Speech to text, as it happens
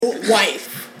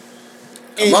wife.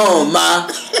 Come on, ma.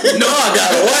 You know I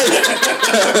got a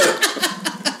wife.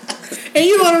 And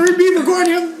you want to be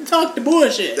recording him talk the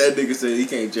bullshit. That nigga said he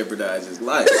can't jeopardize his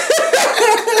life.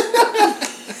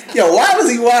 Yo, why was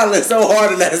he wilding so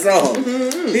hard in that song?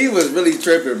 Mm-hmm. He was really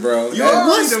tripping, bro.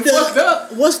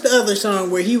 What's the other song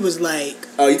where he was like...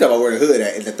 Oh, you talking about Where the Hood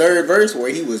at? In the third verse where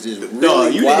he was just really No,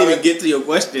 you wilding. didn't even get to your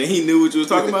question. He knew what you was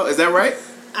talking about. Is that right?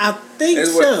 I think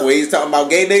That's so. Where he's talking about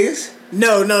gay niggas?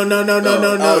 No. No,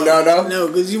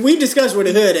 because we discussed Where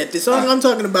the Hood at. The song I'm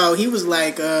talking about, he was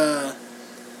like...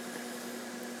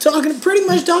 pretty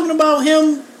much talking about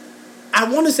him. I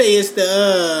want to say it's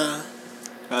the...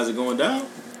 How's it going down?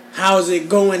 How's it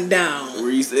going down?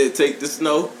 Where you said take the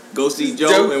snow, go see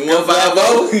Joe and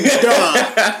 150. Dog.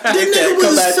 This nigga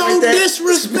was so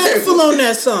disrespectful on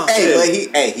that song. Hey,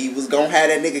 but he was gonna have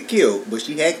that nigga killed, but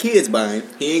she had kids by him.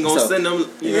 He ain't gonna send them,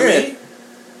 you know what I mean?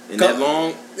 In that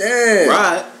long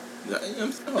ride. You know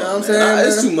what I'm saying?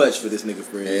 It's too much for this nigga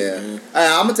Fred. Yeah.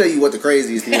 I'm gonna tell you what the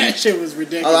craziest thing. That shit was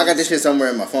ridiculous. Oh, I got this shit somewhere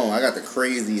in my phone. I got the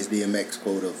craziest DMX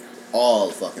quote of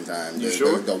all fucking time. You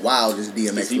sure? The wildest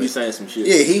DMX. He be saying some shit.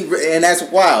 Yeah, and that's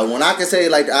wild. When I can say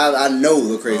like I know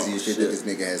the craziest shit that this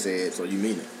nigga has said. So you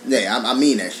mean it? Yeah, I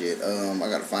mean that shit. I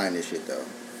gotta find this shit though.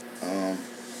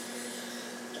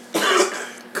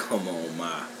 Come on,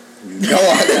 ma. You know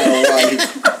I got a wife.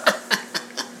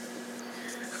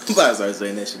 I'm about to start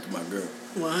saying that shit to my girl.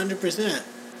 100%.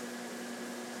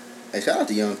 Hey, shout out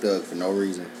to Young Thug for no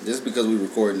reason. Just because we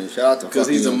recording this. Shout out to because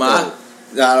he's Young a ma. Thug.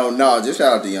 I don't know. Just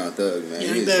shout out to Young Thug, man.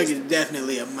 Young Thug is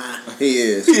definitely a ma. He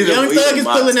is. Young Thug is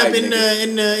pulling up in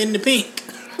the pink.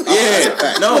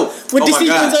 Yeah, no. With the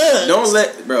sequins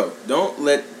Uggs. Don't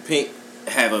let Pink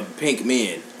have a pink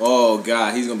man. Oh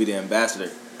God, he's gonna be the ambassador.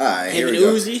 All right, him and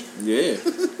Uzi. Yeah.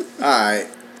 All right.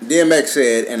 DMX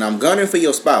said, and I'm gunning for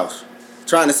your spouse,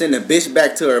 trying to send a bitch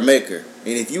back to her maker.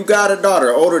 And if you got a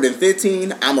daughter older than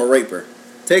 15, I'm a raper.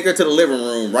 Take her to the living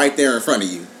room right there in front of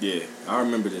you. Yeah, I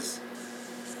remember this.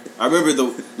 I remember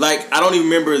I don't even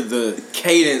remember the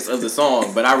cadence of the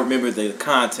song, but I remember the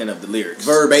content of the lyrics.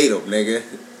 Verbatim, nigga.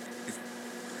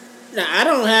 Now, I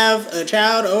don't have a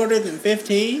child older than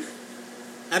 15.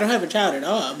 I don't have a child at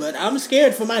all, but I'm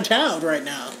scared for my child right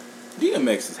now.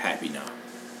 DMX is happy now.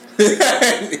 he's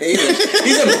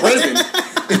in prison.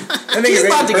 He's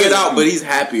about to get out, but he's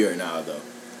happier now, though.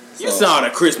 You saw the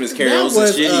Christmas carols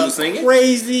and shit he was singing.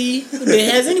 Crazy.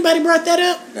 Has anybody brought that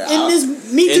up in this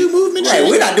Me Too movement? Right,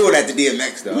 we're not doing that to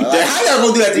DMX though. Like, how y'all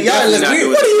gonna do that to y'all?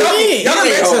 What do you mean?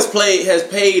 DMX has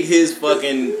paid his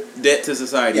fucking debt to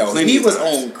society. Yo, he was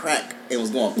on crack and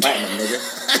was going platinum, nigga.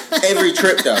 Every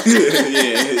trip though.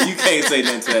 Yeah, you can't say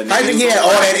nothing to that nigga. I think he had all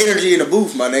that energy in the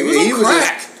booth, my nigga. He was on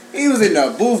crack. He was in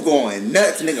the booth going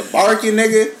nuts, nigga, barking,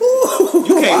 nigga. You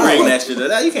can't bring that shit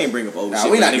up. You can't bring up old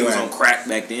shit. We not nigga doing was that. on crack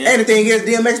back then. And the thing is,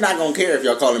 DMX not gonna care if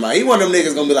y'all call him out. He one of them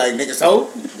niggas gonna be like, nigga, so?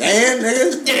 Damn,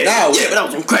 nigga? Yeah, but I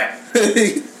was on crack.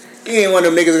 He ain't one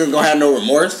of them niggas that's gonna have no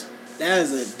remorse. That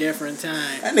was a different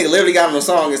time. That nigga literally got on a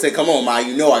song and said, come on, Ma,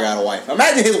 you know I got a wife.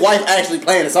 Imagine his wife actually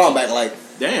playing the song back like,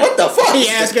 damn. What the fuck? He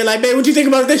asked her like, babe, what you think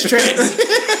about this track? I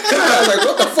was like,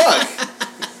 what the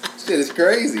fuck? Shit is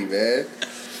crazy, man.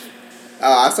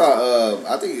 I saw,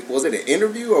 I think, was it an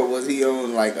interview or was he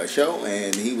on like a show?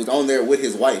 And he was on there with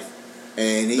his wife.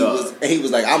 And he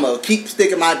was like, I'm going to keep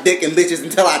sticking my dick in bitches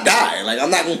until I die. Like, I'm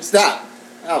not going to stop.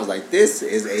 I was like, this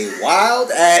is a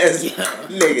wild ass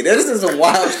nigga. This is some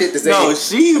wild shit to say. No,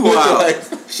 she wild.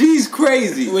 She's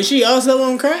crazy. Was she also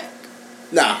on crack?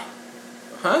 Nah.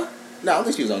 Huh? No, I don't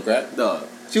think she was on crack. Dog.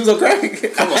 She was on crack?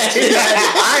 Come on.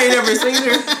 I ain't never seen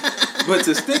her. But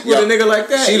to stick with a nigga like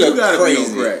that, she you gotta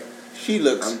crazy. be on crack. She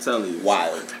looks, I'm telling you,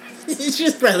 wild.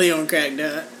 She's probably on crack,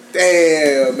 dog.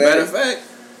 Damn, man. Matter of fact,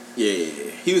 yeah,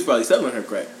 he was probably selling her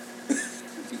crack.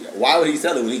 Why would he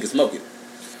sell it when he could smoke it?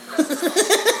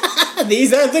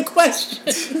 These are the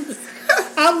questions.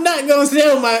 I'm not gonna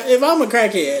sell if I'm a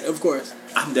crackhead, of course.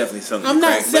 I'm definitely selling. I'm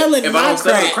not crack, selling if my I don't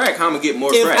sell the crack. crack, how am I get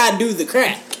more if crack? I do the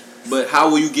crack. But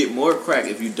how will you get more crack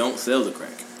if you don't sell the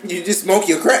crack? You just smoke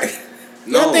your crack.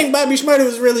 No. Y'all think Bobby Shmurda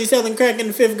was really selling crack in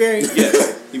the 5th grade?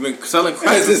 Yes. You've been selling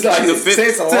crack since like the fifth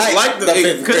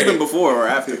it could have been before or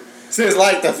after. Since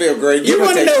like the 5th grade. You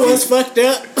want to know what's fucked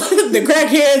up? The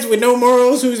crackheads with no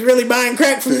morals who's really buying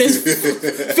crack from this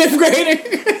 5th grader.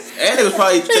 And it was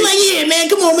probably... They're like, yeah, man,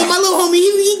 come on, man, my little homie,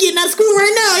 he getting out of school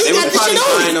right now. He got They were this shit probably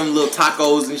on. buying them little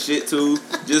tacos and shit, too.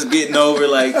 Just getting over,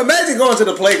 like... Imagine going to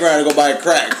the playground and go buy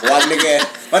crack while my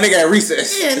nigga at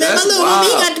recess. Yeah, man, my little homie,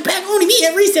 he got the pack on him. He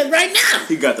at recess right now.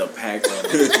 He got the pack on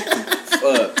him.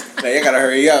 Fuck. Man, you gotta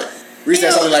hurry up.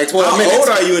 Recess only like 12 minutes. How old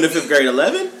are you in the 5th grade?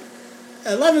 11?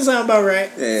 11 sound about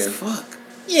right. Yeah. Fuck.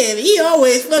 Yeah, he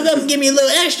always fuck up and give me a little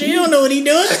extra. You don't know what he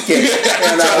doing.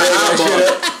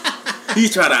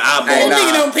 He's trying to eyeball. That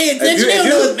nigga don't pay attention. He don't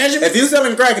know his measurements. If you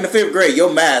selling crack in the 5th grade,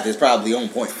 your math is probably on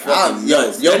point.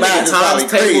 Your math is probably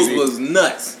crazy. Was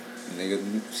nuts. Nigga,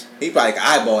 he probably can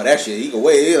eyeball that shit. He can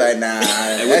wait. He like, nah,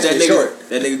 that shit short.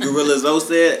 That nigga Gorilla Zoe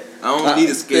said, I don't need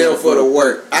a scale for the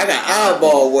work. I got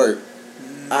eyeball work.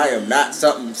 I am not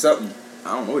something.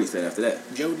 I don't know what he said after that.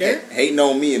 Joe Dirt? Hating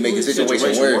on me and making the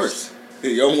situation worse.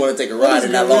 You don't want to take a ride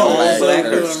in that long What lag.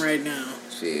 is doing right now?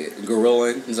 Shit,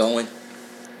 Gorilla Zoe.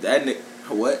 That nigga,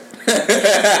 what?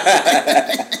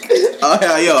 Oh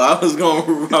hell, yo, I was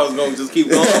gonna just keep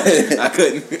going. I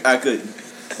couldn't.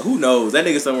 Who knows? That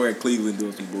nigga somewhere in Cleveland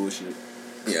doing some bullshit.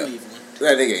 Yeah.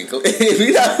 That nigga in Cleveland. If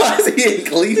he not in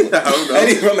Cleveland, I don't know. Ain't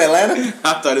he from Atlanta?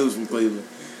 I thought it was from Cleveland.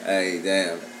 Hey,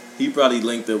 damn. He probably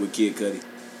linked up with Kid Cudi.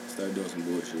 Started doing some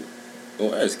bullshit.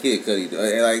 Well, that's Kid Cudi.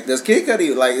 Like, does Kid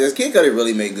Cudi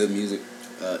really make good music?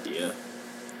 Yeah.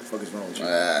 The fuck is wrong with you?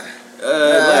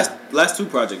 Last two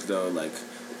projects though, like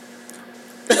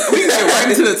we can get right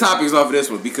into the topics off of this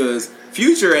one because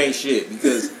Future ain't shit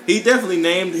because he definitely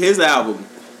named his album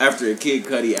after a Kid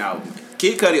Cudi album.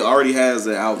 Kid Cudi already has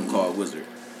an album called Wizard,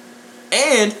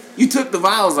 and you took the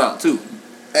vowels out too.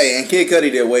 Hey, and Kid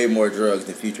Cudi did way more drugs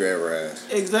than Future ever has.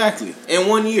 Exactly, in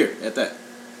 1 year at that.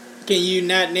 Can you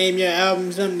not name your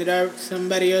album something that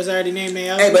somebody else already named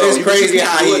their album? Hey, but it's crazy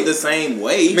how do he it the same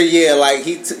way. But yeah, like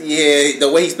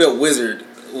the way he spelled Wizard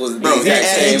was the exact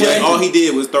same way. All he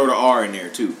did was throw the R in there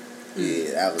too.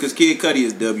 Yeah, that was because Kid Cudi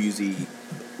is WZ.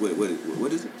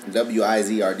 What is it?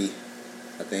 WIZRD.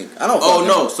 I think. I don't. Oh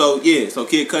no! So Kid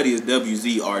Cudi is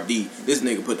WZRD. This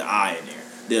nigga put the I in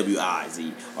there.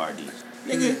 WIZRD.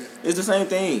 Nigga, it's the same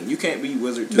thing. You can't be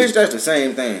Wizard too. Bitch, that's the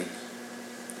same thing.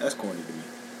 That's corny to me.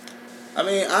 I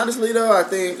mean, honestly though, I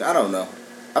don't know.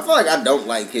 I feel like I don't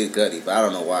like Kid Cudi, but I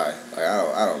don't know why. Like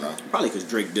I don't know. Probably because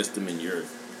Drake dissed him in your.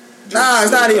 Nah,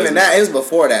 it's not even that. It's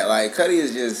before that. Like Cudi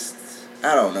is just.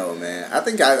 I don't know, man. I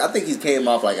think he came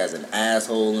off like as an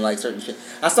asshole and like certain shit.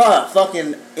 I saw a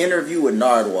fucking interview with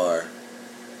Nardwuar,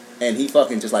 and he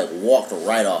fucking just like walked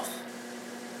right off,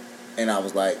 and I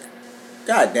was like,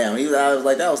 God damn. I was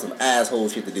like, that was some asshole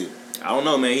shit to do. I don't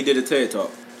know, man. He did a TED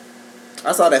Talk.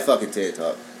 I saw that fucking TED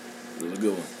Talk. It was a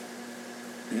good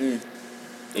one.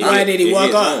 Why did he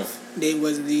walk off?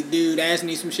 Was the dude asking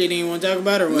you some shit he didn't want to talk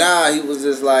about or what? Nah, he was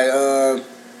just like,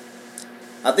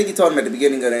 I think he told him at the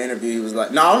beginning of the interview, he was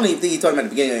like, no, I don't even think he told him at the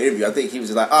beginning of the interview. I think he was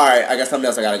just like, all right, I got something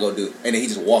else I got to go do. And then he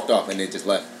just walked off and then just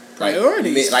left.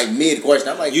 Priorities. Mid-question.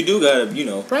 I'm like... You do got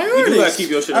to, Priorities. You do got to keep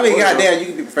your shit I mean, goddamn, you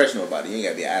can be professional about it. You ain't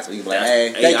got to be an asshole. You can be like,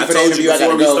 hey, thank you for the interview, I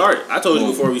got to go. I told you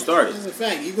before we started. This is a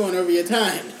fact. You're going over your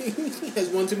time. There's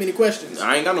one too many questions.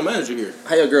 I ain't got no manager here.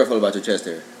 How your girl feel about your chest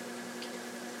hair?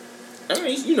 I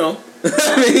mean, you know. She hate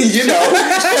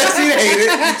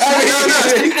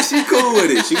it. She cool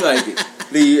with it. She like it.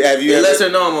 It lets her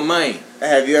know I'm a man.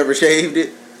 Have you ever shaved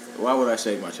it? Why would I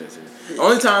shave my chest hair? The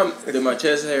only time that my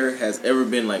chest hair has ever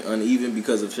been like uneven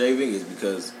because of shaving is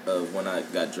because of when I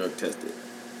got drug tested.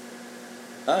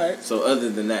 Alright. So other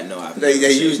than that, no. They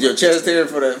used your chest hair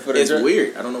for the It's drug?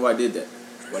 weird. I don't know why they did that.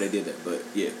 But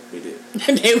yeah, they did.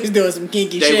 They was doing some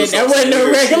kinky shit. That wasn't no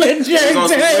regular drug test. It was on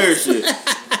some weird test. shit.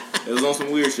 It was on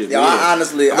some weird shit. Yeah,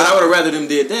 honestly... I would have rather them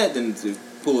did that than to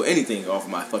pull anything off of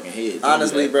my fucking head.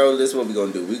 Honestly, bro, this is what we're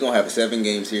going to do. We're going to have a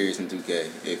 7-game series in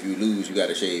 2K. If you lose, you got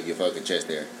to shave your fucking chest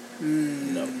hair.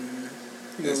 No.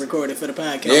 We're going to record it for the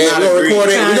podcast. Yeah, we're going to record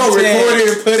it. We're going to record it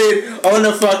and put it on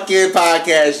the fucking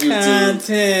podcast YouTube.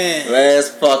 Content. Let's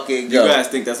fucking go. You guys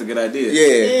think that's a good idea?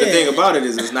 Yeah. The thing about it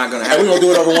is it's not going to Hey, happen. we're going to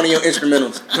do it over one of your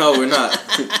instrumentals. No, we're not.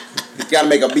 You got to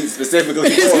make a beat specifically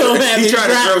for He's gonna it. have He it trying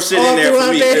to throw drop shit all in there for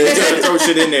throughout me. there. He's trying to throw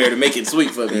shit in there to make it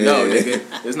sweet for me. No, Yeah.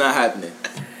 nigga. It's not happening.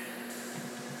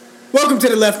 Welcome to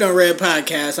the Left on Red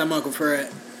podcast. I'm Uncle Fred.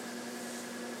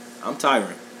 I'm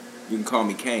Tyron. You can call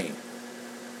me Kane.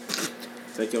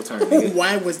 Take your turn, nigga.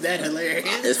 Why was that hilarious?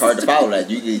 It's hard to follow that.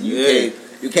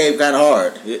 You came kind of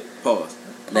hard. Yeah, pause.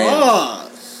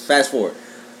 Pause. Fast forward.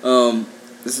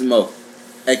 This is Mo,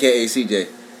 a.k.a. CJ,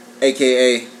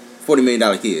 a.k.a. $40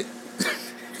 million kid.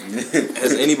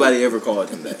 Has anybody ever called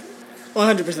him that?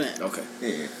 100%. Okay.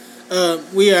 Yeah.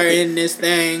 We are in this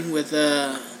thing with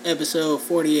episode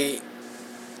 48.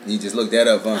 You just looked that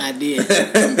up, huh? I did.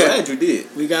 I'm glad you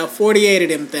did. We got 48 of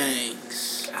them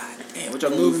things. God damn, what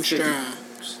y'all gonna Moving do for 50? strong.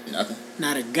 Nothing.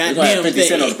 Not a We're going to goddamn have 50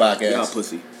 Cent on the thing. podcast. Y'all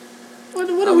pussy. What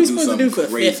I are would we do supposed to do for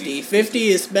something crazy. 50? 50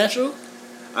 is special?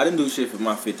 I didn't do shit for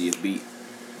my 50th beat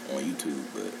on YouTube,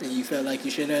 but And you felt like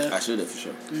you should have? I should have for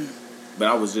sure. But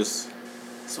I was just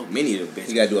so many of them bitches.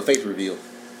 You got to do a face reveal.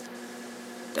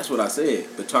 That's what I said.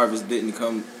 But Tarvis didn't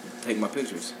come take my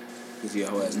pictures. Cause he a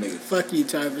whole ass nigga. Fuck you,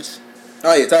 Tarvis.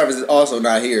 Oh yeah, Tarvis is also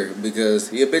not here because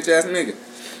he a bitch ass nigga.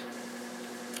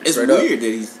 It's Straight weird up. that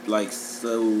he's like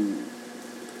so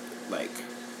like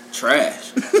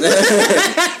trash.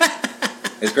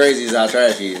 It's crazy as how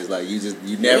trash he is. Like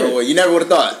you never would have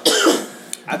thought.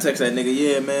 I text that nigga,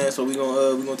 yeah man, so we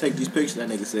gonna take these pictures. That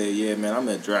nigga said, yeah man, I'm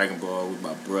at Dragon Ball with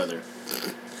my brother.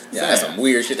 Yeah, that's some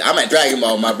weird shit. I'm at Dragon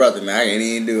Ball with my brother, man. I can't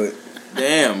even do it.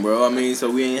 Damn, bro. I mean, so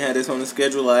we ain't had this on the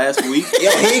schedule last week. Yo,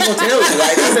 he ain't gonna tell you.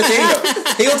 Like, that's the thing,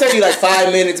 though. He gonna tell you like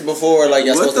 5 minutes before, like,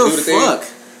 you're supposed to do the fuck?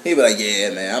 thing. He be like, yeah,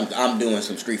 man, I'm doing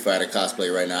some Street Fighter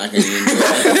cosplay right now. I can't even do it.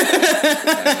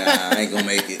 Like, nah, I ain't gonna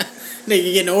make it.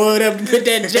 Nigga getting oiled up to put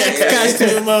that Jax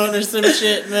costume on or some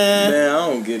shit, man. Man, I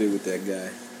don't get it with that guy.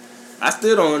 I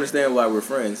still don't understand why we're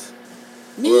friends.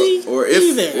 Me or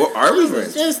either. Or are we I was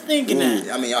friends? just thinking that.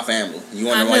 I mean, y'all family. You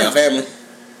wonder why y'all family?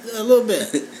 A little bit.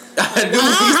 I do.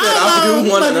 I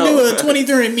do want to know. I'm do a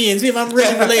 23andMe and see if I'm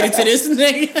really related to this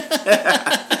nigga.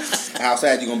 How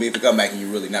sad you gonna be if you come back and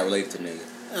you really not related to nigga?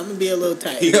 I'm gonna be a little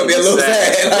tight. You gonna be a little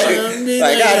sad.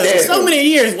 Like goddamn. So many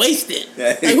years wasted.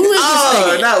 Like, who is this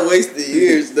nigga? Not wasted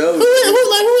years though. Who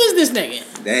is this nigga?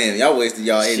 Damn, y'all wasted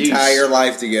y'all entire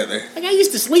life together. Like, I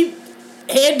used to sleep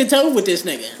head to toe with this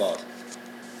nigga. Pause.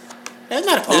 That's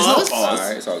not a pause. It's no pause.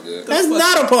 Alright, it's all good. That's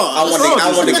not a pause.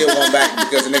 I want to get one back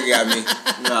because the nigga got me.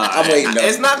 Nah, I'm waiting though.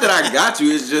 It's not that I got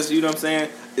you. It's just, you know what I'm saying?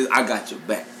 I got your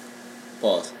back.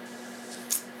 Pause.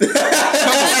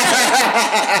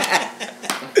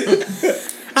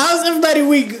 How's everybody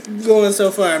week going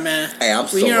so far, man? Hey, I'm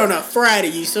We're here sore. on a Friday,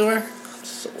 you sore? I'm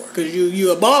sore. Because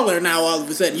you a baller now all of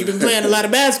a sudden. You've been playing a lot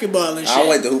of basketball and shit. I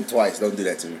went to hoop twice. Don't do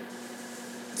that to me.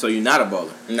 So you're not a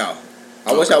baller? No.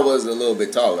 I wish I was a little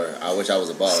bit taller. I wish I was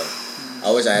a baller.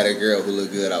 I wish I had a girl who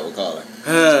looked good, I would call her.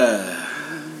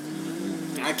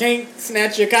 I can't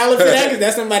snatch your collar for that because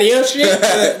that's somebody else's shit.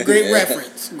 But great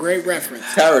reference. Great reference.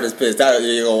 Tyra is pissed. Tyra,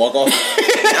 you gonna walk off?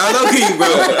 I know you,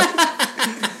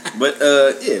 bro. But,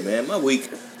 yeah, man, my week,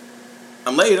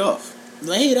 I'm laid off.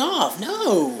 Laid off?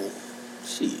 No.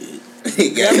 Shit.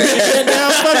 He got that.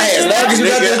 Hey, as long as you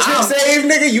got that trip saved,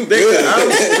 nigga, you good.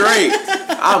 I'm straight.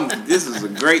 This is a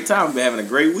great time. I've been having a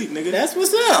great week, nigga. That's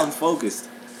what's up. I'm focused.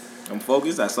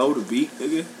 I sold a beat,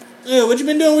 nigga. Yeah, what you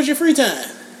been doing with your free time?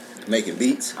 Making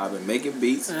beats. I've been making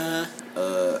beats. You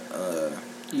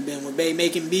been with Bay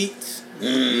making beats?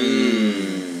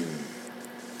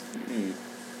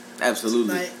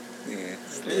 Absolutely. Like, Yeah.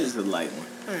 It is a light one.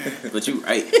 right. But you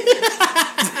right.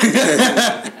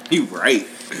 You right.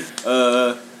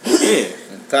 Yeah.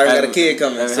 Tyra got a kid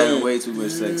coming I've been having soon. way too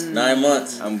much sex. 9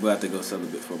 months. I'm about to go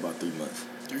celibate for about 3 months.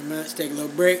 3 months, take a little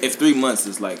break. If 3 months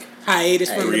is like, Hiatus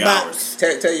from the 3 box.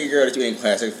 Tell your girl that you ain't gonna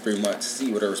have sex for 3 months.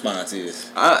 See what her response is.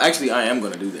 I am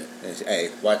gonna do that. And she, hey,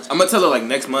 watch. I'm gonna tell her like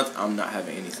next month I'm not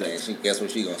having any And sex. guess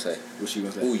what she gonna say? What's she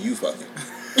gonna say? Who you fucking?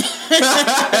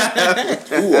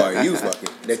 Who are you fucking?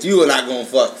 That you are not gonna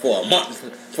fuck for a month,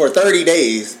 for 30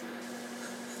 days.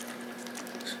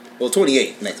 Well,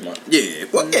 28 next month. Yeah.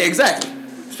 Well, yeah, exactly.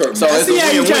 Short So I it's see a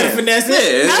how you trying to win-win. finesse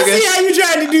it. Yeah, I see how you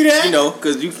trying to do that. You know,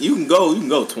 because you can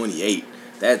go 28.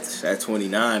 That's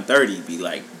 29, 30. Be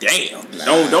like, damn.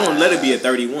 Don't let it be a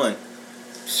 31.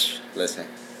 Listen,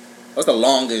 what's the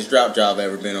longest drought job I've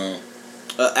ever been on?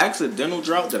 Accidental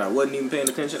drought that I wasn't even paying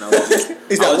attention. I was just,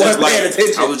 He said, "Wasn't paying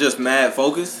attention." I was just mad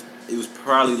focused. It was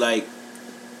probably like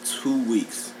 2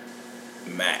 weeks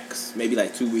max, maybe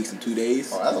like 2 weeks and 2 days.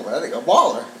 Oh, that's a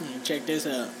baller. Check this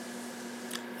out.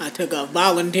 I took a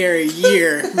voluntary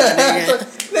year, my nigga.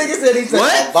 Nigga said he took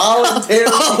What? a voluntary.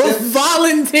 A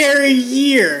voluntary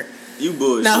year. You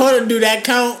bullshit. Now hold on, do that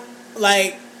count?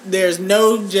 Like there's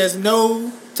no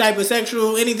type of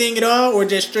sexual anything at all, or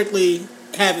just strictly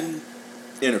having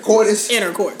Coitus.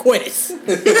 coitus,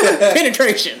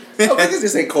 penetration? Oh, niggas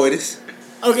just say coitus.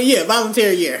 Okay, yeah,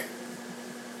 voluntary year.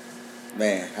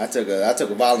 Man, I took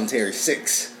a voluntary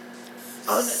 6.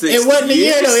 It wasn't a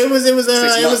year though. It was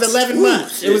months. 11 Ooh,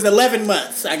 months. shit. It was 11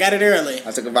 months. I got it early.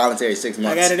 I took a voluntary 6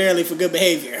 months. I got it early for good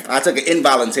behavior. I took an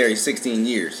involuntary 16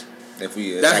 years. If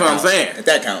That's what I'm saying. If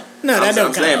that count. No, that don't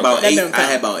I'm saying count. about That 8. don't I count.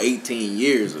 had about 18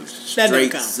 years of That don't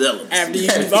straight count. celibacy. After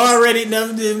you've already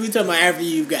done, we talking about after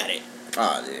you've got it.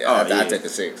 Oh, yeah. Oh, I yeah. took a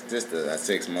 6. Just a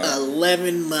 6 months.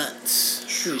 11 months.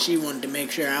 She wanted to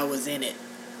make sure I was in it,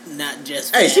 not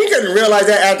just. Hey, she couldn't realize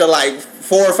that after like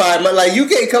 4 or 5 months. Like, you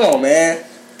can't, come on, man.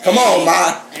 Come on,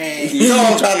 ma. Hey. You know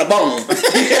I'm trying to bone.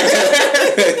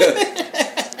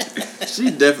 She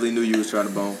definitely knew you was trying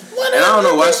to bone. And I don't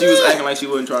know why she was acting like she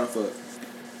wasn't trying to fuck.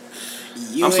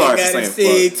 You I'm ain't sorry for gotta saying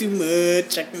say fuck. too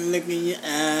much. I can look in your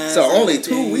eyes. So only and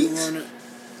 2 tell you weeks? wanna-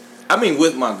 I mean,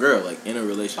 with my girl, like in a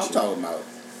relationship. I'm talking about.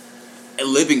 And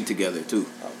living together too.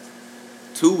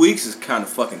 2 weeks is kind of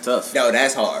fucking tough. No,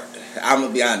 that's hard. I'm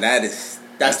gonna be honest.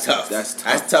 That's tough. That's tough.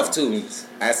 That's tough too.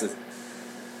 That's a.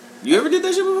 You ever did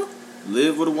that shit before?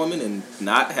 Live with a woman and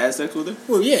not have sex with her?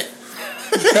 Well, yeah.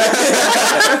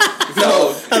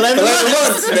 No, 11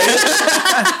 months, man.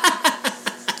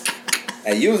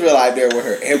 And you was real out there with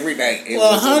her every night.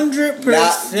 100%.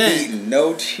 Not beating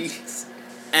no cheeks.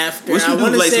 After, What you I do,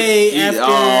 want to like, say, I after,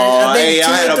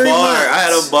 had a 3 bar. months. I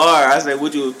had a bar. I said,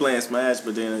 "What you was playing Smash?"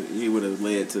 But then he would have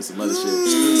led to some other shit.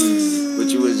 But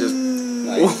you was just,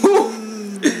 I ain't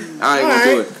gonna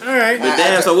do it. All right. But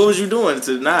damn, so what was you doing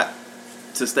to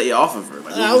stay off of her?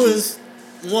 Like, I was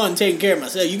one taking care of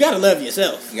myself. You gotta love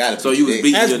yourself. You gotta. So you was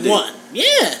beating That's your dick. one.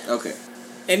 Yeah. Okay.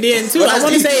 And then two. Well, I that's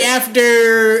want to deep. say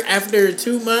after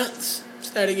 2 months,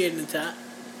 started getting the top.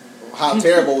 How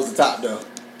terrible was the top though?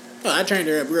 Oh, I trained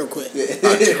her up real quick. Trained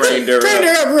her Trained up.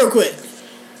 her up real quick.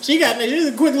 She's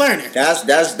a quick learner. That's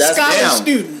Scholar damn.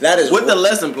 student. That is What the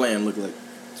lesson plan look like?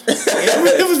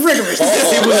 It was rigorous.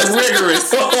 It was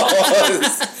rigorous.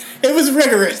 It was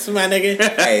rigorous, my nigga.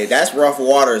 Hey, that's rough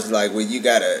waters. Like when you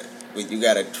got a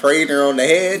trainer on the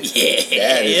head. Yeah,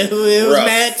 That is it was rough.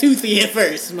 mad toothy at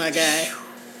first, my guy.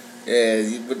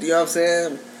 Yeah, but you know what I'm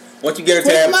saying? Once you get her to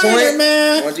Quick that learner, point,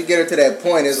 man. once you get her to that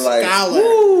point, it's like, Scholar.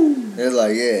 woo. It's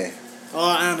like, yeah.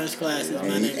 All honors classes, my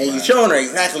And nigga. you showing her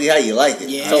exactly how you like it.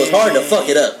 Yeah. So it's hard to fuck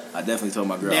it up. I definitely told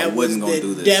my girl I That was wasn't gonna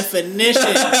do the this. definition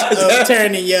of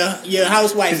turning your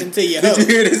housewife into your hoe. Did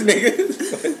you hear this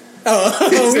nigga?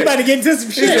 Oh, we about to get into some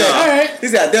shit. said- All right. He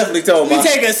said, I definitely told We my...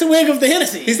 take a swig of the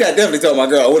Hennessy. He said, I definitely told my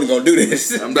girl I wasn't going to do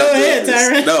this. I'm Go not ahead, doing this.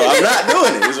 Tyron. No, I'm not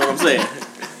doing it. Is what I'm saying.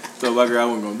 Told my girl I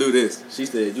wasn't gonna do this. She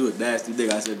said, "You a nasty dick."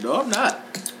 I said, "No, I'm not.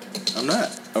 I'm not.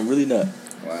 I'm really not."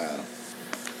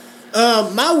 Wow.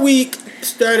 My week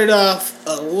started off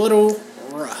a little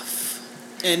rough.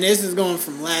 And this is going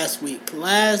from last week.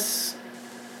 Last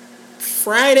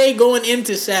Friday going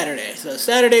into Saturday. So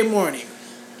Saturday morning,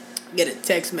 get a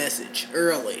text message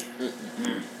early.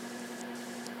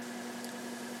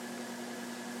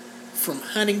 From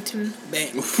Huntington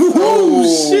Bank.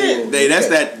 Oh shit! Hey, that's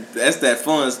that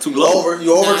funds too low.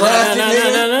 You overdrafted,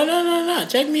 nigga? No.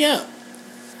 Check me out.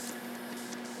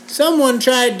 Someone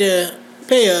tried to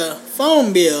pay a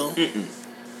phone bill.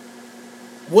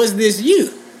 Was this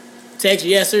you? Text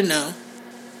yes or no.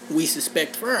 We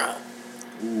suspect fraud.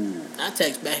 Ooh. I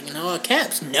text back in all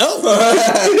caps. No.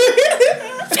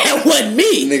 That wasn't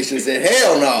me. Nigga should have said,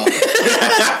 hell no.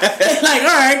 Like,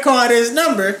 all right, call this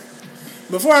number.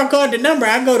 Before I called the number,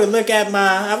 I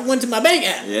went to my bank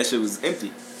app. Yeah, that shit was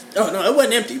empty. Oh, no, it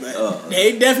wasn't empty, but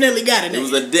they definitely got it. It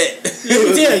was a debt. Let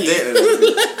me tell you.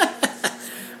 you.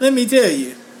 Let me tell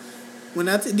you. When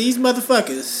these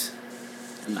motherfuckers,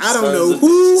 I don't Sons know of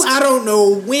who, I don't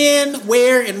know when,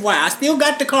 where, and why. I still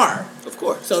got the card. Of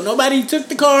course. So nobody took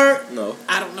the card. No.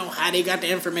 I don't know how they got the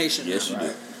information. Yes, you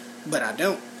do. But I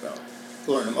don't. No.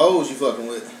 Who are them hoes you fucking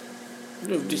with?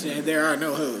 Just saying, there are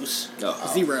no hoes. No.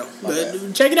 Zero. my But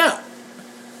bad. check it out.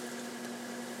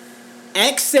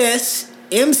 Access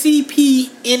MCP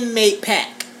inmate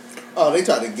pack. Oh, they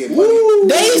tried to get money.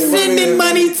 They sending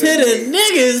money to the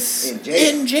niggas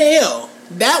in jail.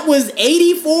 That was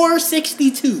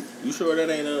 $84.62. You sure that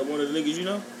ain't one of the niggas you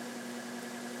know?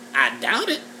 I doubt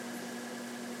it.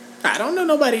 I don't know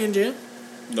nobody in jail.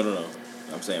 No.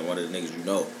 I'm saying one of the niggas you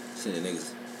know sending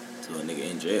niggas to a nigga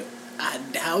in jail. I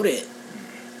doubt it.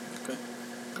 Okay.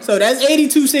 So that's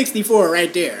 $82.64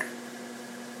 right there.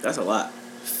 That's a lot.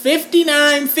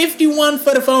 $59.51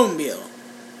 for the phone bill.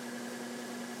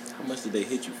 How much did they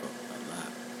hit you for? A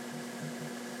lot.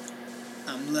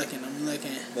 I'm looking.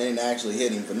 They didn't actually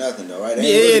hit him for nothing though, right?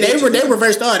 Yeah, they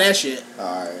reversed all that shit.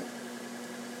 Alright.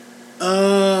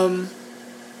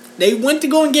 They went to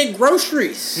go and get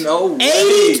groceries. No way.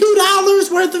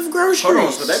 $82 worth of groceries. Hold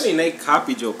on, so that mean they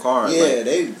copied your card? Yeah,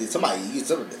 like, somebody used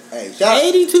some of it. Hey, shout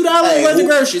out. $82 worth of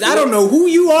groceries. I don't know who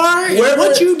you are and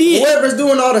what you did. Whoever's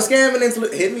doing all the scamming,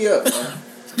 hit me up. Man.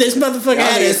 This motherfucker Y'all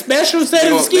had a niggas- special set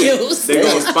of skills. They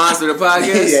gonna sponsor the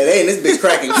podcast? Yeah, they ain't this bitch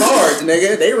cracking cards,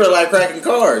 nigga. They real like cracking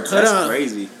cards. Hold That's on.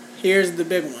 crazy. Here's the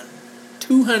big one.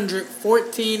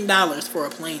 $214 for a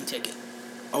plane ticket.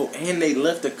 Oh, and they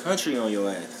left the country on your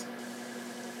ass.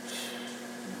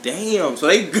 Damn, so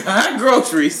they got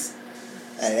groceries.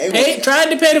 Tried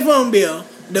to pay the phone bill.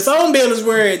 The phone bill is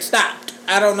where it stopped.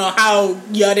 I don't know how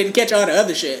y'all didn't catch all the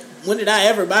other shit. When did I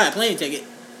ever buy a plane ticket?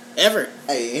 Ever.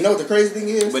 Hey, you know what the crazy thing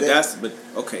is? But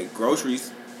okay,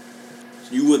 groceries.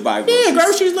 You would buy groceries. Yeah,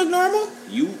 groceries look normal.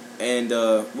 You and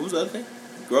what was the other thing?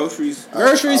 Groceries.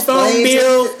 Groceries, a phone plane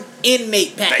bill,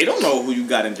 inmate pack. They don't know who you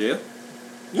got in jail.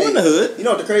 You in the hood. You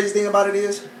know what the craziest thing about it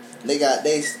is?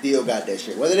 They still got that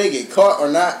shit. Whether they get caught or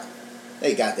not,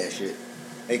 they got that shit.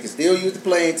 They can still use the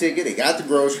plane ticket. They got the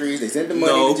groceries. They sent the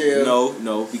money to jail.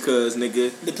 No, because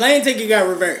nigga, The plane ticket got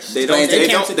reversed. they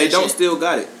don't still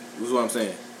got it. Is what I'm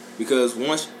saying. Because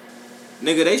once,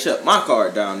 nigga, they shut my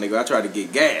card down, nigga. I tried to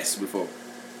get gas before.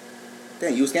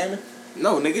 Damn, you was scamming?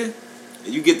 No, nigga,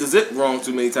 you get the zip wrong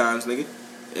too many times, nigga.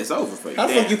 It's over for you. How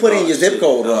the fuck you put in your zip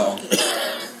code wrong?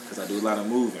 Because I do a lot of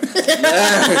moving.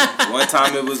 One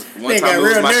time it was my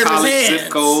college hands. zip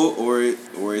code,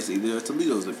 or it's either a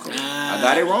Toledo zip code. I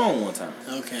got it wrong one time.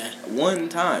 Okay. One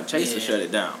time, Chaser shut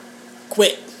it down.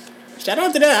 Quit. Shout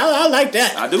out to that. I like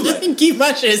that. I do like it. Keep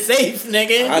my shit safe,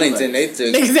 nigga. Huntington, they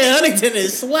took. Niggas said Huntington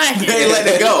is slacking. They let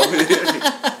it go.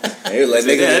 They let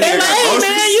They niggas. like, hey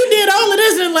man, you did all of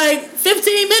this in like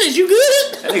 15 minutes. You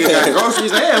good? That nigga got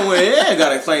groceries and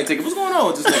got a plane ticket. What's going on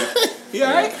with this nigga? You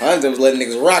alright? Huntington was letting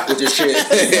niggas rock with your shit.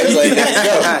 It was like,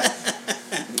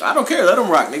 let's go. I don't care. Let them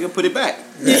rock, nigga. Put it back.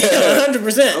 Yeah,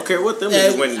 100%. I don't care what them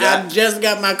niggas went and I got. just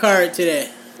got my card today.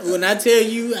 When I tell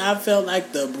you I felt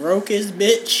like the brokest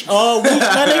bitch all week,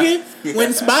 my nigga, when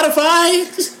Spotify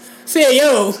said,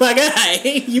 yo, my guy,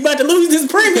 you about to lose this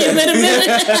premium in a minute.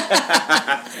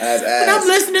 And I'm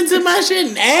listening to my shit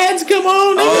and ads come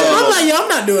on, nigga. I'm like, yo, I'm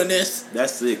not doing this.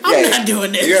 That's sick. I'm not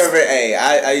doing this. You ever,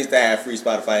 I used to have free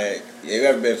Spotify. You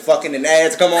ever been fucking and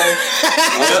ads come on?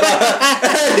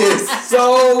 It's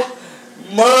so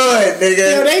mud, nigga.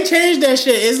 Yo, they changed that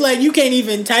shit. It's like you can't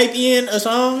even type in a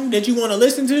song that you want to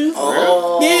listen to.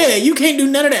 Oh. Yeah, you can't do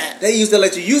none of that. They used to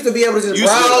let you be able to just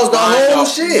browse the whole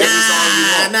shit.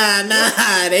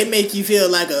 Nah. They make you feel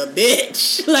like a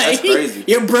bitch. Like, That's crazy.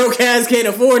 Your broke ass can't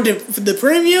afford the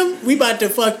premium. We about to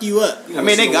fuck you up. I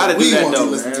mean, they gotta do that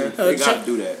though, man. They So, gotta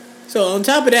do that. So on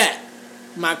top of that,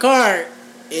 my card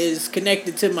is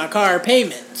connected to my car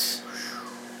payments.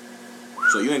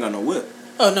 So you ain't got no whip.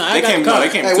 Oh no, I got a car. No, they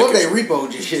can't. Hey, what they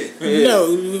repoed your shit? Yeah.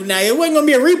 No, now it wasn't gonna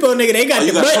be a repo, nigga. They got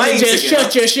the got button plane to just ticket,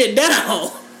 shut your shit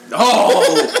down.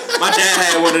 Oh, my dad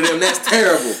had one of them. That's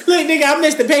terrible. Look, nigga, I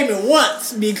missed the payment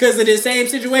once because of the same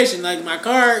situation. Like my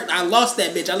card, I lost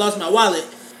that bitch. I lost my wallet,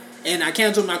 and I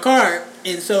canceled my card,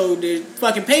 and so the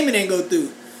fucking payment didn't go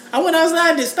through. I went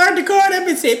outside to start the car. That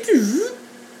bitch said, "Phew."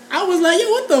 I was like, yo,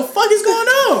 what the fuck is going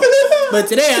on? But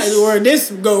today, or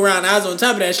this go round, I was on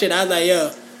top of that shit. I was like,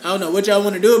 yo, I don't know what y'all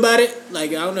want to do about it. Like,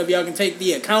 I don't know if y'all can take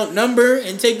the account number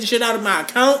and take the shit out of my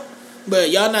account. But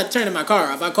y'all not turning my car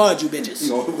off. I called you bitches. You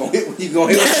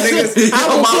gonna hit niggas?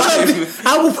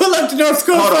 I will pull up to North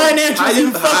Coast Financial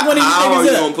and fuck one of you How are niggas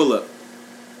you up. gonna pull up?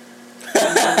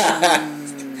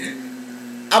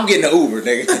 I'm getting an Uber,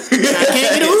 nigga. I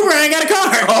can't get an Uber. I ain't got a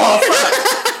car. Oh,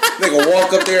 fuck. Nigga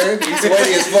walk up there, he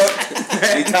sweaty as fuck.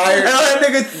 He tired. Hell, that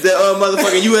nigga, the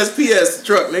motherfucking USPS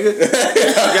truck, nigga.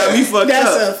 Got me fucked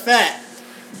That's up. a fact.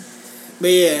 But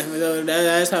yeah,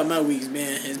 that's how my week's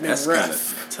been. It's been That's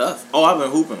rough. Tough. Oh, I've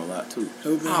been hooping a lot too.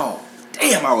 Hooping. Oh,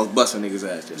 damn! I was busting niggas'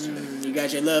 ass yesterday. You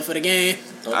got your love for the game.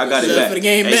 I got it Love back. for the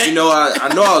game Hey, back. you know,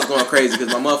 I know I was going crazy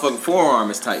because my motherfucking forearm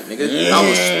is tight, nigga. I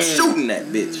was shooting that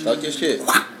bitch. Talk your shit.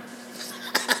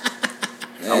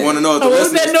 I want to know if the What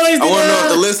was listeners. that noise I want to know that,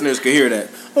 if the listeners could hear that.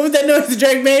 What was that noise that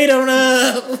Drake made on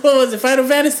what was it, Final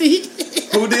Fantasy?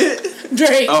 Who did?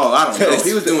 Drake. Oh, I don't know.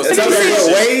 He was doing Is that some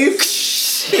a wave?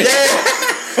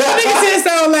 Nigga said it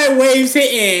sound like waves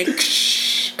hitting.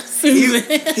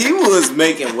 He was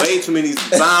making way too many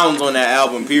sounds on that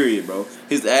album, period, bro.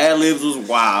 His ad-libs was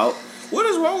wild. What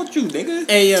is wrong with you, nigga?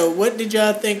 Hey, yo, what did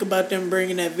y'all think about them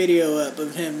bringing that video up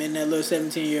of him and that little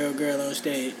 17-year-old girl on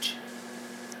stage?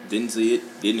 Didn't see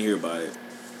it. Didn't hear about it.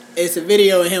 It's a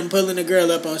video of him pulling a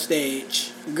girl up on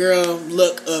stage. Girl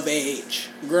look of age.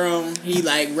 Grown. He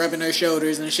like rubbing her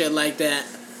shoulders and shit like that.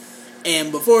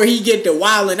 And before he get to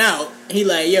wilding out, he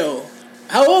like, yo,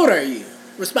 how old are you?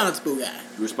 Responsible guy.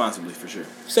 Responsibly, for sure.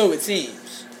 So it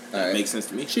seems. Right. Makes sense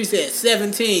to me. She said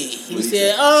 17. He What he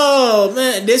said, said? oh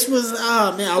man,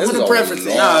 I want to preference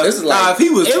it. Nah, this is like- if he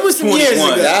was It was some 21, years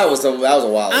ago. That was a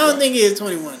while I ago. don't think he is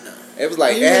 21 though. It was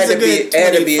like He it had was a to be good it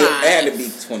had to be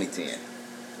 25. 2010.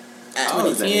 Oh,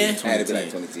 was that 2010? Had to be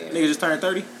like 2010. Nigga just turned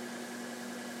 30.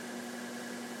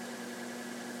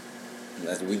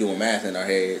 That's we doing math in our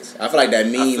heads. I feel like that I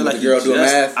meme feel with like the girl you doing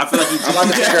just- math. I feel like you I'm about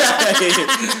to figure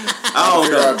I don't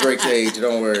figure out know. Drake's age.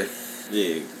 Don't worry.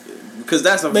 Yeah, because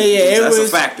that's a But yeah, that's was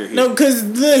a factor here. No, because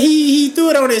he threw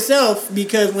it on himself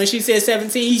because when she said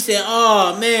 17, he said,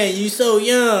 "Oh man, you so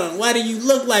young. Why do you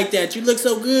look like that? You look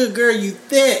so good, girl. You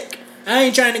thick. I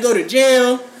ain't trying to go to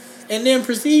jail." And then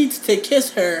proceeds to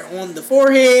kiss her on the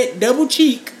forehead, double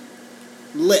cheek,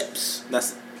 lips.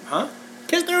 That's huh?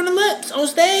 Kissed her on the lips on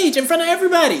stage in front of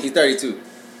everybody. He's 32.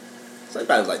 So he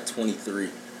probably was like 23,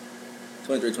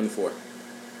 24.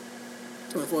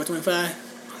 24, 25.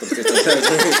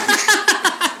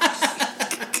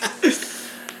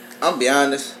 I'll be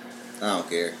honest, I don't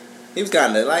care. He was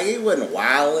kind of like, he wasn't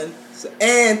wilding. So,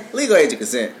 and legal age of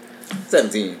consent,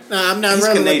 17. Nah, I'm not He's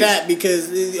running Canadian. with that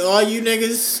because all you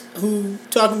niggas who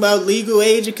talking about legal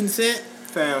age of consent,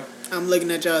 Fam, I'm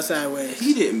looking at y'all sideways.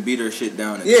 he didn't beat her shit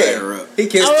down and tie her Yeah, up. he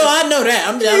kissed Oh, her. I know that.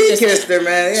 I'm He just kissed her,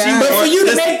 man. Yeah, But for you to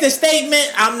Listen. make the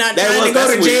statement, I'm not That trying was to go to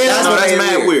that's weird. jail. No, that's what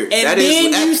mad made it weird. And That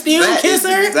then is, you still that kiss is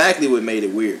her? exactly what made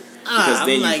it weird. Because I'm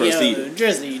then like, you proceeded. yo,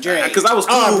 Drizzy, Drake, Because I was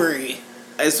cool. Aubrey.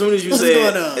 As soon as you What's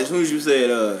said, going on?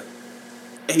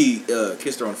 he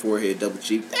kissed her on the forehead, double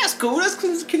cheek. That's cool. That's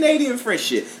Canadian fresh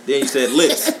shit. Then you said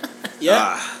lips.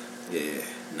 Yeah. Yeah.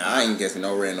 Nah. I ain't kissing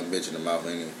no random bitch in the mouth.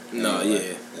 No,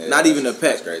 Anyway. yeah. Not even a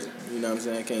That's peck. crazy. You know what I'm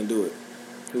saying? I can't do it.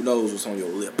 Who knows what's on your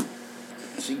lip?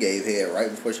 She gave head right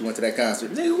before she went to that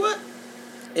concert. Nigga, what?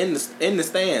 In the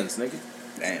stands, nigga.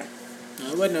 Damn.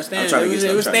 No, it wasn't no standing. trying to It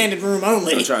get was some- standing room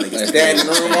only. I'm trying to get Like some standing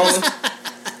in the room only.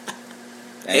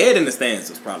 Head in the stands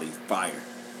was probably fire.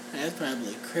 That's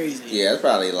probably crazy. Yeah, it's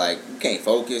probably like you can't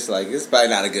focus. Like it's probably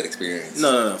not a good experience.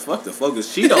 No. Fuck the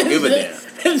focus. She don't give a damn.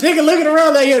 Nigga looking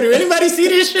around like, yo, do anybody see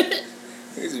this shit?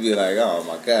 You just be like, oh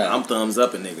my god. I'm thumbs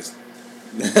up at niggas.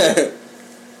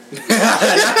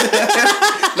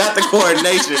 Not the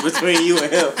coordination between you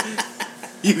and him.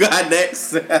 You got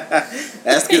next.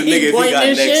 Ask a nigga if he pointing got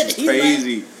and next. shit. It's He's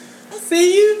crazy. I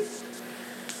see you.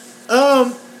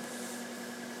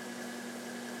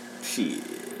 Shit.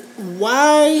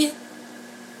 Why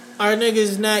are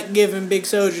niggas not giving Big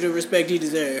Soulja the respect he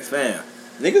deserves? Fam.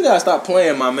 Niggas gotta stop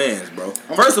playing my mans, bro.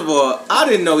 First of all, I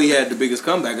didn't know he had the biggest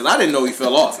comeback because I didn't know he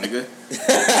fell off, nigga.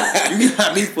 You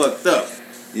got me fucked up.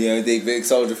 You don't think Big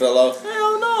Soulja fell off?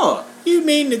 Hell no. You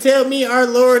mean to tell me our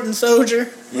Lord and Soldier?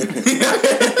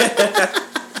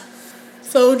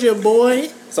 Soldier boy?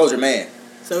 Soldier man,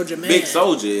 Soldier man. Big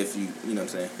soldier, if you know what I'm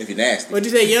saying. if you're nasty. What'd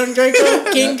you say, Young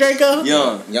Draco? King Draco?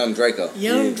 Young Draco.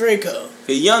 Young Yeah. Draco.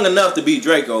 He's young enough to be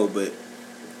Draco, but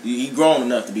he grown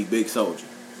enough to be Big Soldier.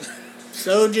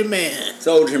 Soldier man.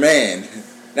 Soldier man.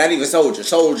 Not even soldier.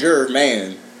 Soldier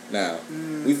man. Now.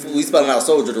 We spelling out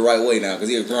soldier the right way now because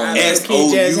he's grown. I know.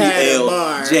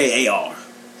 SOULJAR.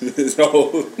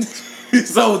 So,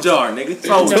 Soldier, nigga. You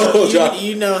know, Soldier.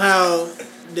 you know how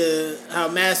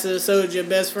Master Soldier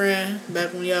best friend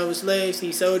back when y'all was slaves,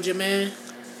 he Soldier man?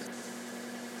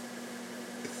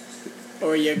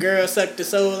 Or your girl sucked the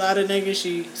soul out of nigga,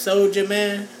 she Soldier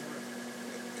man?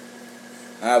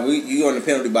 you on the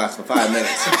penalty box for 5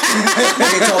 minutes. You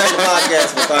ain't talking on the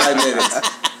podcast for 5 minutes.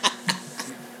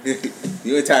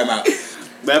 You in timeout.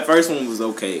 That first one was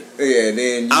okay. Yeah,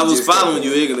 then I was just following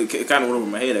you. It kind of went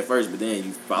over my head at first, but then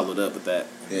you followed up with that.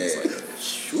 Yeah. It's like,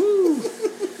 shoo.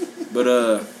 But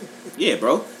yeah,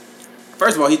 bro.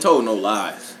 First of all, he told no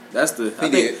lies. That's the. He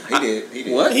did.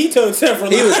 What? He told several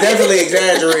He was lies. definitely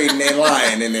exaggerating and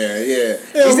lying in there. Yeah,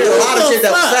 Yo, he said a what lot of the shit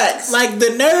that was fuck? facts. Like the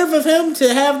nerve of him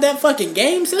to have that fucking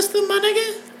game system, my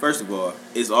nigga. First of all,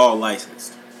 it's all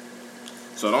licensed.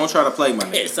 So don't try to play my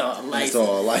nigga. It's all It's licensed.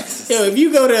 all licensed. Yo, if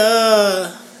you go to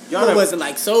Y'all what never- was it,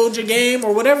 like Soldier Game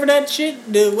or whatever that shit,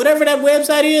 whatever that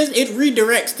website is, it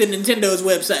redirects to Nintendo's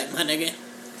website, my nigga.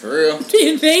 For real.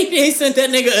 They sent that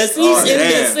nigga a cease and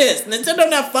damn. desist. Nintendo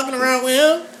not fucking around with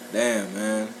him. Damn,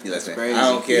 man. You That's listen, crazy. I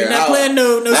don't care. You're not playing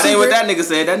no That ain't what secret that nigga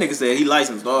said. That nigga said he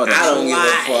licensed all that. I don't give a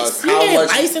lies. fuck You how can't much.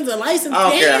 license a license I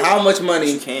don't game. care how much He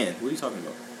money. can. What are you talking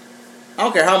about? I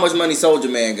don't care how much money Soldier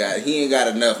Man got. He ain't got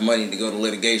enough money to go to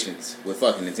litigations with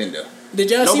fucking Nintendo.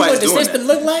 Did y'all see Nobody's what the doing system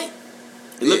that. looked like?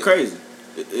 It looked crazy.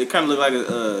 It kind of looked like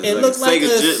a It looked like a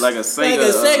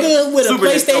Sega with a Super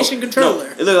PlayStation controller.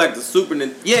 No, it looked like the Super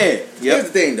Nintendo. Yeah. Here's the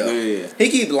thing, though. Yeah. He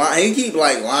keep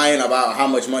lying about how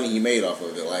much money he made off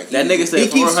of it. Like That nigga said he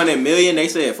keeps- 400 million. They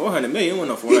said 400 million. It wasn't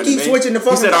no 400 keeps million. switching the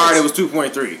fucking He said, all right, it was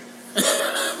price. 2.3.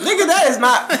 Nigga, that's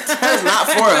not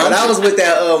 400. But I was with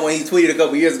that when he tweeted a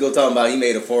couple years ago talking about he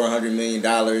made a $400 million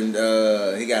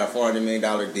and he got a $400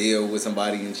 million deal with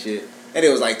somebody and shit, and it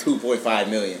was like 2.5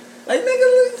 million. Like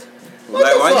nigga, what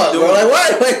Like, the why you fuck, doing bro? that?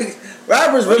 Like why? Like,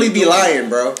 rappers Why really you be doing lying,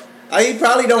 bro. He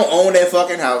probably don't own that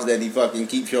fucking house that he fucking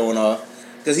keep showing off.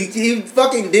 Cause he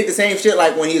fucking did the same shit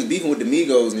like when he was beefing with the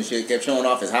Migos and shit, kept showing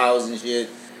off his house and shit.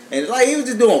 And like he was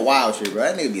just doing wild shit, bro.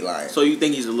 That nigga be lying. So you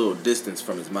think he's a little distance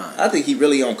from his mind? I think he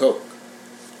really on coke.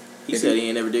 He said he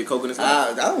ain't never did coke in his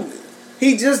life. I don't.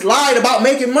 He just lied about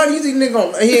making money. You think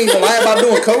he ain't gonna lie about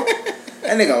doing coke?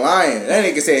 That nigga lying. That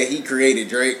nigga said he created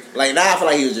Drake. Like now I feel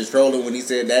like he was just trolling when he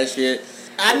said that shit.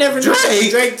 I never knew Drake.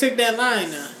 Drake took that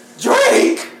line now.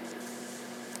 Drake!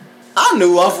 I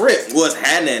knew off rip what's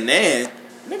happening then.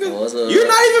 Nigga, you're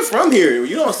not even from here.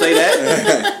 You don't say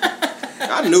that.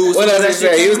 I knew. What else he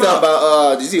say? He was talking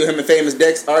about. Did you see him and Famous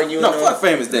Dex arguing? No, fuck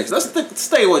Famous Dex. Let's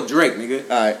stay with Drake, nigga.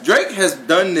 All right. Drake has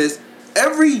done this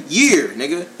every year,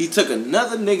 nigga. He took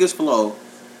another nigga's flow,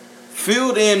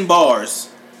 filled in bars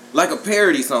like a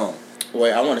parody song.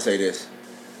 Wait, I want to say this.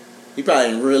 He probably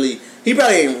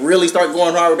didn't really start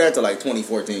going hard with that till like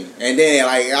 2014, and then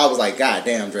like I was like, God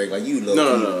damn, Drake, like you look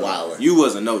wildin'. You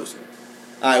wasn't noticing.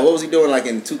 All right, what was he doing like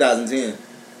in 2010?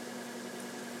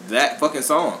 That fucking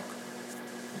song.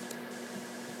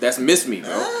 That's Miss Me,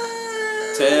 bro.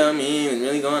 Tell me what's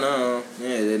really going on.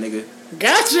 Yeah, that nigga.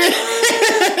 Gotcha.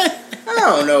 I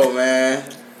don't know, man.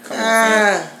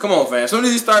 Come on, fam. As soon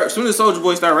as Soulja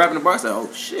Boy started rapping the bar, I said,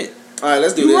 oh shit. All right,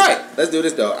 let's do You this. right. Let's do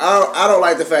this though. I don't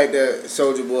like the fact that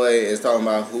Soulja Boy is talking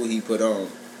about who he put on,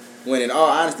 when in all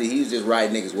honesty he was just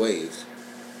riding niggas' waves.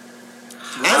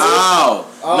 Wow.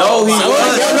 No, he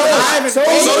wasn't.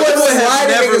 Soulja Boy was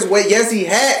riding niggas' wave. Yes, he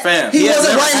had. Fam, he wasn't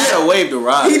never riding had a wave to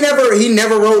ride. He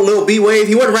never rode Lil B wave.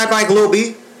 He wasn't rapping like Lil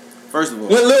B. First of all,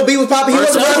 When Lil B was popping, he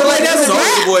wasn't rapping like that.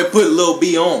 Soulja Boy put Lil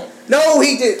B on. No,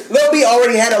 he did. Lil B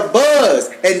already had a buzz,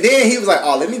 and then he was like,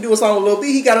 "Oh, let me do a song with Lil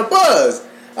B. He got a buzz.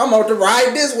 I'm about to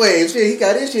ride this wave. Shit, he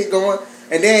got his shit going."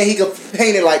 And then he could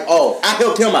paint it like, "Oh, I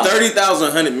helped him out." 30,000,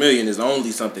 100 million is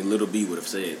only something Lil B would have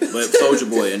said, but Soulja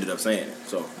Boy ended up saying it.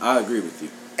 So I agree with you.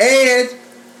 And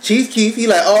Chief Keef, he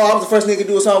like, "Oh, I was the first nigga to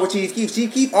do a song with Chief Keef."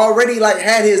 Chief Keef already like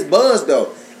had his buzz though,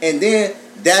 and then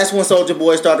that's when Soulja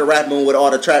Boy started rapping with all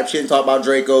the trap shit and talk about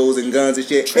Dracos and guns and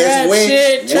shit. Trap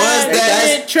shit,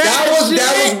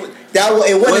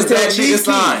 it wasn't Was until that nigga Chief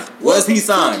signed? Keef. Was he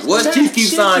signed? Was Chief Keef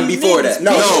signed before that?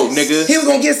 No, nigga. He was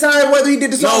gonna get signed whether he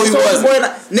did the song No, with he Soulja wasn't. Boy or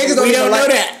not. Niggas don't We even don't like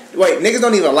know that. Wait, niggas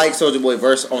don't even like Soulja Boy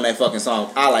verse on that fucking song.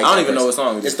 I don't even know what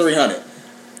song it is. It's 300.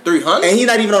 300? And he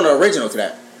not even on the original to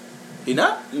that. He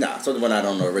not? Nah, Soulja Boy not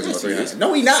on the original Yes, he 300. is.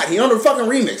 No, he not. He on the fucking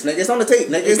remix, nigga. It's on the tape,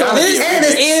 nigga. It's on This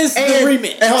is the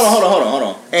remix. And hold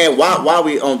on. And while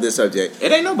we on this subject,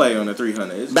 It ain't nobody on the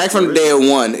 300. It's Back from the Day of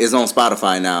One is on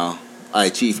Spotify now. All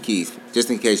right, Chief Keef. Just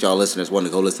in case y'all listeners want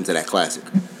to go listen to that classic.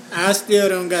 I still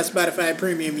don't got Spotify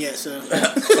Premium yet, so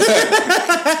That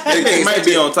bitch might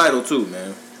be on Tidal too,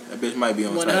 man. That bitch might be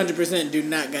on Tidal. 100% do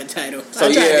not got title. So,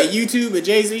 I tried yeah. to YouTube a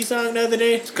Jay-Z song the other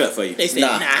day. It's cut for you. They said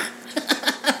Nah. nah.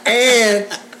 And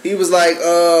he was like,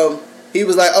 "Oh,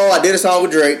 I did a song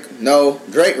with Drake." No,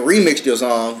 Drake remixed your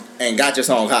song and got your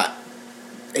song hot.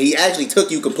 He actually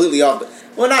took you completely off the.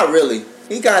 Well, not really.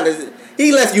 He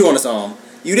left you on the song.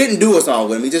 You didn't do a song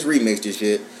with him. He just remixed your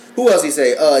shit. Who else he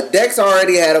say? Dex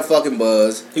already had a fucking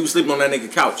buzz. He was sleeping on that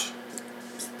nigga couch.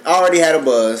 Already had a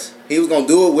buzz. He was gonna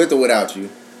do it with or without you.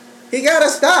 He gotta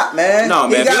stop, man. No,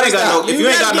 man. If you ain't got You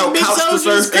gotta no give Big couch to Soulja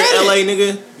surf in credit. LA, nigga.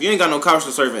 If you ain't got no couch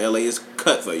to surf in LA, it's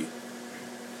cut for you.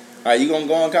 All right, you gonna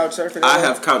go on couch surfing? I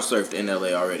have couch surfed in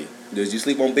LA already. Did you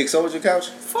sleep on Big Soulja couch?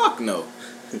 Fuck no.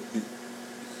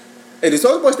 Hey, did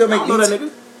Soulja Boy still I make don't know beats? that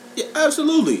nigga. Yeah,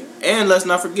 absolutely. And let's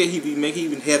not forget he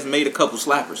even has made a couple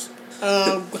slappers.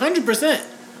 100%.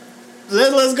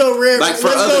 Let's go rare. Like for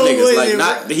let's other go, niggas, what is like it,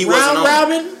 not he round wasn't on.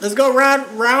 robin. Let's go round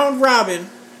robin.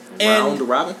 Round the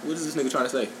Robin? What is this nigga trying to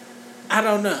say? I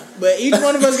don't know, but each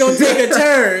one of us gonna take a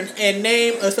turn and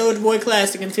name a Soulja Boy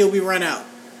classic until we run out.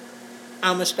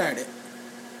 I'ma start it.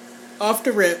 Off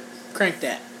the rip, crank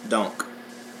that. Donk.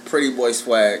 Pretty Boy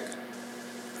Swag.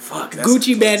 Fuck. That's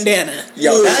Gucci bandana.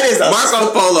 Yo, that is a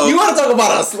Marco Polo. You want to talk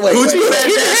about a Gucci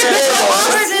bandana?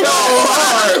 So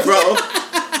hard, bro.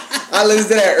 I listened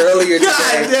to that earlier today.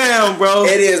 God damn, bro.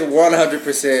 It is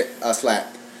 100% a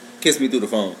slap. Kiss me through the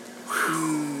phone.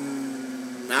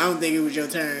 I don't think it was your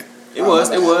turn. It was.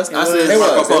 I said It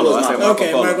Marco was. Polo. It was I said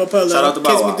Okay, Marco Polo. Shout out to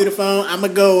Bow Kiss Wow. me through the phone. I'ma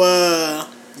go.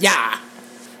 Yeah.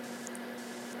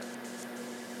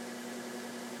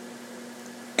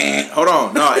 Hold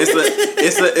on. No, it's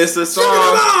a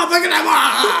song.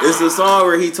 It's a song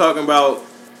where he talking about.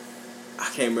 I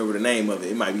can't remember the name of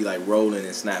it. It might be like rolling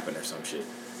and snapping or some shit.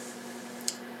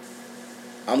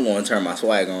 I'm going to turn my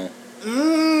swag on.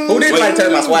 Who didn't like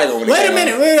turn my swag on? Wait a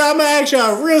minute. I'm gonna ask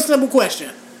y'all a real simple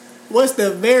question. What's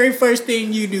the very first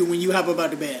thing you do when you hop up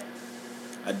out the bed?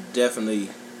 I definitely.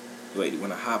 Wait,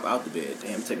 when I hop out the bed,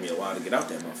 damn, it took me a while to get out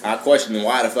there, motherfucker. I questioned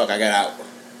why the fuck I got out.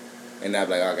 And I'm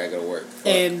like, oh, I gotta go to work. Fuck.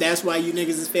 And that's why you niggas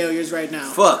is failures right now.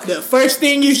 Fuck. The first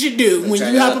thing you should do when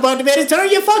Turn you hop up. up out the bed is turn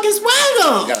your fucking swag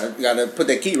on. You gotta put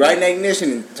that key right in the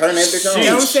ignition and turn that bitch on.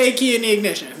 Don't say key in the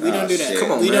ignition. We Oh, don't do that. shit.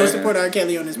 Come on, we man. don't support R.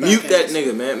 Kelly on this podcast. Mute that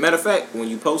nigga, man. Matter of fact, when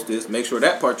you post this, make sure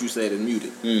that part you said is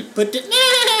muted. Put the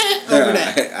over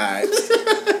that. Alright. What's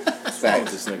wrong with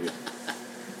Facts. this nigga?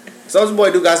 Soulja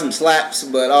Boy do got some slaps,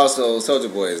 but also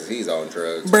Soulja Boy he's on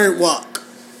drugs. Bird walk.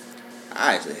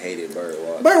 I actually hated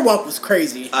Birdwalk. Birdwalk was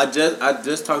crazy. I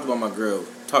just talked to my girl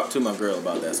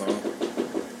about that song,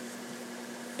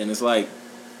 and it's like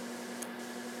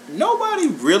nobody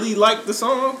really liked the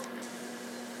song,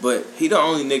 but he the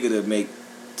only nigga to make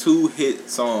 2 hit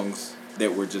songs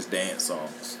that were just dance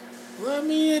songs. What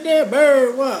me in that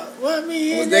Birdwalk? What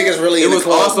me Was in that? niggas really? It in the was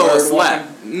club also a Birdwalking?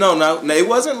 slap. No, it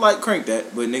wasn't like Crank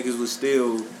That, but niggas was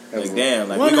still like, damn,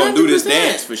 like we gonna do this 100%.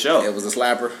 dance for sure. It was a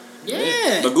slapper.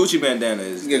 Yeah. But Gucci Bandana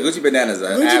is. Yeah, Gucci Bandana's a.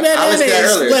 Gucci I Bandana listened to that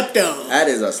is earlier. slept on. That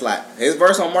is a slap. His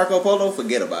verse on Marco Polo,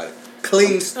 forget about it.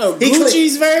 Clean. Oh,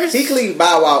 Gucci's verse? He cleaned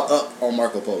Bow Wow up on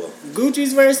Marco Polo.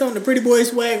 Gucci's verse on the Pretty Boy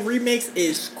Swag remix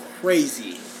is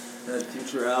crazy. That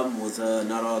Future album was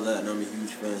not all that, and I'm a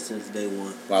huge fan since day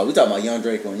one. Wow, we talking about Young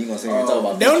Drake when you gonna sit here and talk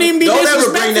about Don't Future. even be Don't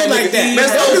ever bring disrespectful that like nigga. that.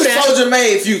 That's Don't do that. Soldier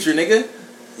Made Future, nigga.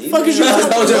 Fuck is you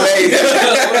talking Soldier about? Made.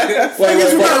 Wait.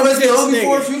 Was he on This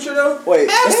before nigga. Future though? Wait.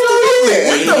 Absolutely.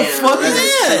 What the fuck is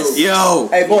Yes. Yo.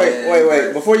 Hey boy,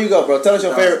 wait. Before you go, bro, tell us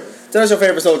your favorite. Tell us your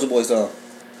favorite Soulja Boy song.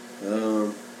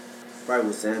 Probably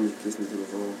with Sammy Kiss Me to the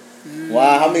Phone.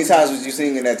 Wow, how many times was you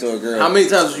singing that to a girl? How many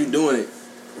times was you doing it?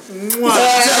 Mwah.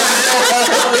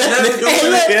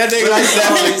 That nigga like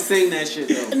that. Sing that shit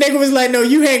though. Nigga was like, no,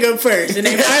 you hang up first. And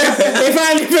they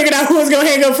finally figured out who was going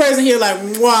to hang up first, and he was like,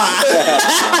 wow.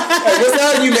 Hey, what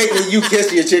sound you make when you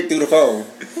kiss your chick through the phone?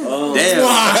 Damn.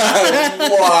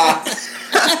 Wow.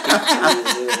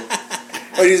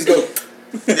 Or you just go.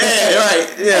 Yeah, right.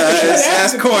 Yeah,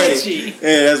 that's corny. bitchy.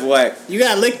 Yeah, that's whack. You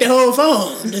got to lick the whole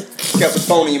phone. Kept his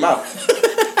phone in your mouth.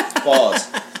 Pause.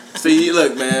 See,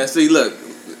 look, man.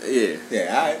 Yeah.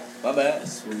 Yeah, alright. My bad.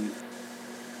 Sweet.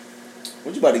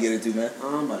 What you about to get into, man?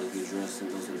 I'm about to get dressed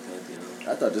and go to the Pantheon.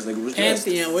 I thought this nigga was dressed.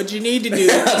 Pantheon, what you need to do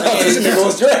This is, nigga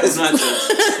was I'm dressed. not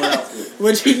dressed. What outfit?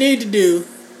 what you need to do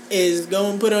is go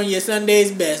and put on your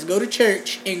Sunday's best. Go to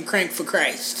church and crank for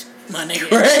Christ, my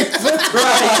nigga.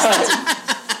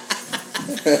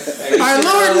 Our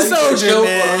Lord and Soldier,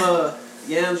 man.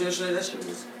 Yams yesterday, that shit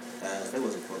was ass. They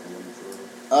wasn't fucking with me for real.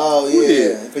 Oh, Who yeah.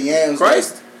 did? For Yams.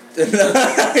 Christ?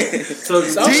 So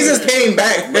Jesus came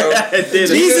back, bro.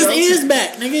 Jesus is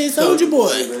back, nigga. It's Soldier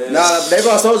Boy. Nah, they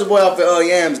brought Soulja Boy out for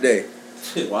Yams Day.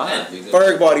 Why?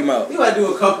 Ferg bought him out. You gotta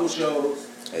do a couple shows.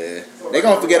 Yeah. They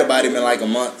gonna forget about him in like a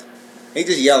month. He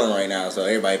just yelling right now, so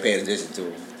everybody paying attention to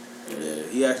him. Yeah,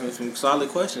 he asked me some solid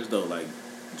questions though, like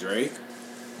Drake,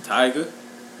 Tiger.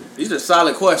 These are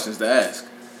solid questions to ask.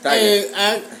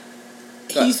 Tiger.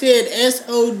 He said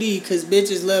SOD because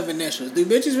bitches love initials. Do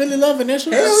bitches really love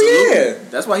initials? Hell Absolutely. yeah.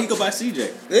 That's why he go by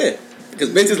CJ. Yeah.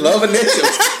 Because bitches love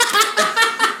initials.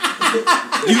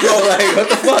 You go like, what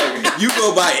the fuck? You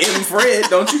go by M. Fred,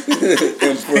 don't you?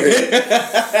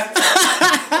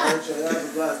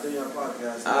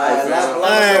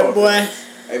 Alright, boy.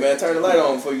 Hey man, turn the light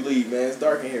on before you leave, man. It's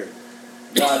dark in here.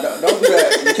 Nah, don't do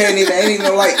that. You can't even, ain't even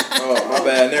no light. Oh, my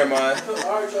bad. Never mind.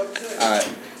 Alright.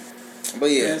 But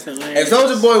yeah, That's hilarious. if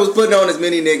Soulja Boy was putting on as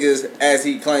many niggas as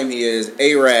he claimed he is,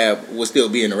 A-Rab would still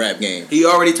be in the rap game. He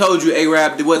already told you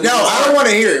A-Rab wasn't. No, I don't want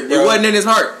to hear it, bro. It wasn't in his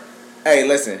heart, Hey,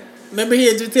 listen. Remember he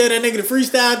had to tell that nigga to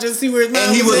freestyle just to see where his mind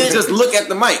and he was would at? just look at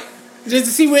the mic. Just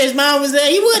to see where his mind was at.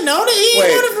 He wouldn't know that. He ain't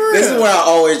know it for real. This is where I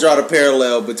always draw the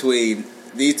parallel between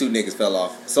these two niggas fell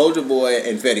off. Soulja Boy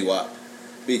and Fetty Wap.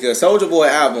 Because Soulja Boy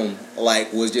album,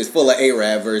 like, was just full of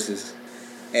A-Rab verses.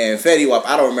 And Fetty Wap,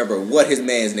 I don't remember what his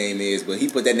man's name is, but he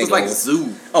put that It was nigga like on,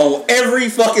 Zoo. on every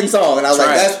fucking song. And I was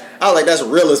Trash. that's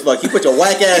real as fuck. He put your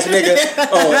whack ass nigga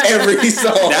on every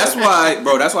song. That's why,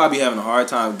 bro. That's why I be having a hard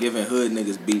time giving hood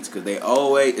niggas beats, because it's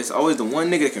always the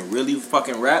one nigga that can really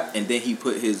fucking rap, and then he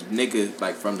put his nigga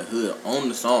like from the hood on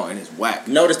the song, and it's whack.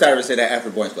 Notice Tyra said that after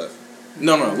Boys Club.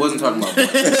 No, wasn't talking about.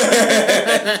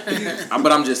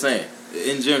 But I'm just saying,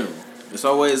 in general, it's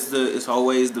always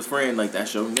the friend like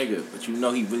that's your nigga, but you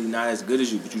know he really not as good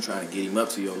as you, but you trying to get him up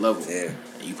to your level. Yeah.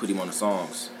 And you put him on the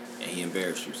songs, and he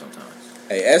embarrassed you sometimes.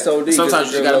 Hey, SOD. Sometimes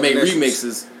you just gotta make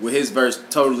remixes. remixes with his verse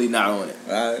totally not on it.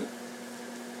 Alright.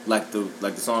 Like the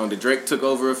song that Drake took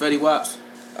over of Fetty Wap's.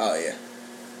 Oh, yeah.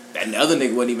 And the other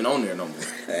nigga wasn't even on there no more.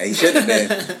 He shouldn't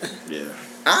have been. Yeah.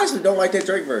 I actually don't like that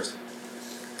Drake verse.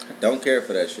 I don't care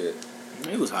for that shit.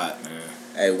 It was hot, man.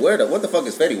 Hey, what the fuck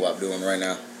is Fetty Wap doing right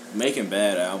now? Making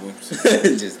bad albums.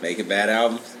 Just making bad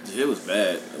albums. It was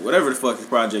bad. Whatever the fuck his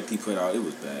project he put out, it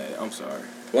was bad. I'm sorry.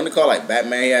 Wasn't it called like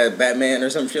Batman? He had Batman or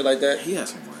some shit like that? He had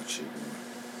some whack shit, man.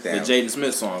 Damn. The Jaden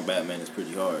Smith song, Batman, is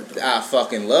pretty hard, though. I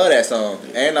fucking love that song.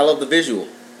 And I love the visual.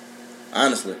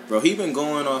 Honestly. Bro, he been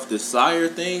going off the Sire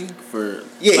thing for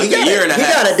Yeah, like he a year and a half.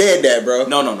 He gotta dead that, bro.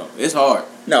 No. It's hard.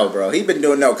 No, bro. He been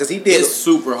doing because he did. It's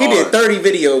super hard. He did 30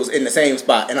 videos in the same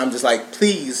spot, and I'm just like,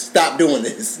 please stop doing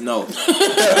this. No.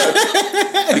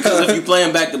 Because if you play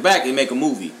them back to back, they make a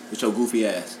movie with your goofy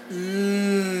ass.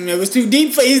 It was too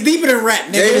deep. He's deeper than rap,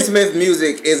 nigga. Jaden Smith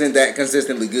music isn't that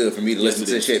consistently good for me to Yes, listen it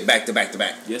to is. shit back to back to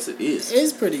back. Yes, it is.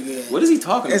 It's pretty good. What is he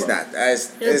talking It's about? not.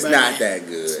 It's not that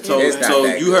good. So, it's not so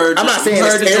that you good. heard. I'm not saying you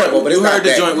heard it's the terrible, joint, but it's you not heard the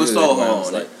that joint with good, Soho man. on It's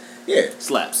it. like, yeah,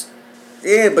 Slaps.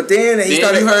 yeah, but then he Then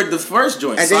started. you heard the first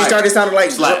joint. And then he started sounding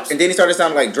like Slaps. and then he started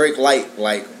sounding like Drake Light,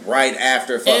 like right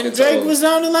after fucking. And Drake Soul. was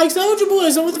sounding like Soulja Boy.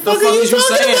 So what the fuck are fuck you is you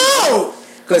talking saying? about?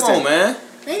 Listen, Come on, man.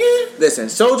 Nigga. Listen,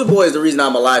 Soulja Boy is the reason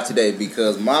I'm alive today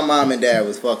because my mom and dad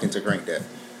was fucking to Crank That.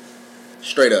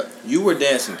 Straight up. You were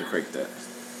dancing to Crank That.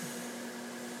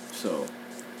 So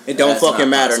It don't That's fucking not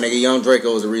matter, possible. nigga. Young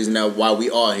Draco is the reason that why we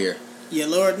all here. Yeah,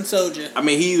 Lord and Soldier. I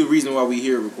mean, he's the reason why we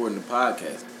here recording the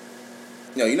podcast.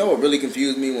 You know what really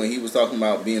confused me when he was talking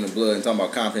about being a blood and talking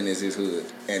about Compton is his hood,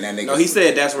 and that nigga. No, he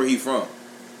said that's where he from.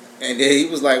 And then he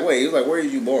was like, "Wait," he was like, "Where are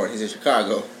you born?" He said,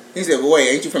 "Chicago." He said, "Well, wait,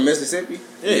 ain't you from Mississippi?"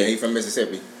 Yeah. He from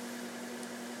Mississippi.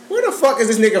 Where the fuck is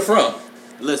this nigga from?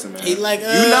 Listen, man. He like,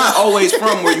 You're not always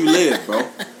from where you live, bro.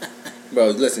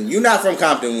 Bro, listen, you not from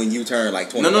Compton when you turn like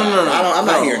 25. No. I'm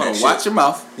not hearing Hold that on. shit. Watch your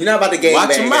mouth. You're not about to gang Watch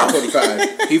bang your at mouth.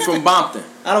 25. He from Bompton.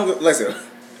 I don't listen.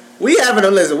 We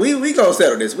gonna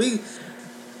settle this.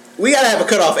 We gotta have a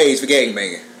cutoff age for gang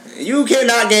banging. You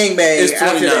cannot gang bang It's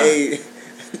after the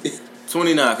 29. age.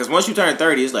 29, because once you turn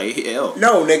 30, it's like, hell.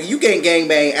 No, nigga, you can't gang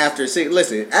bang after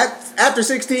after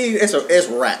 16, it's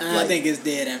rap. I Like, think it's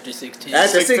dead after 16.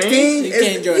 after 16, 16, you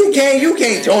can't join you a gang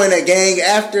can't after that. join a gang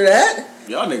after that.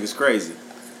 Y'all niggas crazy.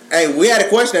 Hey, we had a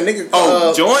question, nigga.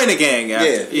 Join a gang after.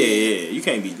 yeah. Yeah. You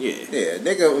can't be, Yeah,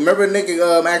 nigga. Remember,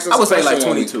 nigga asked us. I would a say like question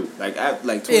one 22. Like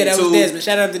 22. Yeah, that was Desmond.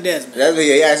 Shout out to Desmond. That's what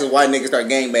he asked us why niggas start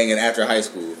gang banging after high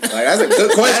school. Like that's a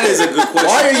good question. That is a good question.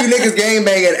 Why are you niggas gang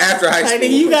banging after high school? Like,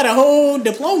 nigga, you got a whole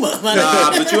diploma.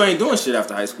 Nah, but you ain't doing shit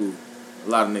after high school. A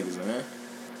lot of niggas, man.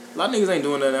 A lot of niggas ain't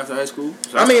doing nothing after high school.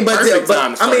 So I mean, that's the perfect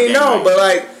time to start gang no, banging. but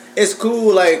like it's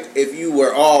cool. Like if you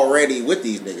were already with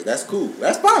these niggas, that's cool.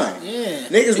 That's fine. Yeah.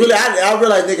 Niggas really, I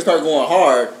realize niggas start going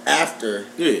hard after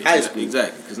high school.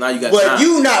 Exactly. Because now you got But time.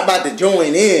 you not about to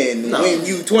join in No. when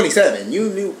you 27.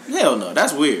 You Hell no,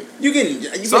 that's weird. getting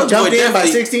Soulja jumped Boy in by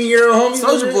definitely- 16-year-old homies.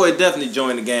 Soulja Boy definitely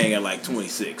joined the gang at like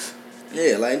 26.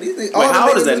 Yeah, like these niggas. Wait, how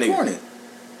old is that niggas nigga? corny.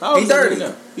 How old He is that 30. nigga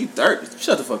now? He 30.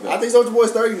 Shut the fuck I up. think Soulja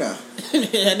Boy's 30 now.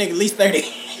 That nigga at least 30.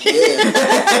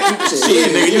 Yeah.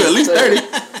 Shit, nigga, you at least 30.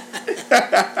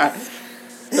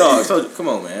 Dog, Soulja, come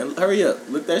on, man. Hurry up.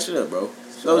 Look that shit up, bro.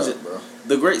 Soulja, bro.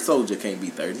 the great Soldier can't be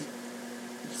 30.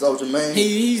 Soldier man.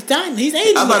 He's tiny. He's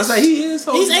ageless. I'm about to say he is.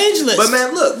 Soulja. He's ageless. But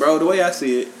man, look, bro. The way I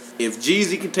see it, if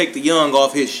Jeezy can take the young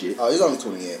off his shit, Oh, he's only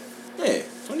 28. yeah,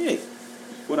 28.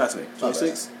 What'd I say? Not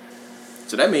 26.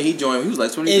 So that means he joined. He was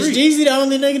like 23. Is Jeezy the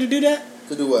only nigga to do that?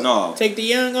 To do what? No. Take the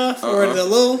young off or Uh-uh. the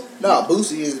little? No,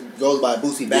 Boosie goes by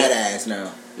Boosie Yeah. Badass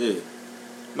now. Yeah.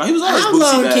 No, he was always How Boosie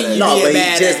long Badass. can you No, be but a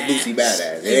he's just badass? Boosie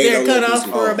Badass. Is there a no cutoff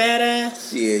Boosie for a Badass.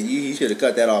 badass? Yeah, you should have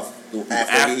cut that off after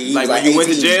After, he like was like when you went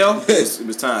to 18. jail, it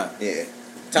was time. Yeah.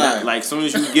 Not, Time. like as soon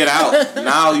as you get out,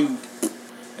 now you.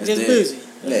 that's Just dead. Boozy.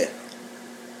 Yeah.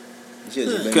 You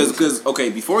should've just been Boosie. Cause okay,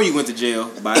 before you went to jail,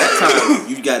 by that time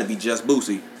you got to be just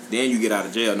Boosie. Then you get out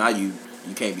of jail. Now you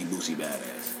can't be Boosie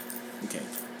Badass. You can't.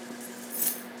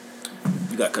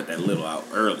 You got to cut that little out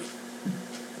early.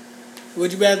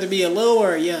 Would you rather be a low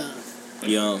or a young?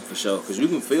 Young for sure, cause you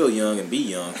can feel young and be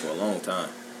young for a long time.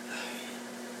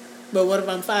 But what if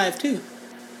I'm 5'2"?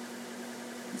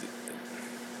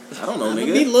 I don't know, I'm nigga.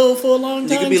 gonna be low for a long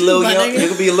time. You could be too, Lil my Young. nigga. You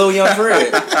could be Lil Young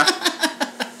Fred.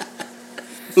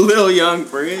 Lil Young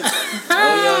Fred. Young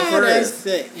Fred. That's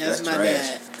sick. That's That's my trash.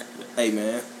 dad. Hey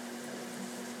man,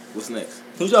 what's next?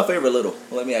 Who's your favorite little?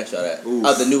 Well, let me ask y'all that. Oof.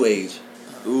 Of the new age.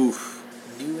 Oof,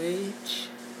 New age.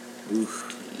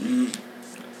 oof.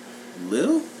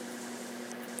 Lil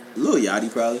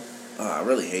Yachty probably. Oh, I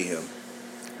really hate him.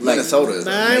 Minnesota is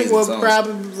an Mine amazing would song.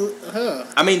 probably.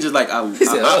 I mean, just like I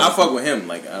said, I "Oh." fuck with him.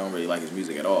 Like I don't really like his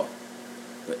music at all.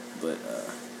 But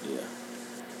yeah.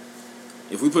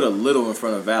 If we put a little in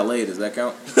front of Valet, does that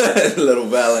count? Little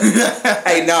Valet.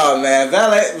 Hey, no, man.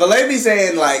 Valet be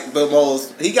saying, like,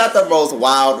 he got the most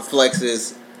wild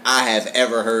flexes I have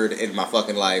ever heard in my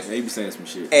fucking life. They be saying some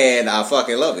shit. And I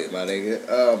fucking love it, my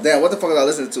nigga. Damn, what the fuck was I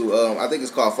listening to? I think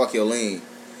it's called Fuck Your Lean.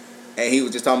 And he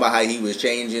was just talking about how he was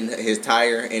changing his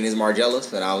tire in his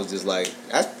Margielas. And I was just like,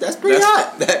 that's pretty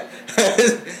hot.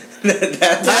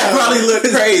 That probably look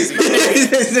crazy.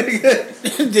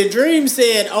 The dream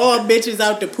said, "All bitches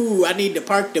out the pool. I need to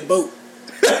park the boat."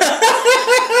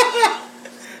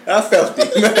 I felt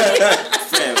it.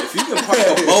 If you can park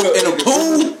a boat in a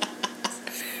pool,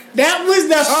 That was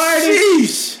the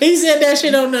hardest. sheesh. He said that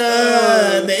shit on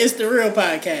the It's the Real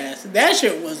podcast. That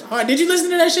shit was hard. Did you listen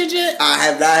to that shit yet? I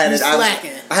have not had You it.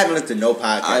 slacking. I haven't listened to no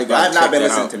I podcast. gotta I've not check been that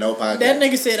listening out. to no podcast. That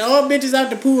nigga said, all bitches out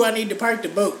the pool, I need to park the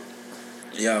boat.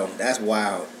 Yo, that's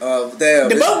wild. Damn.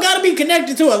 The boat gotta be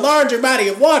connected to a larger body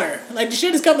of water. Like, the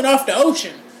shit is coming off the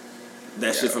ocean.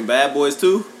 That shit from Bad Boys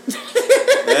too.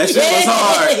 That shit was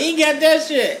hard. He got that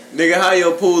shit. Nigga, how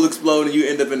your pool explode and you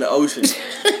end up in the ocean?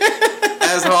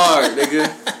 That's hard, nigga.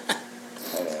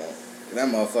 Hold on. That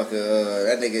motherfucker,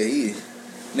 that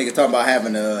nigga talking about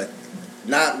having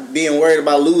not being worried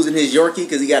about losing his Yorkie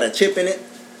because he got a chip in it.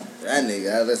 That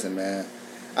nigga, listen, man.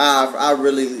 I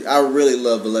really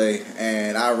love Belay,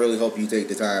 and I really hope you take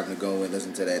the time to go and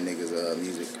listen to that nigga's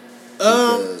music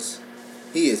because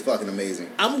he is fucking amazing.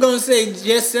 I'm gonna say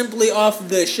just simply off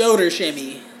the shoulder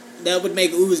shimmy, that would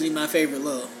make Uzi my favorite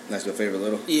Lil. That's your favorite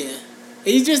little? Yeah.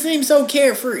 He just seems so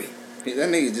carefree. That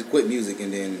nigga just quit music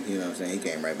and then, you know what I'm saying, he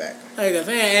came right back. Like, a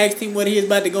fan asked him what he was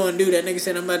about to go and do. That nigga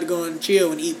said, I'm about to go and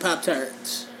chill and eat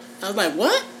Pop-Tarts. I was like,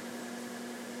 what?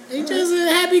 He just a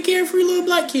happy, carefree little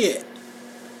black kid.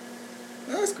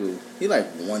 That's cool. He like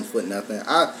 1 foot nothing.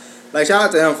 Shout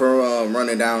out to him for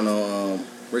running down on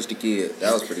Rich the Kid.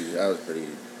 That was pretty dope.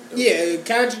 Yeah,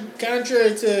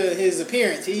 contrary to his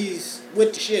appearance, he's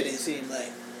with the shit, it seemed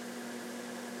like.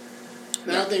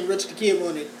 I don't think Rich the Kid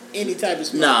wanted any type of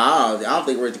smoke. Nah, I don't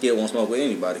think Rich the Kid won't smoke with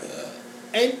anybody.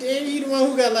 Ain't he the one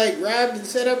who got, like, robbed and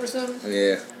set up or something?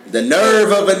 Yeah. The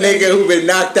nerve of a nigga who been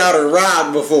knocked out or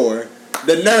robbed before.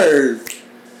 The nerve.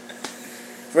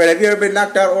 Fred, have you ever been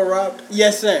knocked out or robbed?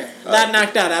 Yes, sir. Not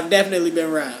knocked out. I've definitely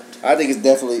been robbed. I think it's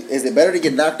definitely... Is it better to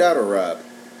get knocked out or robbed?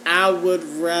 I would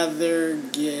rather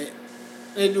get...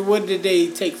 And what did they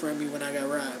take from me when I got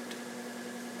robbed?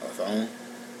 A phone?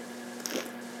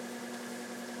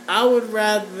 I would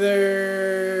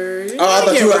rather... Oh, I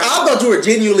thought you were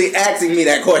genuinely asking me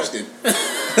that question.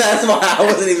 That's why I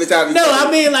wasn't even talking. No,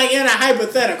 I mean like in a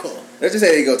hypothetical. Let's just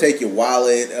say they go take your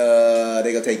wallet.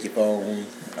 They go take your phone.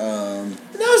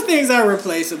 Those things are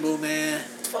replaceable, man.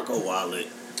 Fuck a wallet.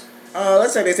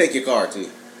 Let's say they take your car too.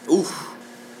 Oof.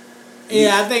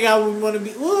 Yeah, I think I would want to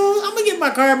be... Well, I'm going to get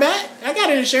my car back. I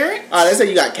got insurance. Alright, let's say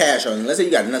you got cash on you. Let's say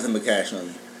you got nothing but cash on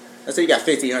you. Let's say you got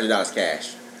 $1,500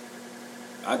 cash.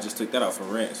 I just took that out for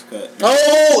rent.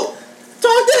 Oh! Talk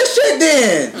that shit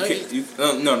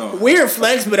then! No. Weird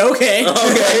flex, but okay.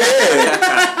 Okay,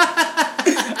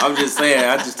 yeah. I'm just saying,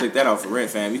 I just took that out for rent,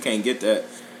 fam. You can't get that.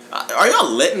 Are y'all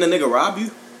letting the nigga rob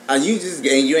you?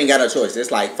 You ain't got no choice.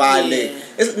 It's like 5 Yeah.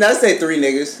 niggas. Let's say 3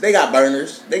 niggas. They got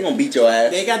burners. They gonna beat your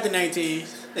ass. They got the 19s.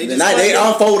 They They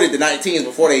unfolded the 19s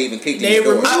before they even kicked in They the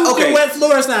door. removed the wet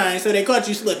floor sign, so they caught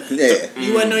you slipping. Yeah.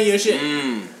 You wasn't on your shit.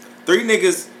 3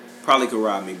 niggas probably could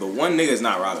rob me, but 1 nigga's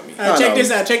not robbing me. All right, check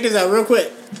this out. Check this out real quick.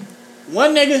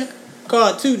 1 nigga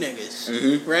called 2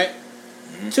 niggas, right?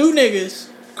 2 niggas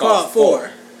called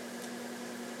 4.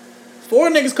 4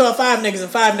 niggas called 5 niggas,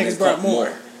 and 5 niggas brought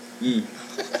more.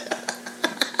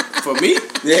 For me?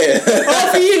 Yeah. All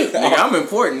for you. Nigga, I'm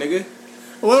important, nigga.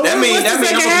 Well, That means I'm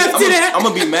I'm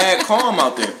gonna be mad calm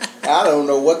out there. I don't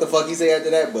know what the fuck he said after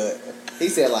that, but he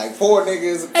said like 4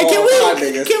 niggas Hey, call 5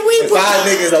 niggas, can we and put- 5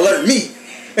 niggas alert me.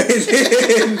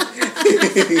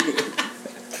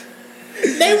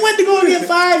 They went to go and get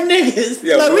 5 niggas.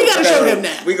 Yeah, Look, we gotta show them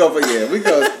that. We go.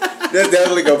 That's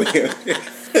definitely gonna be him.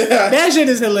 That shit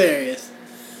is hilarious.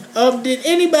 Did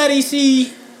anybody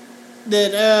see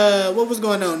that? What was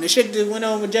going on? The shit that went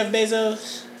on with Jeff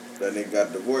Bezos. That nigga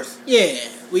got divorced. Yeah,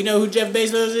 we know who Jeff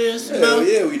Bezos is. Hell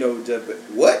yeah, we know Jeff.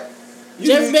 What?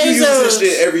 Jeff You use Bezos this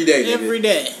shit every day, nigga. Every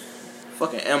day.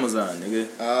 Fucking Amazon,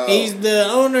 nigga. He's the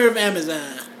owner of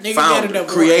Amazon. Nigga got a Founder,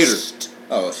 divorce. creator.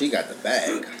 Oh, she got the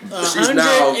bag. She's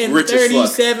now rich as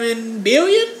fuck. 137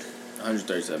 billion.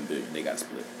 137 billion. They got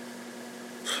split.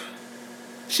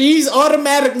 She's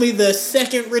automatically the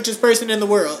second richest person in the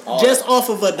world, just off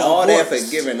of a divorce. All that for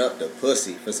giving up the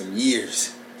pussy for some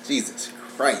years. Jesus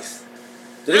Christ.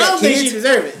 I don't think she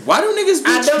deserves it. Why do niggas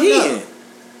be I don't cheating? know.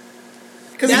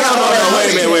 Because That's Hold on,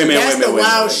 wait a minute. That's the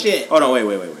wild shit. Hold on,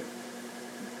 wait.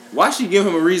 Why she give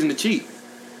him a reason to cheat?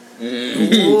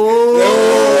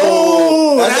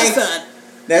 Oh,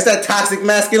 That's that toxic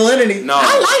masculinity. No,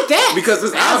 I like that. because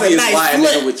it's That was a obvious nice why a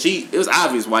flip. nigga would cheat. It was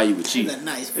obvious why you would cheat. That's a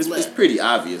nice It's flip. pretty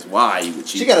obvious why you would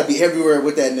cheat. She gotta be everywhere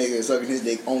with that nigga sucking his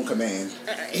dick on command.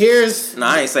 Here's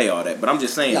Nah, I ain't say all that, but I'm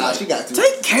just saying. Nah, like, she got to.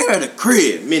 take care of the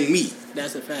crib, men me.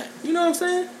 that's a fact. You know what I'm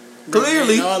saying?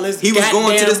 Clearly, And all this he was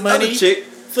going to this goddamn money other chick.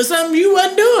 For something you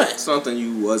wasn't doing. Something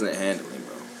you wasn't handling,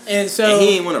 bro. And so, And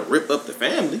he ain't want to rip up the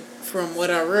family. from what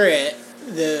I read,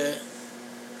 the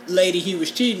lady he was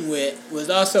cheating with was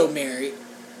also married.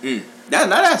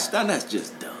 That's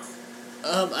just dumb.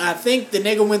 I think the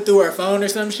nigga went through her phone or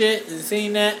some shit and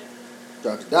seen that.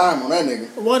 Dropped a dime on that nigga.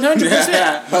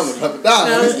 100%. I'm gonna drop a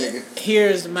dime on this nigga.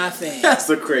 Here's my thing. That's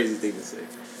a crazy thing to say.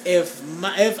 If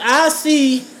I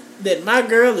see that my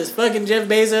girl is fucking Jeff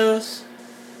Bezos,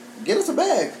 Get us a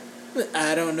bag.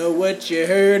 I don't know what you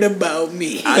heard about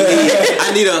me.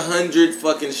 I need 100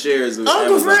 fucking shares of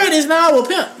Uncle Amazon. Fred is now a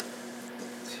pimp.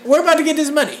 We're about to get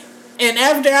this money. And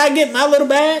after I get my little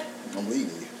bag, I'm leaving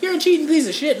you. you're a cheating piece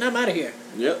of shit and I'm out of here.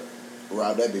 Yep.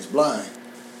 Rob that bitch blind.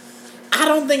 I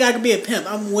don't think I could be a pimp.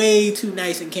 I'm way too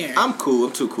nice and caring. I'm cool.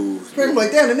 I'm too cool. Pretty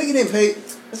like, damn, the nigga didn't pay.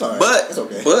 It's alright. But it's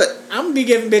okay. I'm gonna be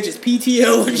giving bitches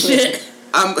PTO and shit.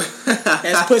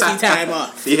 That's pussy time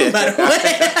off. Yeah. By the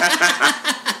way.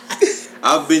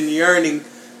 I've been yearning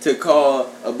to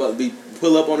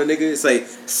pull up on a nigga and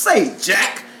say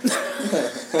Jack.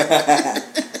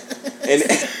 And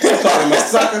Call him a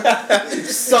sucker.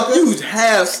 Sucker. you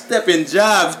half stepping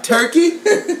jive turkey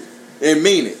and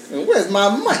mean it. And where's my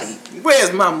money?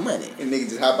 Where's my money? And nigga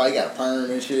just hop out. He got a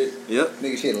perm and shit. Yep.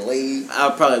 Nigga shit laid.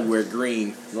 I'll probably wear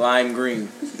green, lime green.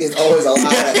 It's always a loud.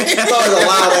 It's always a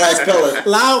loud ass color.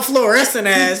 Loud fluorescent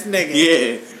ass nigga.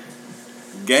 Yeah.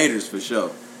 Gators for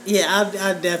sure. Yeah,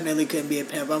 I definitely couldn't be a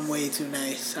pimp. I'm way too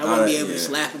nice. I wouldn't be able to Yeah.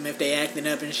 slap them if they acting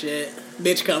up and shit.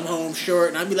 Bitch come home short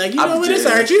and I'd be like, you I'm know what, it's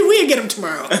dead. alright. We'll get them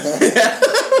tomorrow. Be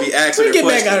asking We her get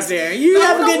back out questions. there. You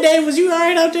have a good day? Was you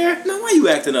alright out there? No, why you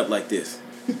acting up like this?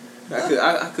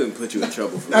 I couldn't put you in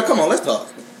trouble for Now that. come on, let's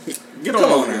talk. Get Come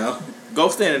on over now. here. Go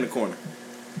stand in the corner.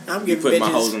 I'm You giving put my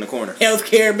hoes in bitches the corner.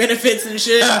 healthcare benefits and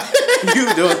shit.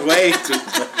 You doing way too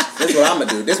much. This what I'm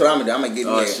gonna do. I'm gonna get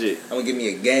me. Oh, shit. I'm gonna give me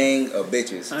a gang of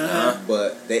bitches, Uh-huh.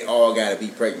 but they all gotta be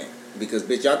pregnant because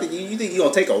bitch, y'all think you think you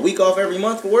gonna take a week off every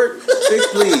month for work?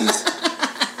 Bitch, please.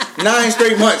 9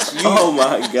 straight months. Oh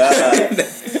my god.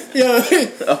 Yo,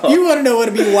 you want to know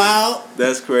what'd be wild?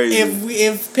 That's crazy.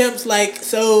 If pimps like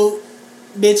so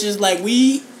bitches like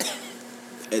weed,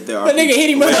 There are but nigga hit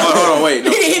him wait, up. Hold on, wait.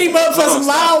 No. Nigga hit him up for Hold some on,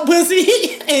 stop. loud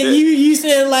pussy, and Yeah. you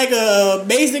said like a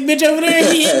basic bitch over there.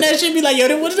 He hitting that shit, be like, yo,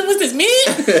 what's this man?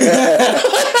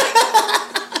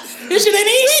 This shit ain't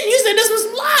hitting. You said this was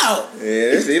loud.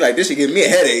 Yeah, this should give me a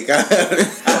headache.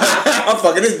 I'm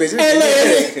fucking this bitch. This Hey, give me a look,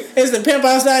 headache. it's the pimp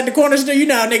outside the corner store. You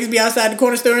know how niggas be outside the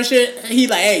corner store and shit. He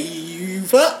like, hey, you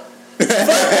fuck?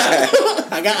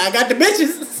 I got the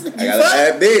bitches. You I got a fuck?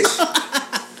 bad bitch.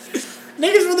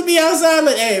 Niggas really be outside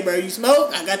like, hey, bro, you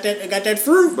smoke? I got that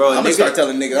fruit. Bro, I'm gonna start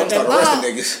telling niggas. I'm gonna start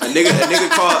arresting niggas. a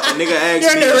nigga asked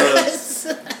You're me. under arrest.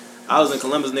 I was in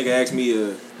Columbus. Nigga asked me,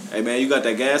 "Hey man, you got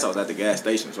that gas?" I was at the gas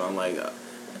station, so I'm like,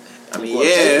 I mean,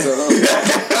 yeah.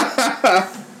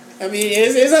 I mean,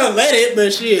 it's unleaded,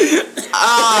 but shit.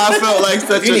 I felt like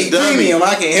such You a need dummy. premium.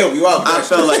 I can help you out. I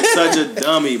felt like such a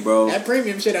dummy, bro. That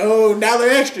premium shit a whole $1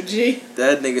 extra, G.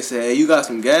 That nigga said, "Hey, you got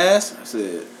some gas?" I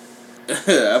said,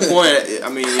 "I pointed. I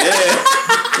mean,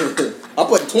 yeah." I'm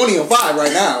putting 20 on 5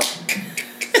 right now.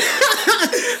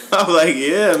 I'm like,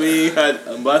 yeah. I mean,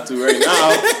 I'm about to right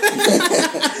now.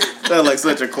 Felt like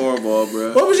such a cornball,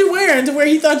 bro. What was you wearing to where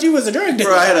he thought you was a drug dealer?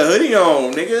 Bro, I had a hoodie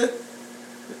on, nigga.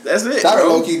 That's it, Tyler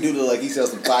bro. low key do look like he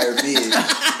sells some fire mid.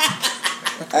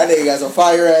 That nigga got some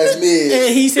fire ass mid.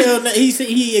 And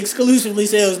he exclusively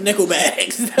sells nickel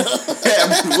bags.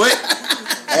 What?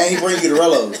 And he bring you the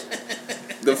Rellos.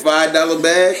 The $5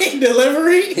 bag?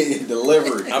 Delivery.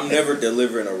 Delivery. I'm never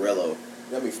delivering a Rello.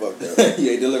 That be fucked up.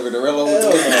 You ain't delivered the Rello.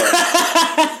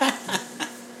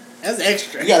 That's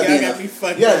extra. You gotta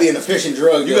be an efficient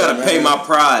drug. You dealer, gotta pay man. my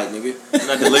pride, nigga. I'm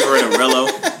not delivering a Rello.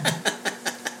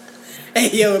 Hey,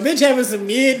 yo, a bitch having some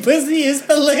mid pussy is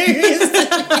hilarious.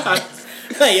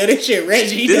 Like, yo, this shit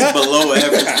Reggie. This dog. below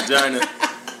average vagina.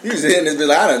 You just hitting this bitch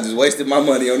like, I done just wasted my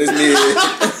money on this mid.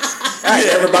 I ain't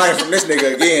never buying from this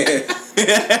nigga again.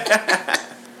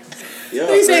 Yo,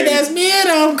 He said, crazy. that's mid,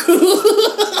 I'm cool.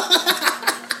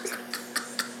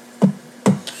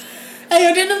 Hey,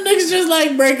 yo, didn't them niggas just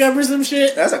like break up or some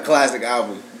shit? That's a classic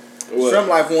album. What? Shrimp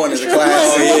Life 1 is a Shrimp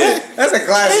classic. Life Oh, yeah. That's a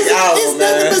classic album, It's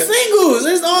man. nothing but singles.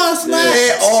 It's all slaps.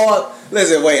 They all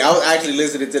listen. Wait, I was actually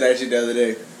listening to that shit the other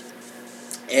day,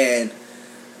 and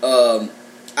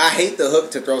I hate the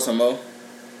hook to Throw Some Mo,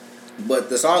 but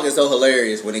the song is so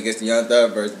hilarious when it gets to Young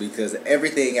Thug verse because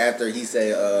everything after he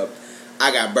say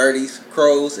I got birdies,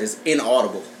 crows is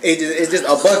inaudible. It's just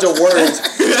a bunch of words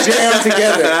jammed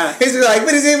together. It's just like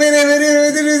the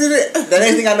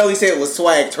next thing I know he said was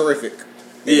swag terrific.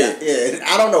 Yeah. Yeah.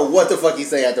 I don't know what the fuck he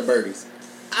say after birdies.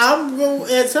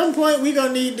 At some point we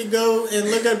gonna need to go and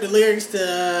look up the lyrics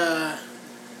to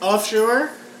Offshore.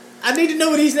 I need to know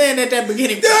what he's saying at that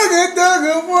beginning.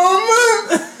 Dugga,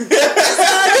 woman.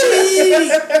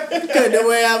 Cut the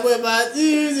way I put my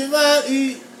ears in my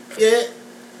ears. Yeah.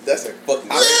 That's a fucking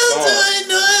great Little song. do they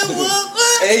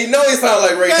know And you know he sound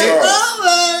like Ray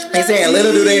Charles. He's saying,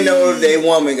 little do they know they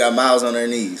woman got miles on her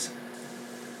knees.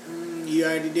 You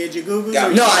already did your Google?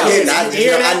 No, I didn't.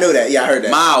 I knew that. Yeah, I heard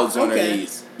that. Mouths on her Okay.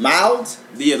 knees. Mouths?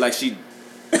 Yeah, like she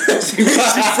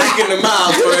freaking the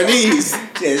mouths on her knees.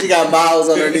 Yeah, she got miles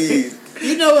on her knees.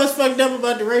 You know what's fucked up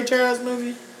about the Ray Charles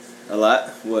movie? A lot?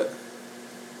 What?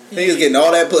 He was getting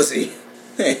all that pussy.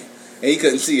 And he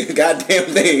couldn't see a goddamn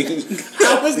thing.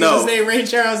 I was No. gonna say Ray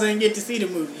Charles didn't get to see the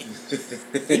movie.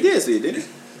 He did see it, didn't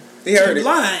he? He heard it.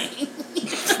 Blind.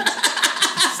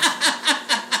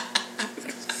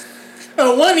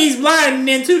 Oh, one, he's blind, and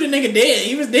then two, the nigga dead.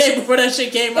 He was dead before that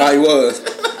shit came Oh, out. he was.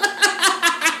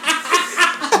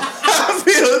 I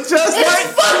feel just It's like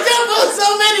fucked up on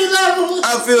so many levels.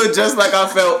 I feel just like I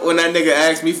felt when that nigga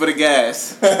asked me for the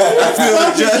gas. I feel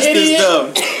Fucking just idiot. as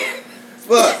dumb.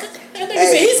 Fuck. That nigga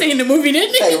said he seen the movie,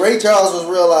 didn't he? Hey, Ray Charles was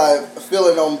real live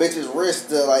feeling on bitches' wrist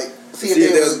to like see if See if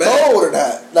it they was was bad. gold or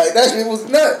not. Like that shit was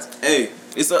nuts. Hey,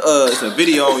 it's a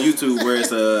video on YouTube where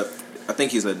it's I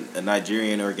think he's a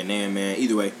Nigerian or Ghanaian man.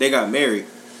 Either way, they got married.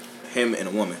 Him and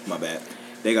a woman. My bad.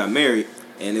 They got married,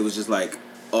 and it was just like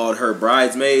all her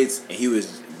bridesmaids, and he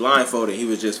was blindfolded. He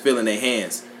was just feeling their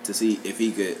hands to see if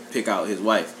he could pick out his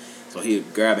wife. So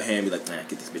he'd grab a hand, and be like, "Nah,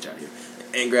 get this bitch out of here,"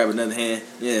 and grab another hand.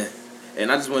 Yeah,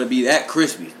 and I just want to be that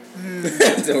crispy.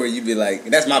 So where you be like,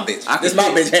 that's my bitch. I This can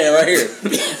my pick- bitch hand right here.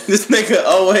 This nigga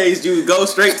always you go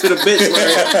straight to the bitch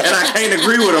word, and I can't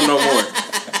agree with him no more.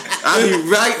 I be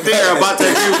right there about to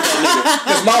agree with that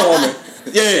That's my woman. nigga.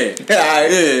 Yeah. Yeah, all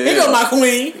right. Yeah. Here go my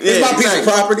queen. It's Yeah, my piece of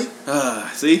exactly.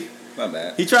 property. See? My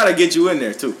bad. He tried to get you in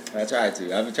there too. I tried to.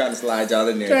 I've been trying to slide y'all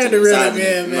in there. Trying to to the reel him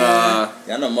misogyny. in, man. Nah.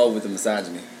 Y'all know Mo with the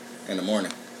misogyny in the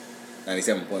morning.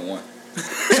 97.1.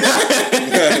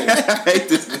 I hate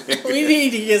this nigga. We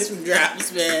need to get some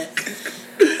drops, man.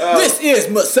 This is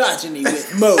Misogyny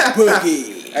with Mo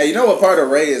Boogie. Hey, you know what part of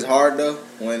Ray is hard though?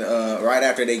 When right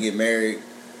after they get married,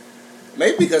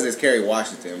 maybe because it's Kerry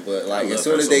Washington, but like I as love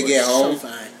soon her as so they much. get So home,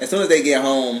 fine. as soon as they get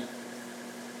home,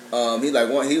 he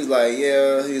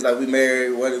was like, we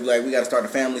married. What like we got to start a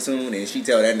family soon, and she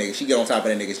tell that nigga, she get on top of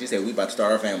that nigga, she said we about to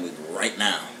start our family right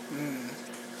now.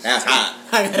 That's hot.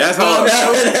 That's hard.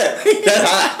 That's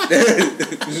hot.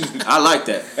 I like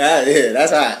that. Yeah,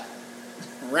 that's hot.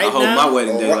 Right I hope now, my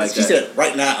wedding day Right- like she that. said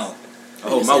right now. I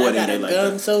hope He my said, wedding I got day a like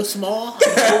gun that. so small,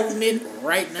 I'm holding it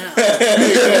right now.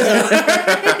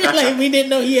 Like we didn't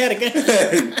know he had a gun.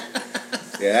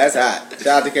 Yeah, that's hot. Shout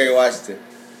out to Kerry Washington.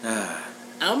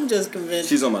 I'm just convinced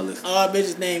She's on my list. all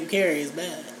bitches named Carrie is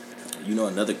bad. You know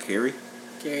another Carrie?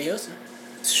 Carrie Hilson.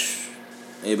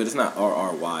 Yeah, but it's not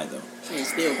RRY though. She's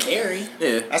still Carrie.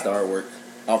 Yeah. That's the artwork.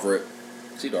 Off rip.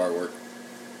 She the artwork.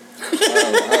 I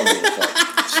don't give a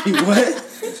fuck. She what?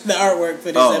 The artwork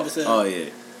for this episode. Oh yeah.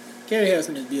 Carrie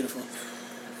Hilson is beautiful.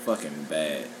 Fucking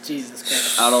bad. Jesus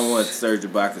Christ. I don't want Serge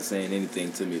Ibaka saying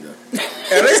anything to me though.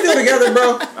 Are they still together,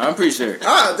 bro? I'm pretty sure.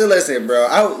 Listen, bro.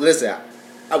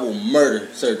 I will murder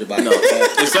Serge Ibaka. No,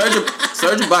 if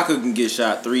Serge Ibaka can get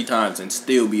shot 3 times and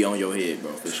still be on your head,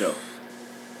 bro, for sure.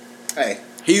 Hey,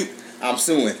 I'm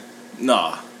suing.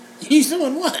 Nah. You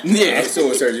suing what? Yeah. I'm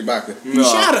suing Serge Ibaka. You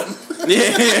shot him.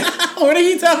 Yeah. What are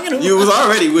you talking about? You was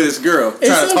already with his girl,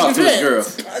 trying to talk to his girl.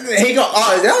 He go.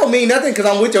 Oh, that don't mean nothing because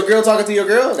I'm with your girl talking to your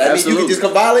girl. That means you Absolutely. can just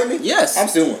come violate me. Yes. I'm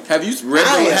suing. Have you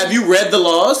read the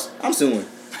laws? I'm suing.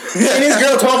 And this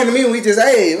girl talking to me, and we just,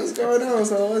 hey, what's going on?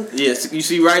 So Yes. You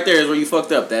see right there is where you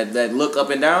fucked up. That look up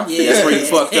and down. Yeah. That's where you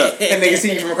fucked up. and nigga see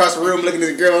me from across the room looking at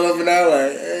this girl up and down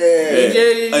like, hey.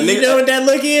 Yeah. A You nigga- know what that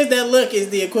look is? That look is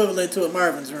the equivalent to a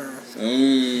Marvin's room.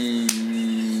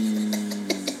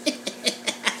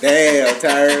 Damn,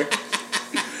 Tyre.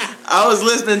 I was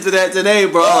listening to that today,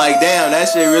 bro. I'm like, damn, that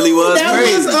shit really was That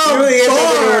crazy. was You really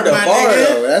bar, the my bar nigga.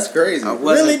 though. That's crazy. I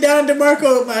wasn't- Really down to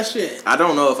Marco with my shit. I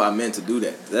don't know if I meant to do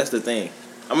that. That's the thing.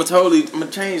 I'm a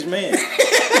changed man.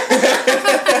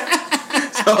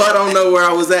 So I don't know where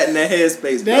I was at in that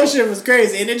headspace, bro. That shit was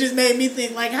crazy. And it just made me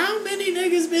think, like, how many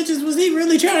niggas, bitches was he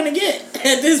really trying to get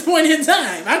at this point in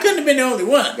time? I couldn't have been the only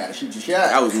one. Gotta shoot your shot.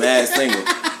 I was mad single.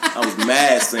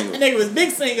 That nigga was big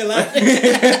single.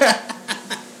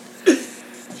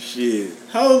 Shit.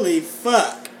 Holy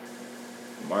fuck.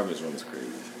 Marvin's Room is crazy.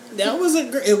 That was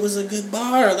it was a good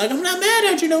bar. Like, I'm not mad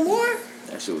at you no more.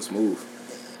 That shit was smooth.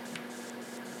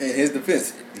 In his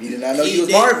defense, he did not know He he was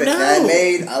didn't Marvin.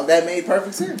 know. That made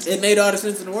perfect sense. It made all the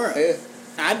sense in the world. Yeah.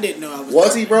 I didn't know I was.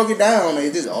 Once he broke it down,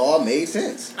 it just all made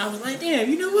sense. I was like, damn,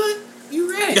 you know what?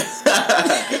 You right.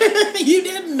 You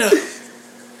didn't know.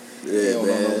 Yeah, don't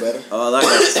man. know no better. All I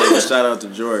got to say is shout out to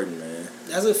Jordan, man.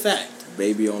 That's a fact.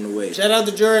 Baby on the way. Shout out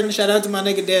to Jordan. Shout out to my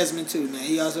nigga Desmond too, man.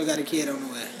 He also got a kid on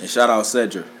the way. And shout out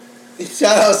Cedric.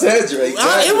 Shout out Cedric.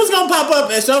 It was gonna pop up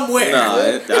at somewhere. Nah,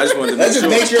 I just wanted to Let's just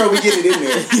make make sure we get it in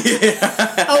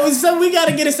there. So we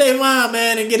gotta get a save line,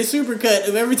 man, and get a supercut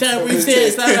of every time we say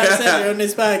shout out Cedric on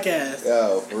this podcast.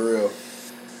 Yo, for real.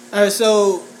 All right,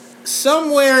 so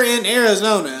somewhere in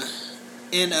Arizona,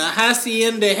 in a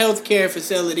Hacienda healthcare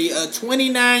facility, a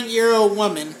 29-year-old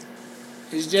woman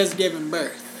has just given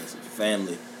birth. It's a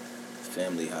family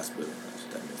hospital. That's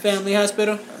what that means. Family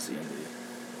hospital. Hacienda.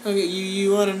 Okay,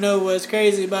 you want to know what's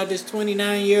crazy about this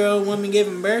 29-year-old woman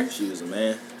giving birth? She was a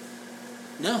man.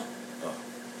 No. Oh.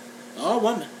 All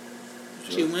woman.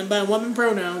 Sure. She went by woman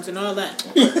pronouns and all that.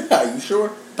 Are you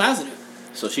sure? Positive.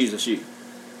 So she's a she.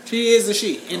 She is a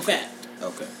she, in fact.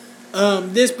 Okay.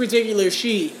 This particular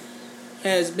she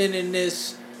has been in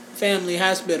this family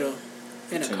hospital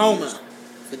in a 10 coma years.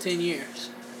 for 10 years.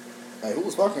 Hey, who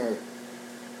was fucking her?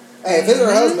 Hey, if it's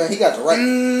her husband, he got the right.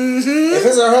 Mm-hmm. If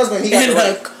it's her husband, he got In the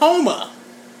right. a coma.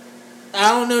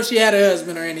 I don't know if she had a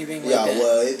husband or anything like Yeah, that.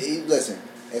 well, listen.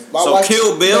 If my So wife,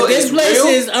 Kill Bill But this is place real?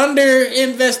 is under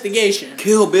investigation.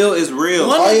 Kill Bill is real.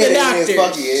 One oh of yeah, the they doctors.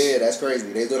 fuck yeah, that's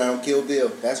crazy. They do that on Kill Bill.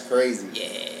 That's crazy. Yeah.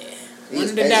 He One is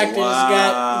of the paid. doctors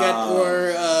got Wow. or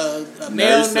a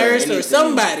male Nurse or nurse or anything.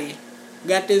 somebody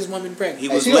got this woman pregnant. He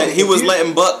Hey, was she gonna he was confuse-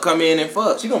 letting Buck come in and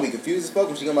fuck. She gonna be confused as fuck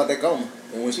when she come out that coma,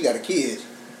 and when she got a kid,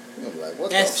 she gonna be like, "What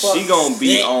That's- the fuck?" She gonna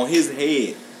be Sick. on his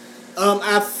head.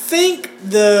 I think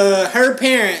her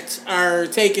parents are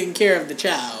taking care of the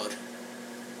child.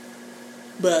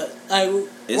 But Why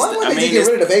wouldn't they just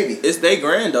get rid of the baby? It's their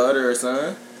granddaughter or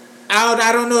son.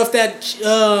 I don't know if that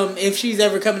if she's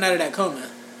ever coming out of that coma.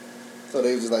 So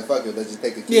they was just like, "Fuck it, let's just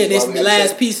take the kid." Yeah, this Why is we the gotta last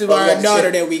check- piece of why we our gotta daughter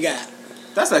check- that we got.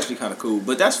 That's actually kind of cool,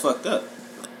 but that's fucked up.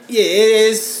 Yeah, it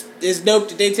is. It's dope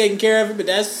that they taking care of it, but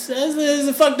that's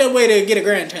a fucked up way to get a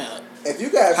grandchild. If you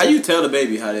got How you tell the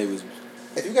baby how they was?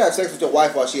 if you got sex with your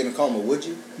wife while she in a coma, would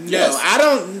you? No, Yes. I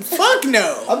don't. Fuck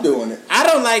no. I'm doing it. I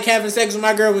don't like having sex with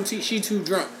my girl when she too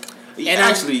drunk. And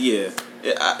Actually, yeah.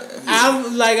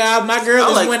 My girl I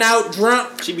just like- went out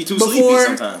drunk. She be too before,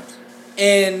 sleepy sometimes.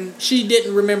 and she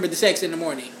didn't remember the sex in the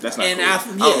morning. That's not and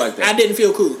cool. I don't like that. I didn't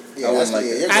feel cool. Yeah, I wouldn't that's- like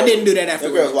yeah, that. your I girl- didn't do that Your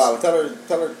afterwards. girl's wild. Tell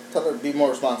her to be more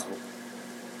responsible.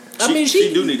 I mean,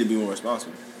 she do need to be more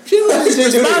responsible. She was She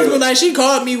do. responsible. Like, she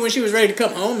called me when she was ready to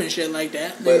come home and shit like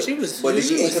that. But She was. But did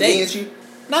she was inconvenience safe. you?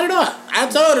 Not at all. I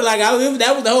told her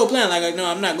that was the whole plan. Like, no,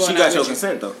 I'm not going. She out got with your you.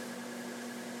 consent though.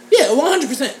 Yeah,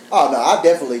 100%. Oh no, I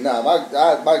definitely not.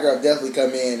 My girl definitely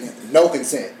come in no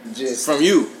consent. Just From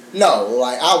you, no,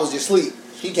 like I was just asleep.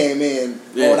 She came in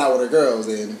going out with her girls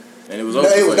and and it was no, over.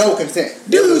 it was for you. no consent.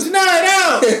 Dude's night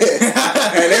out.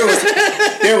 And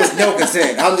there was no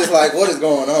consent. I'm just like, what is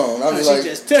going on? I'm just She like,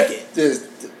 just took it. just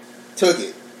took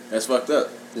it. That's fucked up.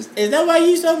 Is that why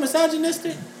you so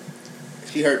misogynistic?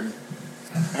 She hurt me.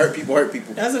 Hurt people.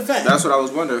 That's a fact. That's what I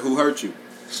was wondering. Who hurt you?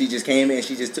 She just came in.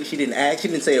 She just took. She didn't act. She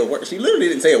didn't say a word. She literally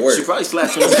didn't say a word. She probably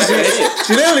slapped you in the back of the head.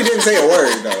 She literally didn't say a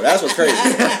word though. That's what's crazy.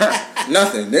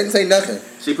 Nothing. Didn't say nothing.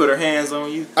 She put her hands on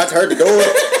you. I heard the door.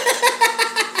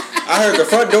 I heard the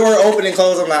front door open and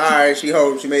close. I'm like, all right, she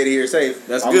home. She made it here safe.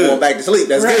 That's I'm good. going back to sleep.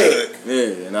 That's Right.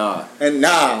 good. Yeah, nah. And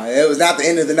nah, it was not the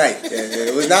end of the night.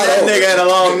 It was not That over. nigga had a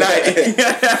long night.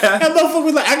 That motherfucker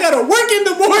was like, I gotta work in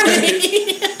the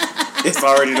morning. It's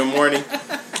already the morning.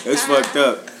 It's fucked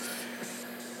up.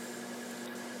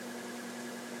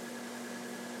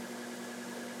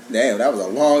 Damn, that was a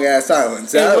long ass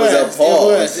silence. That was a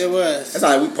pause. It was. That's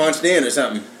like we punched in or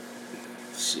something.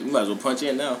 Shit, we might as well punch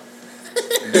in now.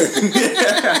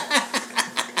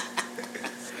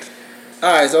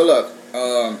 All right, so look,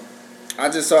 I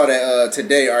just saw that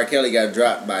today R. Kelly got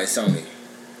dropped by Sony.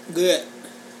 Good.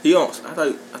 He on. I thought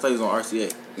he was on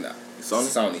RCA. No,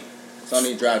 Sony?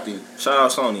 Sony dropped him. Shout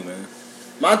out Sony, man.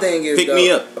 My thing is, Pick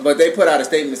me up. But they put out a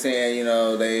statement saying, you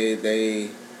know, they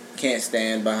can't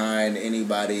stand behind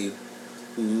anybody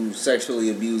who sexually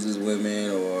abuses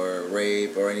women or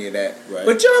rape or any of that. Right.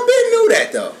 But y'all been knew that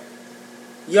though.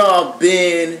 Y'all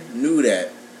been knew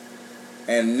that,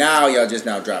 and now y'all just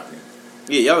now dropping it.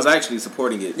 Yeah, y'all was actually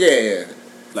supporting it. Yeah.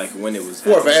 Like when it was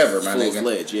For forever, my nigga.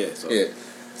 full-fledged, yeah. So Yeah.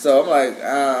 So I'm like,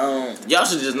 y'all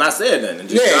should just not said nothing.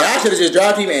 Just yeah, drop I it. should have just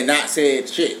dropped him and not said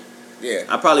shit. Yeah.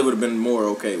 I probably would have been more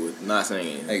okay with not saying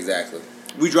anything. Exactly.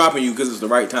 We dropping you because it's the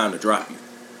right time to drop you.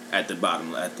 At the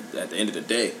bottom, at the end of the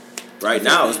day, right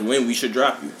now is when we should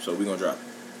drop you. So we gonna drop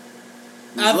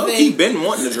you. I Low-key think been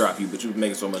wanting to drop you, but you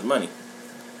making so much money.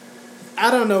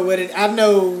 I don't know what it. I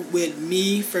know with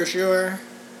me for sure.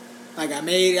 Like I've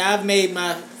made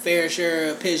my fair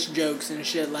share of piss jokes and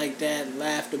shit like that and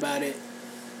laughed about it,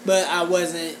 but I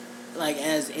wasn't like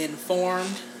as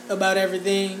informed about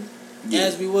everything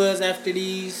as we was after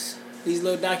these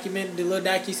little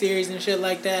docu-series and shit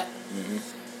like that.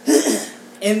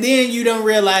 And then you don't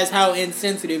realize how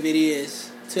insensitive it is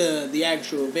to the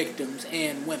actual victims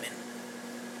and women.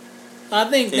 I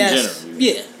think that's general,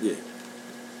 yeah.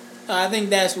 I think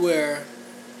that's where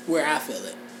I feel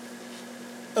it.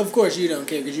 Of course, you don't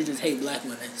care because you just hate black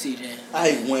women, CJ. I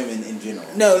hate women in general.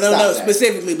 No, Stop that.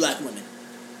 specifically black women.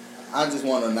 I just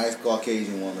want a nice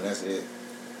Caucasian woman. That's it.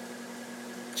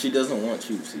 She doesn't want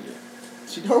you, CJ.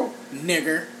 She don't.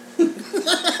 Nigger.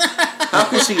 How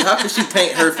could she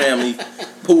paint her family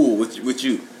pool with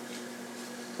you?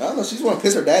 I don't know. She just want to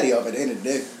piss her daddy off at the end of the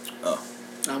day. Oh.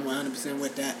 I'm 100%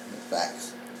 with that.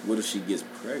 Facts. What if she gets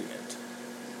pregnant?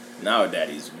 Now her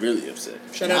daddy's really upset.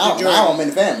 Shout out to Jordan. Now I'm in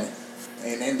the family.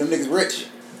 And them niggas rich.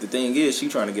 The thing is, she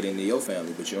trying to get into your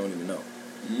family, but you don't even know.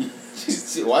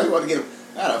 Why you want to get him?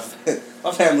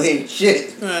 My family ain't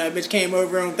shit. That bitch came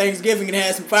over on Thanksgiving and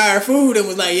had some fire food and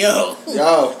was like, yo.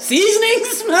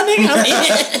 Seasonings, my nigga?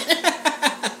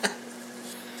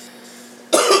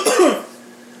 I'm in.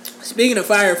 Speaking of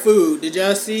fire food, did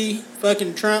y'all see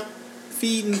fucking Trump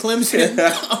feeding Clemson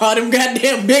all them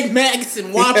goddamn Big Macs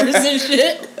and Whoppers and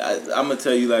shit? I'm going to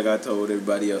tell you like I told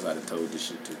everybody else I'd have told this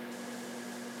shit too.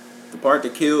 The part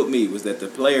that killed me was that the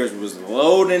players was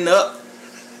loading up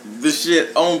the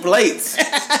shit on plates.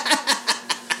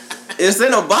 It's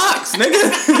in a box,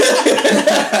 nigga.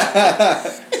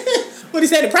 What he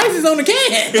said, the price is on the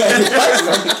can.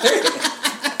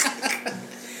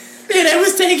 Yeah, they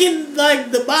was taking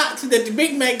like the box that the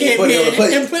Big Mac came in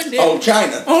and putting it on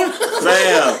China.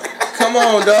 Damn. Come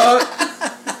on, dog.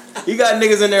 You got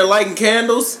niggas in there lighting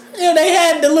candles. Yeah, they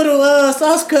had the little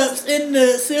sauce cups in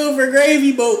the silver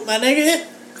gravy boat, my nigga.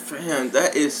 Fam,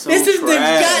 that is so This is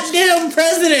trash. the goddamn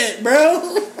president, bro.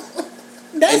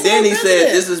 That's and then he president.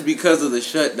 said this is because of the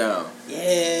shutdown.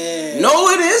 Yeah. No,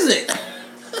 it isn't.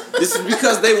 This is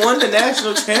because they won the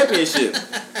national championship.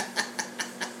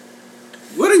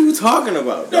 What are you talking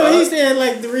about, dog? No, he said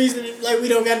like the reason like we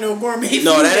don't got no gourmet food.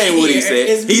 No, that ain't what he said.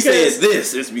 He said because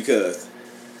this is because.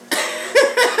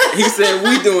 He said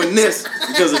we doing this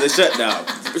because of the shutdown.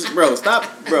 Bro, stop,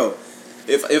 bro.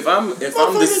 If I'm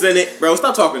the Senate, bro,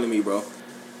 stop talking to me, bro.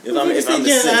 If I'm the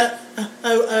Senate,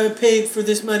 I paid for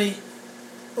this money,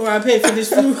 or I paid for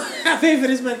this food. I paid for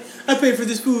this money. I paid for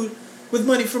this food with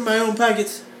money from my own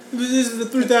pockets. This is a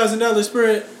 $3,000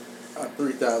 spread.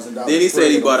 $3,000. Then he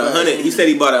said he bought 100. He said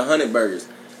he bought 100 burgers.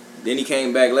 Then he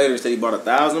came back later and said he bought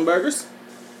 1,000 burgers.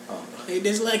 He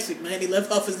dyslexic, man. He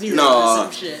left off a zero No. or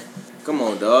some shit. Come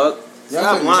on, dog.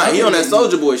 Stop lying. He on that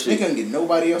Soulja Boy He shit. couldn't get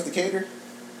nobody else to cater.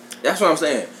 That's what I'm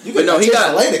saying. You But no, he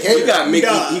got Chick-fil-A to cater.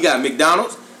 he got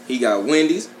McDonald's. He got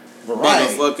Wendy's.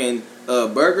 Variety. Motherfucking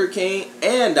Burger King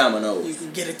and Domino's. You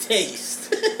can get a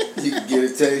taste. You can get a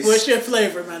taste. What's your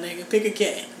flavor, my nigga? Pick a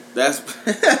can. That's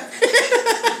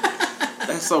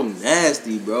that's so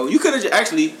nasty, bro. You could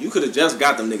have just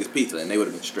got them niggas pizza and they would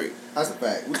have been straight. That's a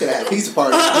fact. We could have had pizza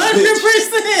party.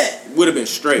 100%. Would have been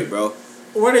straight, bro.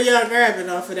 What are y'all grabbing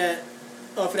off of that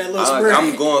little spread?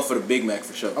 I'm going for the Big Mac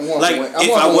for sure. I'm going Like for if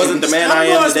Wendy's. I wasn't the man I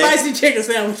am I'm today, going spicy chicken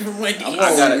sandwich from Wendy's. I'm I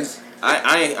going got Wendy's. it.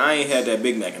 I ain't had that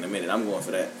Big Mac in a minute. I'm going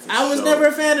for that. for I was sure. never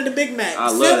a fan of the Big Mac. I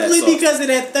love that simply sauce. because of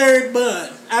that third bun.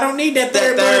 I don't need that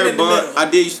third bun in the middle. I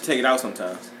did used to take it out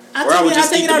sometimes. I Or I would take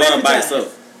just it eat the out bun every by time.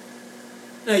 itself.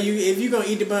 No, if you gonna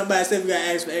eat the bun by itself, you gotta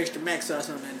ask for extra mac sauce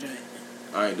on that joint.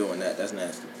 I ain't doing that. That's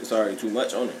nasty. It's already too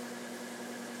much on it.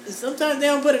 Sometimes they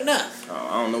don't put enough.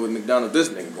 I don't know what McDonald's this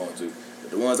nigga going to. But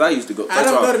the ones I used to go. I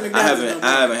don't go to McDonald's no more.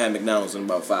 I haven't had McDonald's in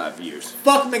about 5 years.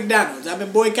 Fuck McDonald's. I've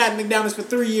been boycotting McDonald's for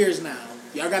 3 years now.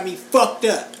 Y'all got me fucked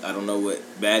up. I don't know what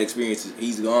bad experiences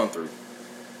he's gone through,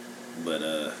 but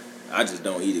I just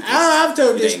don't eat it. I've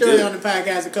told it this ain't story good. on the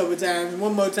podcast a couple times.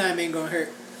 One more time ain't gonna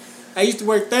hurt. I used to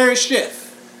work third shift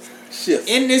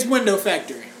in this window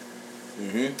factory.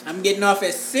 Mm-hmm. I'm getting off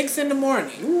at 6 in the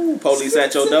morning. Ooh, police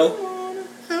at your door.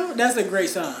 Oh, that's a great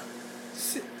song.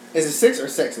 Is it 6 or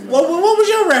sex in the What was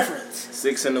your reference?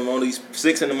 6 in the morning.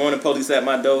 6 in the morning. Police at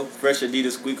my door. Fresh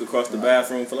Adidas squeak across the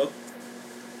bathroom floor.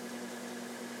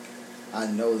 I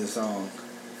know the song.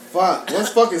 Fuck. What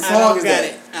fucking song is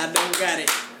that? I don't got it.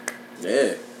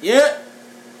 Yeah. Yep.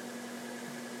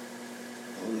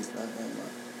 Police not that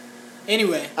much.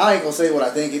 Anyway. I ain't gonna say what I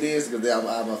think it is because I'm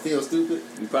gonna feel stupid.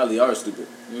 You probably are stupid.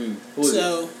 Who is it?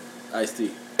 So.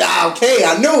 Ice-T. Okay,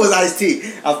 I knew it was Ice-T.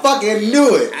 I fucking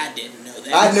knew it. I didn't know that.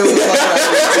 I knew it was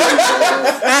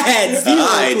fucking I had zero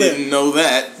I clue. didn't know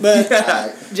that. But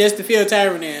Alright. just to feel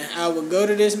Tyron in, I would go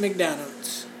to this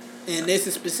McDonald's, and this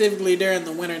is specifically during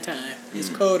the winter time. It's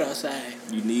cold outside.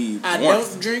 You need I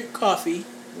warmth. don't drink coffee.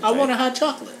 I Okay. want a hot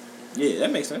chocolate. Yeah,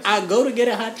 that makes sense. I go to get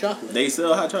a hot chocolate. They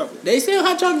sell hot chocolate. They sell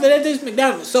hot chocolate at this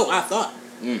McDonald's, so I thought.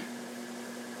 Mm.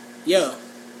 Yo,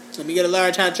 let me get a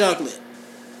large hot chocolate.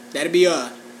 That'll be all.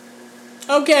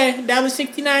 Okay,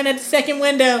 $1.69 at the second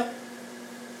window.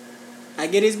 I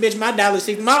get this bitch my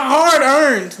 $1.60, my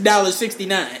hard-earned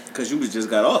 $1.69. Because you just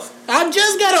got off. I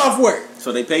just got off work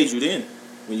So they paid you then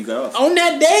when you got off. on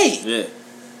that day. Yeah.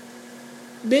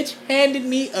 Bitch handed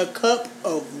me a cup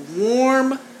of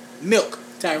warm milk,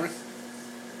 Tyron.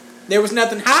 There was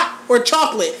nothing hot or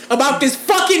chocolate about this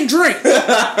fucking drink.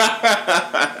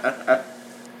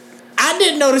 I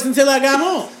didn't notice until I got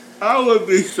home. I would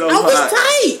be so I was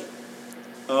tight.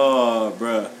 Oh,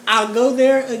 bruh. I'll go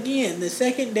there again the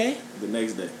second day. The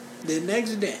next day. The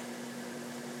next day.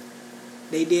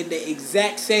 They did the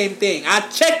exact same thing. I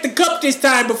checked the cup this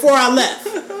time before I left.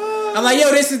 I'm like,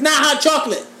 yo, this is not hot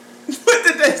chocolate. What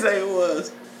did they say it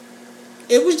was?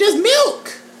 It was just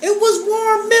milk. It was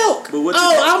warm milk. But what you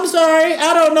Oh, got? I'm sorry.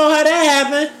 I don't know how that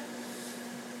happened.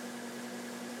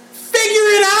 Figure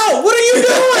it out. What are you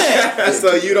doing?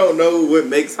 So you don't know what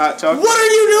makes hot chocolate? What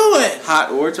are you doing?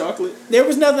 Hot or chocolate? There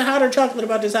was nothing hot or chocolate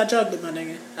about this hot chocolate, my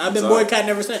nigga. I've been Sorry. boycotting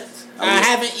ever since. I I would-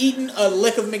 haven't eaten a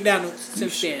lick of McDonald's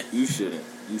since then. You shouldn't.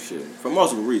 You shouldn't. For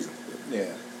multiple reasons. Yeah.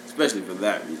 Especially for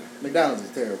that reason. McDonald's is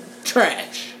terrible.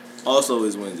 Trash. Also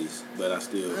is Wendy's. But I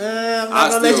still... I'm not I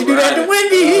gonna let still you do that to rather-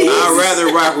 Wendy's. I'd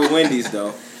rather rock with Wendy's,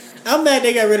 though. I'm mad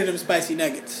they got rid of them spicy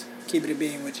nuggets. Keep it a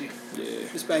being with you. Yeah.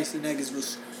 The spicy nuggets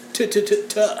was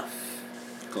tough.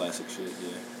 Classic shit,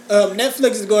 yeah.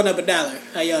 Netflix is going up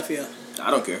 $1. How y'all feel? I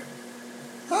don't care.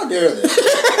 How dare they?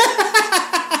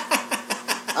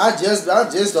 I just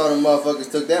saw them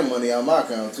motherfuckers took that money out my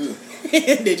account too.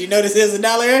 Did you notice there's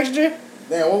 $1 extra?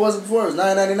 Damn, what was it before? It was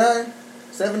 $9.99,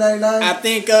 $7.99. I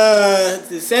think the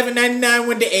 $7.99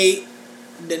 went to $8,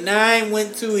 the 9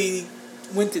 went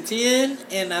to 10,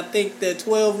 and I think the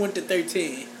 12 went to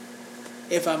 13.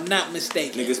 If I'm not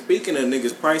mistaken. Nigga, speaking of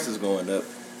niggas' prices going up,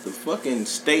 the fucking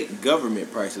state government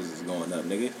prices is going up,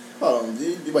 nigga. Hold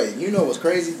on, wait. You know what's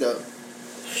crazy though?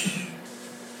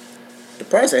 The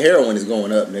price of heroin is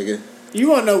going up, nigga. You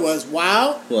wanna know what's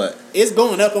wild? What? It's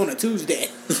going up on a Tuesday.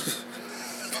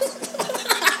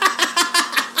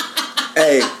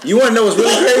 Hey, you wanna know what's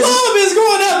really crazy? Club is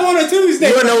going up on a Tuesday.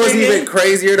 You wanna know what's nigga. even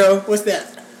crazier though? What's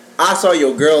that? I saw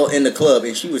your girl in the club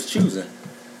and she was choosing.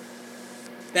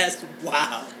 That's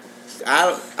wild.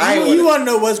 I You ain't want to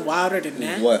know what's wilder than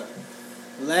that? what?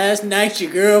 Last night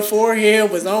your girl forehead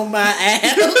was on my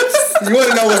ass. You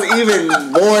wanna know what's even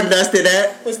more nuts than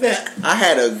that? What's that? I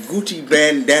had a Gucci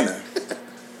bandana.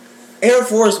 Air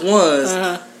Force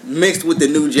Ones mixed with the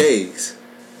new J's.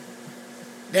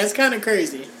 That's kind of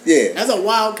crazy. Yeah. That's a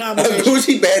wild A combination.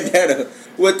 Gucci bandana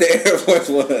with the Air Force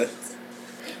Ones.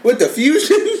 With the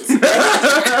fusions?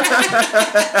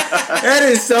 That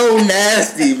is so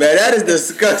nasty, man. That is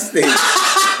disgusting.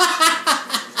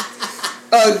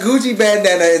 A Gucci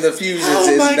bandana in the fusions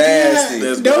is nasty.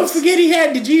 That's Don't gross. forget he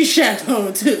had the G-Shock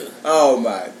on too. Oh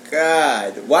my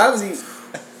God. Why was he...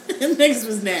 Them niggas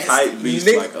was nasty. Hype beast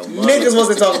like a Niggas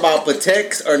wasn't talking about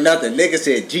Patex or nothing. Niggas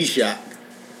said G-Shock.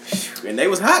 And they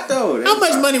was hot, though. They How was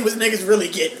much hot. money was niggas really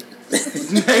getting?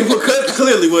 They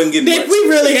clearly wasn't getting Did much. we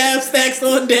really have stacks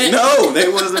on deck? No, they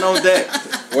wasn't on deck.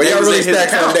 Were They y'all was really in his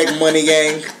stacks on account. deck, money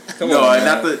gang? Come No, on, man.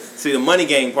 not the... See, the money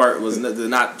gang part was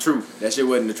not true. That shit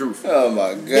wasn't the truth. Oh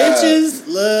my God. Bitches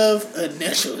love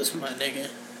initials, my nigga.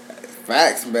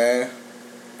 Facts, man.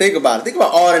 Think about it. Think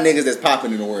about all the niggas that's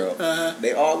popping in the world. Uh-huh.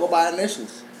 They all go by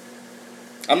initials.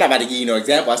 I'm not about to give you no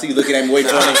example. I see you looking at me waiting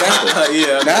for an example.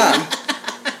 Yeah. Nah.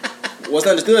 What's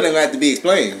understood ain't gonna have to be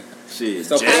explained. Shit.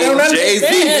 So- I don't Jay-Z.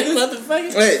 understand,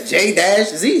 motherfucker. Wait,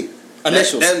 J-Z.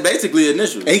 Initials. That's basically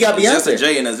initials. And he got It's just a Beyonce.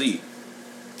 J and a Z.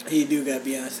 He do got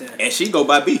Beyonce. And she go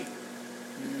by B.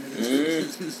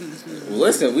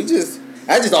 Listen,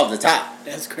 I just off the top.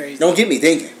 That's crazy. Don't get me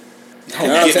thinking. You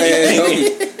know what I'm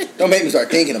saying? Don't make me start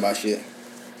thinking about shit.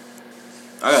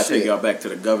 I gotta Shit. take y'all back to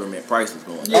the government prices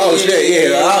going up. Oh, shit,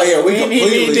 yeah. Oh, yeah, we ain't need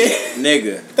completely-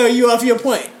 to Nigga. throw you off your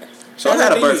point. So I Shout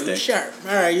had out a to you, birthday. Sharp.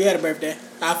 All right, you had a birthday.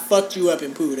 I fucked you up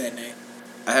in poo that night.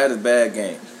 I had a bad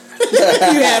game. You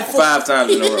had 5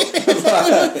 times in a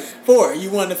row. 4.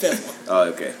 You won the 5th one. Oh,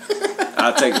 okay.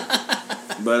 I'll take it.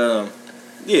 But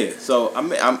yeah. So I'm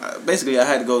basically I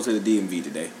had to go to the DMV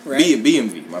today. Right.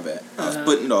 BMV. My bad. I was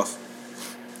putting it off.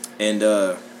 And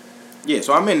yeah.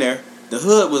 So I'm in there. The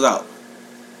hood was out.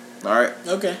 All right.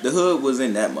 Okay. The hood was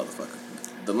in that motherfucker.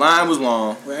 The line was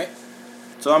long. Right.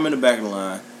 So I'm in the back of the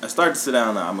line. I start to sit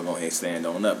down. Now I'm gonna go ahead and stand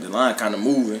on up. The line kind of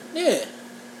moving. Yeah.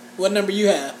 What number you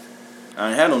have? I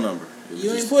ain't had no number.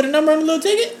 You ain't put a number on the little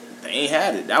ticket? They ain't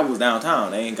had it. That was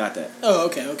downtown. They ain't got that. Oh,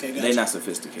 okay, gotcha. They not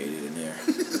sophisticated in there.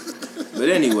 But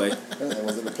anyway,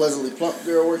 Was it a pleasantly plump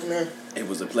girl working there? it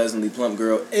was a pleasantly plump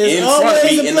girl It's in front of always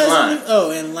me a in the line.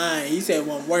 Oh, in line. He said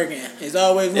one working. It's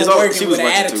always one She working was with an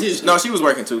working attitude. too. No, she was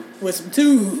working too. With some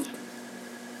tube.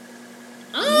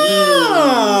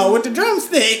 Oh, with the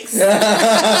drumsticks.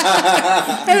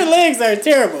 Her legs are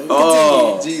terrible. Continue.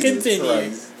 Oh. Jesus Continue.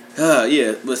 Christ.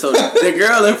 Yeah, but so the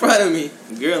girl in front of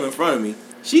me,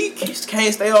 she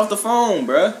can't stay off the phone,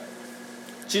 bruh.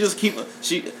 She just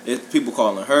if people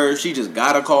calling her, she just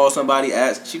gotta call somebody.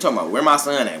 She talking about where my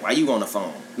son at? Why you on the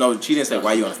phone? No, she didn't say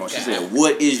why you on the phone. She said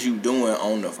what is you doing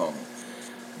on the phone?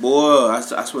 Boy, I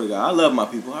swear to God, I love my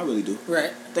people. I really do.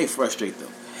 Right. They frustrate the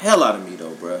hell out of me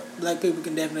though, bruh. Black people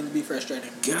can definitely be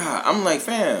frustrating. God, I'm like,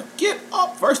 fam, get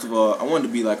up. First of all, I wanted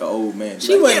to be like an old man.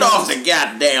 She wasn't get off the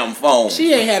goddamn phone.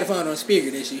 She ain't had a phone on speaker,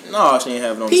 did she? No, she ain't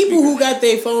have it on People speaker. who got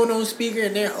their phone on speaker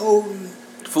and they're holding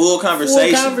full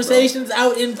conversations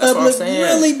out in That's what I'm public saying.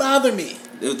 really bother me.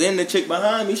 Then the chick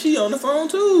behind me, she on the phone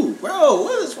too. Bro,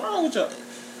 what is wrong with y'all?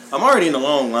 I'm already in a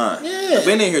long line. Yeah. I've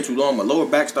been in here too long. My lower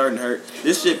back starting to hurt.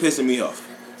 This shit pissing me off.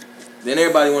 Then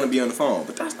everybody want to be on the phone.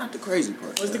 But that's not the crazy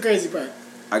part. What's the crazy part?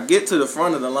 I get to the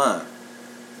front of the line.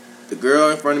 The girl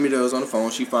in front of me that was on the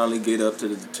phone, she finally get up to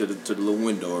the little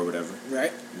window or whatever.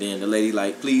 Right. Then the lady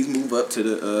like, please move up to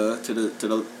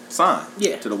the sign.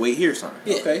 Yeah. To the wait here sign.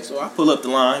 Yeah. Okay, so I pull up the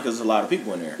line because there's a lot of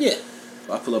people in there. Yeah.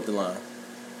 So I pull up the line.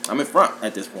 I'm in front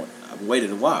at this point. I've waited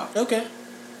a while. Okay.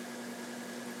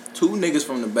 Two niggas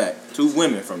from the back, two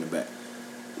women from the back,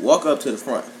 walk up to the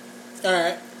front, All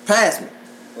right. pass me.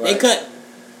 They cut.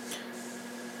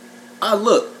 I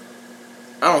look.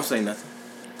 I don't say nothing.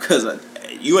 Because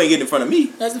you ain't getting in front of me.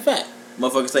 That's a fact.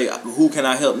 Motherfucker say, who can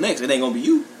I help next? It ain't going to be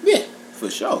you. Yeah. For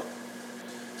sure.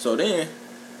 So then,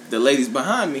 the ladies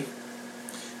behind me,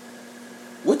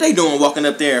 what they doing walking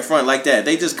up there in front like that?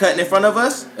 They just cutting in front of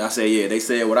us? I said, yeah. They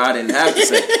said what I didn't have to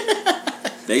say.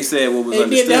 They said what was They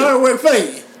understood. did the hard work for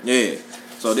you. Yeah.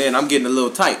 So then I'm getting a little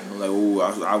tight. I'm like, ooh,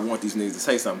 I want these niggas to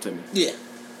say something to me. Yeah.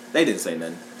 They didn't say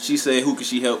nothing. She said, who can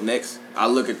she help next? I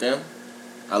look at them.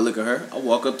 I look at her. I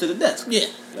walk up to the desk. Yeah.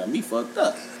 Got me fucked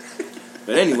up.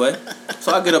 But anyway,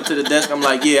 so I get up to the desk. I'm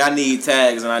like, yeah, I need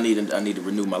tags and I need to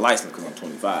renew my license because I'm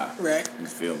 25. Right. You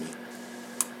feel me?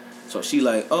 So she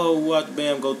like, oh, what?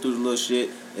 Bam, go through the little shit.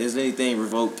 Is anything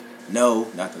revoked? No,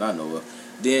 not that I know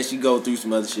of. Then she go through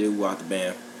some other shit. Walk the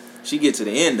bam. She get to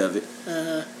the end of it.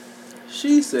 Uh-huh.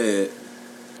 She said,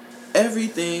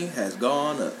 everything has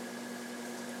gone up.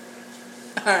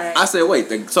 All right. I said, wait,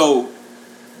 so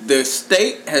the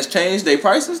state has changed their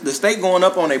prices? The state going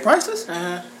up on their prices?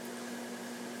 Uh-huh.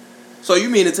 So you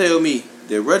mean to tell me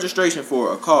the registration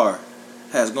for a car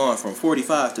has gone from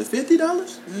 $45 to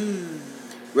 $50?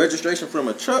 Registration for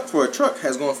a truck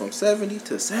has gone from $70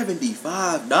 to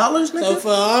 $75, nigga? So for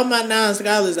all my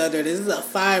non-scholars out there, this is a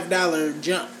 $5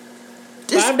 jump.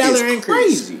 This $5 is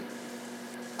increase. crazy.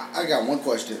 I got one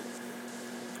question.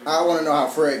 I want to know how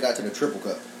Fred got to the triple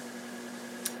cup.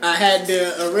 I had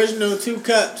the original 2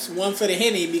 cups, one for the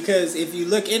Henny, because if you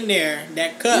look in there,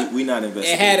 that cup, We not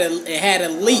investing. it had a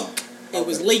leak. It okay.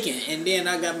 was leaking, and then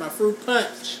I got my fruit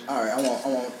punch. All right, I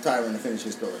want Tyron to finish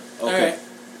his story. Okay. All right.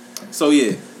 So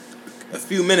yeah, a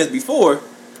few minutes before,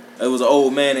 there was an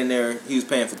old man in there. He was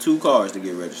paying for 2 cars to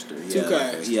get registered.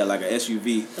 He had like an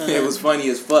SUV. Uh-huh. It was funny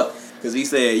as fuck because he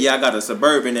said, "Yeah, I got a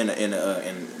Suburban and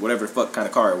whatever the fuck kind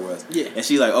of car it was." Yeah. And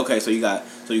she like, "Okay, so you got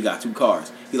 2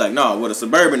 cars." He like, "No, what a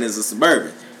Suburban is a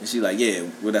Suburban." And she like, "Yeah,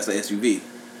 well that's an SUV."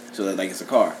 So that's like it's a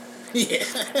car. Yeah.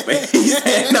 But he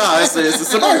said, "No, it's a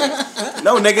Suburban."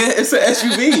 No, nigga, it's an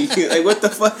SUV. Like what the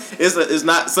fuck? It's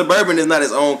not Suburban. Is not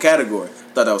its own category.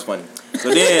 Thought that was funny.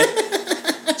 So then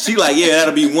she like, "Yeah,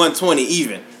 that'll be 120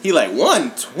 even." He like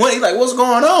 120. Like what's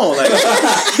going on? Like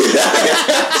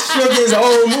Shook his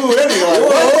whole mood. That nigga like,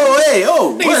 whoa, hey,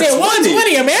 oh, Nigga said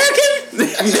 120 American?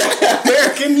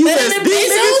 American USD.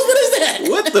 Pesos? What is that?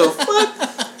 What the fuck?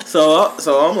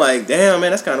 So I'm like, damn,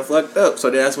 man, that's kind of fucked up. So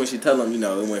then that's when she tell him,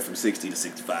 it went from 60 to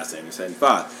 65, 70,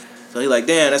 75. So he like,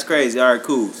 damn, that's crazy. All right,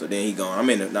 cool. So then he going, I'm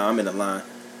in the line.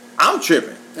 I'm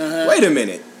tripping. Uh-huh. Wait a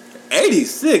minute.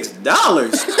 $86.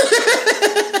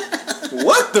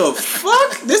 What the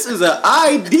fuck? This is an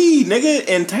ID, nigga,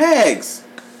 and tags.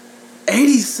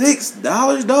 $86,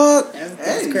 dog?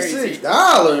 That's crazy.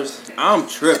 $86. I'm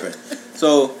tripping.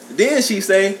 So then she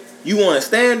say, "You want a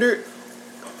standard?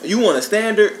 You want a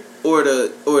standard or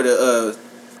the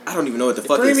I don't even know what the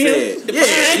fuck it premium? said. The Yeah,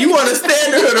 prime? you want a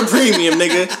standard or the premium,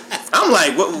 nigga? I'm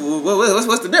like,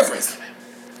 what's the difference?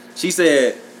 She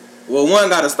said, well, one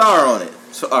got a star on it.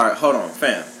 So, all right, hold on,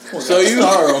 fam. So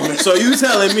you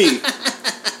telling me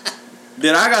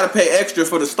that I gotta pay extra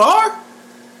for the star?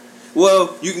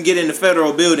 Well, you can get into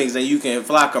federal buildings and you can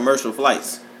fly commercial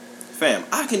flights. Fam,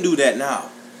 I can do that now.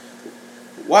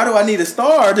 Why do I need a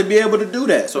star to be able to do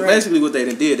that? So basically what they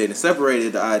did, they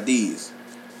separated the IDs.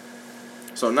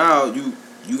 So now you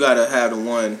gotta have the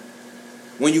one,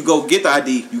 when you go get the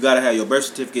ID, you gotta have your birth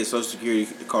certificate, social security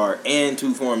card, and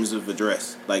 2 forms of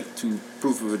address, like 2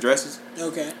 proof of addresses.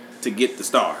 Okay. To get the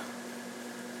star.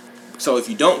 So if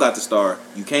you don't got the star,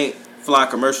 you can't fly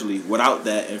commercially without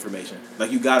that information.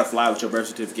 Like you gotta fly with your birth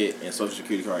certificate and social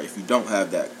security card if you don't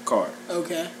have that card.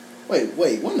 Okay. Wait,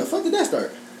 when the fuck did that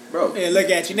start? Bro. Yeah, look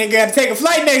at you. Nigga got to take a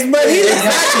flight next month.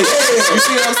 Exactly. You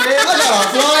see what I'm saying? I got a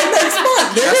flight next month,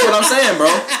 nigga. That's what I'm saying,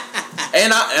 bro.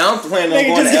 And I'm planning on Nigga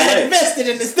going just to got LA. invested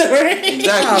in the story.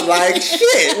 Exactly. I'm like,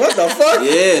 shit, what the fuck?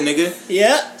 Yeah, nigga.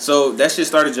 Yep. So that shit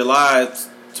started July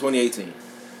 2018.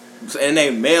 And they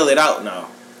mail it out now.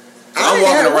 So I'm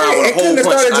walking around with a whole bunch of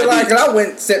bunch of July IDs. because I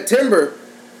went September,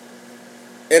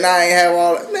 and I ain't have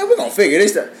all. Man, we're gonna figure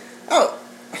this out.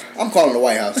 I'm calling the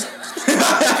White House.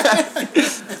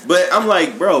 But I'm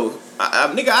like, bro,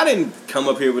 nigga, I didn't come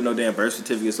up here with no damn birth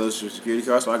certificate, social security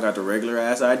card, so I got the regular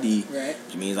ass ID. Right.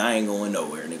 Which means I ain't going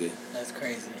nowhere, nigga. That's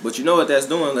crazy. But you know what that's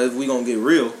doing? If we gonna get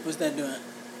real, What's that doing?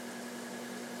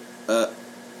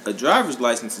 a driver's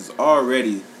license is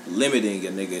already limiting a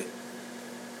nigga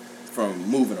from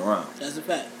moving around. That's a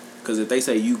fact. Because if they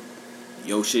say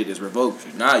your shit is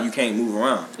revoked, now you can't move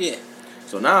around. Yeah.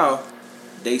 So now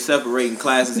they separating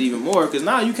classes even more because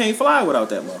now you can't fly without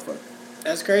that motherfucker.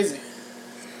 That's crazy.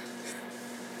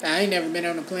 I ain't never been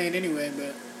on a plane anyway,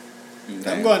 but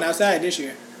Okay. I'm going outside this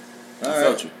year. I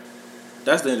felt you.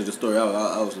 That's the end of the story. I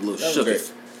was a little That was shook.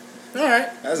 great. All right.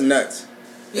 That's nuts.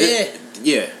 Yeah.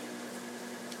 Yeah.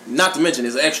 Not to mention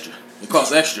it's extra. It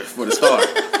costs extra for the star.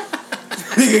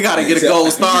 Nigga gotta get a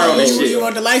gold star on this You shit.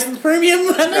 want the license premium?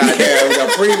 God damn, we got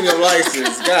premium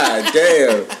license. God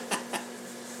damn.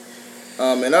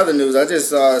 In other news, I just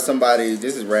saw somebody.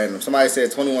 This is random. Somebody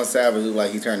said 21 Savage looked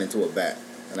like he turned into a bat,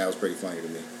 and that was pretty funny to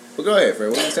me. But go ahead,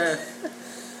 Fred. What you saying?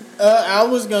 I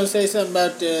was gonna say something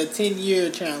about the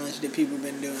 10-year challenge that people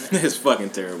been doing. It's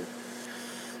fucking terrible.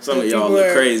 Some of People y'all look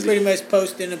are crazy. Pretty much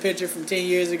posting a picture from 10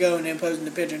 years ago and then posting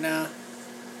the picture now.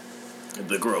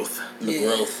 The growth. The Yeah.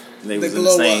 growth. They The was in the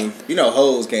glow same. up. You know,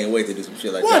 hoes can't wait to do some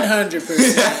shit like that. 100%.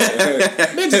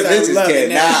 Bitches Bitches are loving that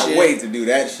cannot shit. wait to do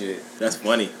that shit. That's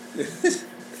funny.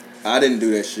 I didn't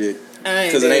do that shit. I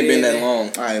Because it ain't been that either.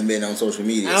 long. I ain't been on social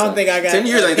media. I don't think I got 10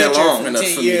 years a ain't that picture long from enough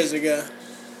 10 for me. years ago.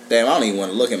 Damn, I don't even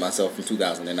want to look at myself from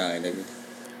 2009, nigga.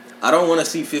 I don't want to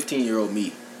see 15-year-old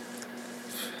me.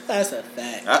 That's a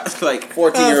fact. Like,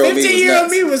 14-year-old me was 15-year-old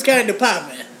nuts. me was kind of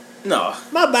popping. no.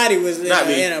 My body was Not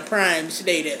me. in a prime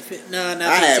state at no, not 15.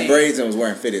 I had braids and was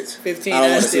wearing fitteds. 15. I don't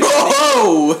I want to see still- that.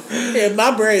 Oh! Yeah,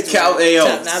 my braids. Cal- were Ayo,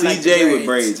 top- I like CJ the with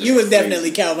braids You is was crazy.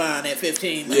 definitely Calvin at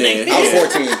 15. Yeah. I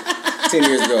was 14 10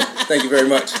 years ago. Thank you very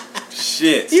much.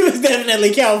 Shit. You was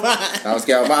definitely Calvin. I was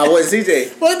Calvin. I wasn't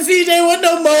CJ. Wasn't CJ? Wasn't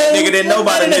no more. Nigga didn't know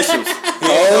about initials.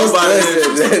 Oh,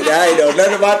 listen. I ain't know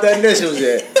nothing about the initials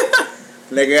yet.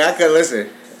 Nigga, I could listen.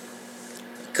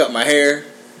 Cut my hair.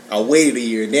 I waited a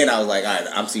year, and then I was like, all right,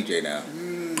 I'm CJ now.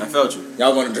 I felt you.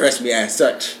 Y'all want to dress me as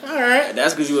such. All right.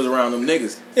 That's because you was around them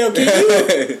niggas. Yo, can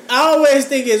you? I always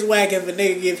think it's whack if a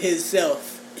nigga give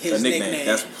himself his A nickname. nickname.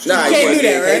 That's Nah, You can't do that,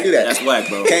 Can't right? do that. That's whack,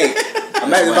 bro. Can't.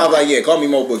 Imagine if I was like, yeah, call me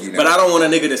Mo Boogie now. But I don't want a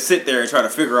nigga to sit there and try to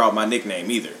figure out my nickname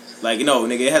either. Like, no,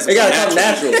 nigga, it has to It gotta come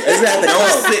natural. It's gotta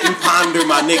Don't come. sit and ponder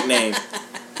my nickname.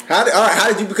 How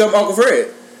did you become Uncle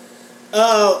Fred?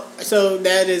 Oh, so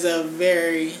that is a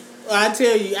very. Well, I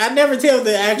tell you, I never tell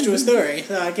the actual story,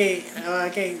 so I can't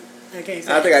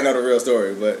say. I think I know the real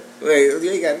story, but wait,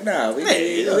 you ain't got nah. We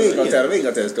ain't gonna tell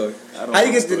the story. don't How you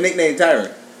know get the the nickname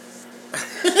Tyron?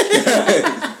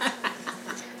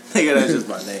 Nigga, that's just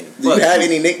my name. Do you have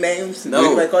any nicknames? No. Do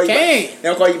anybody call you by, Kane. they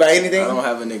don't call you by anything? I don't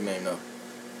have a nickname, no.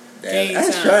 Damn, Kane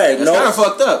that's sound- trash. That's No, kind of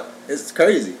fucked up. it's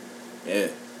crazy. Yeah.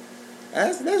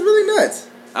 That's really nuts.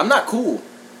 I'm not cool.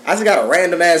 I just got a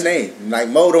random ass name. Like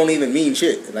Mo don't even mean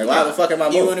shit. Like why the fuck am I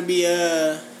Mo? You want to be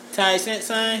a Ty Cent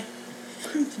sign?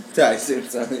 Tyson,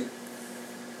 son.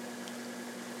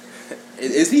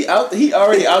 Is he out? He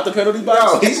already out the penalty box?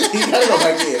 No, he's gotta go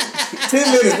back in.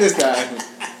 10 minutes this time.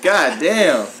 God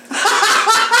damn.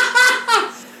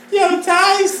 Yo,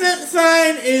 Ty Cent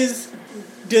sign is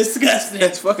disgusting.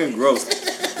 That's fucking gross.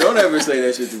 Don't ever say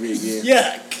that shit to me again.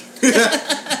 Yuck.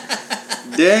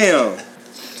 Damn.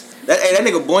 That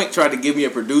nigga Boink tried to give me a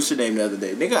producer name the other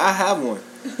day. Nigga, I have one.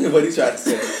 What he trying to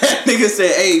say? Nigga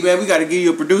said, "Hey man, we got to give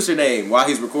you a producer name while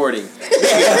he's recording."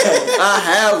 I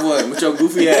have one with your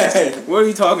goofy ass. What are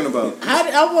you talking about?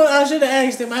 I should have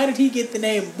asked him. How did he get the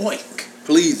name Boink?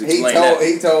 Please explain that.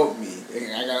 He told me.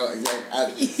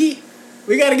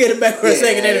 We gotta get him back for a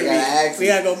second gotta interview. ask We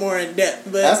him. gotta go more in depth.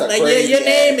 But That's a like, crazy your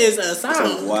name ass. is a That's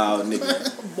sound. a wild nigga.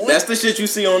 Boink. That's the shit you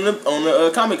see on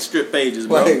the comic strip pages,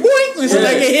 bro. Like, Boink. It's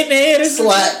like it hit in the head. It's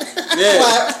Slap. Yeah.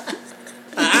 Slap.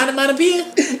 Onomatopoeia.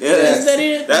 Yeah, Is that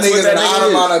it? That's Niggas what that an nigga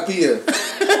is. onomatopoeia.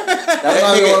 That's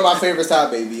probably one of my favorite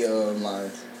Top Baby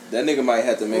lines. That nigga might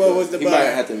have to make What was the he bar? might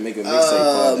have to make a mixtape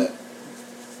called that.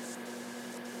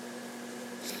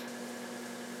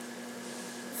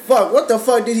 Fuck, what the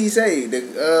fuck did he say?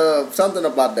 Something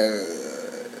about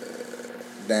the...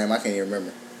 damn, I can't even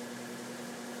remember.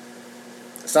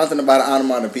 Something about an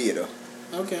onomatopoeia, though.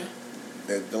 Okay.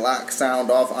 The Glock sound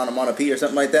off onomatopoeia or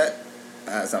something like that.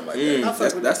 Something like that. I fuck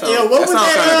with that that. sounds- Yo, what that was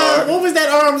sounds that? kinda hard. What was that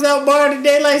arms out bar that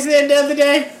Daylight said the other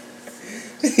day?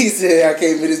 He said, I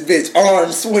came with this bitch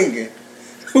arm swinging.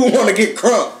 Who want to get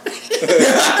crunk?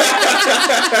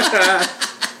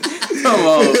 Come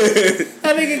on.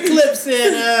 That nigga Clip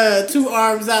said, 2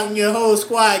 arms out and your whole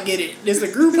squad get it. It's a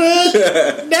group hug?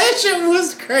 That shit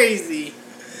was crazy.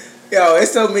 Yo,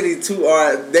 it's so many 2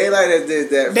 arms. Daylight that did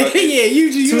that. Yeah, fucking you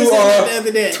were saying that the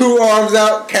other day. 2 arms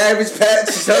out, cabbage patch.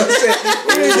 So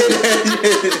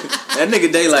That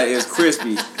nigga Daylight is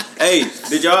crispy. Hey,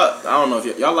 did y'all? I don't know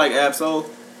if y'all like Ab-Soul.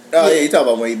 Oh yeah, you talking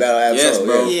about when he battled Ab? Yes,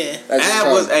 bro. Yeah. That's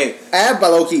Ab was Ab by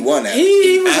low key won that.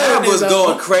 He was Ab holding was his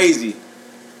going own. crazy.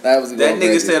 That That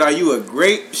nigga said, "Are you a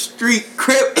grape street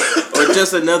crip or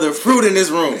just another fruit in this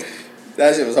room?"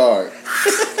 that shit was hard.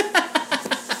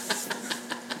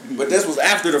 But this was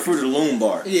after the Fruit of the Loom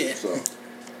bar. Yeah. So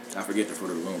I forget the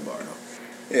Fruit of the Loom bar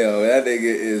though. Yo, that nigga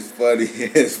is funny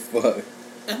as fuck.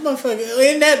 That motherfucker,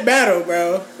 in that battle,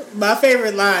 bro, my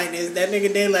favorite line is that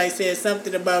nigga Daylight said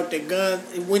something about the gun.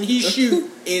 When he shoot,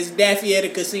 is Daffy at a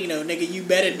casino. Nigga, you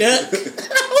better duck.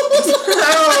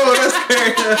 Oh, that's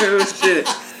crazy shit.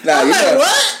 Nah, I'm you like, know,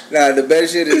 what? nah, the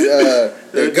best shit is the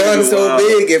That gun's nigga so wild.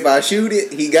 big, if I shoot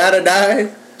it, he gotta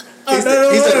die. Oh, He no, said-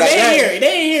 no, he no, said no, like they that. ain't hear you. They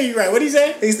ain't hear you right. What'd he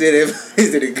say? He said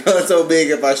the gun's so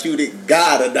big, if I shoot it,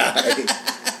 gotta die.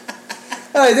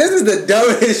 Like, this is the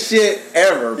dumbest shit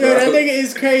ever, bro. Yo, that nigga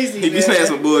is crazy, He be man. saying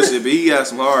some bullshit, but he got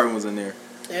some hard ones in there.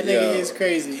 That nigga Yo. is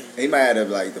crazy. He might have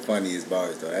like the funniest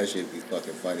bars though. That shit be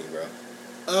fucking funny,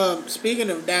 bro. Speaking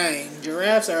of dying,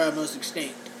 giraffes are almost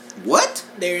extinct. What?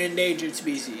 They're endangered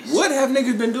species. What have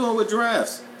niggas been doing with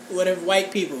giraffes? What have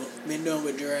white people been doing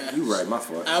with giraffes? You right, my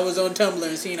fault. I was on Tumblr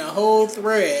and seen a whole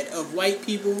thread of white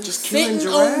people Just killing sitting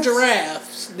on giraffes?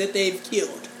 giraffes that they've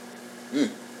killed.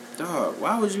 Dog,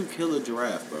 why would you kill a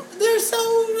giraffe, bro? They're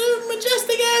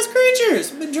majestic ass creatures.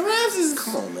 But giraffes is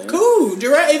Come on, man. cool.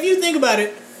 If you think about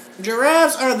it,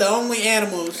 giraffes are the only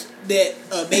animals that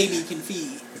a baby can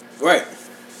feed. Right.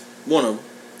 One of them.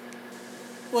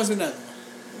 What's another one?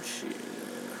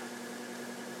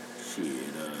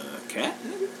 Cat,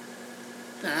 nigga?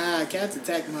 Nah, cats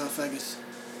attack motherfuckers.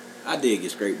 I did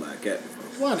get scraped by a cat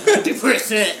before.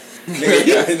 100%.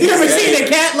 You ever seen a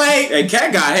cat like Hey,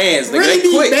 cat got hands, nigga. really They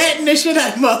be quick. batting the shit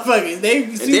out of motherfuckers? They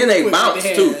And then they bounce,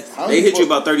 too. How They many hit you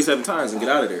people- about 37 times and get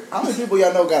out of there. How many people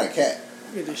y'all know got a cat?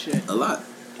 Look at this shit. A lot.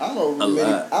 I don't know. A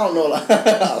lot. I don't know a lot.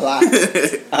 A lot.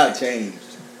 I changed.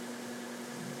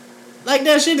 Like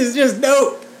that shit is just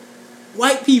dope.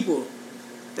 White people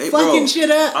They, fucking bro,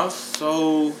 shit up. I'm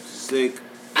so sick.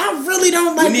 I really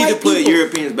don't We like need white to put people.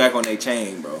 Europeans back on their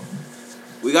chain, bro.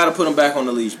 We got to put them back on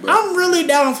the leash, bro. I'm really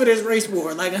down for this race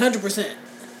war, like 100%.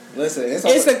 Listen,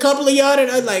 It's a couple of y'all that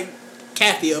are like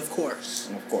Kathy, of course.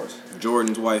 of course.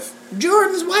 Jordan's wife.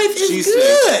 Jordan's wife is She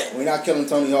good. We're not killing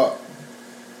Tony Hawk.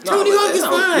 Tony but Hawk that's is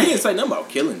not- fine. We didn't say nothing about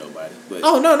killing nobody. But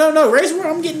Oh no, race war!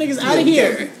 I'm getting niggas out of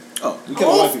here, oh, We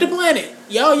killing white off the people. planet.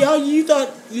 Y'all, you thought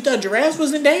giraffes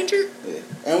was in danger? Yeah.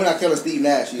 And we're not killing Steve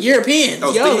Nash. either. Europeans,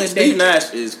 oh, y'all in Steve danger.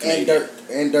 Nash is And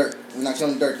Canadian. Dirk. We're not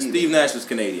killing Dirk either. Steve Nash is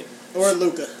Canadian. Or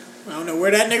Luca. I don't know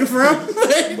where that nigga from.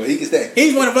 But he can stay.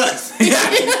 He's one of us. He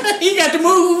got the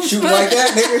moves. Shooting like that,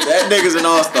 nigga. That nigga's an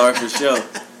all-star for sure.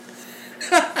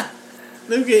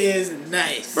 Luca is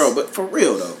nice, Bro, but for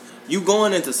real though, you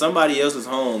going into somebody else's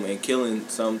home and killing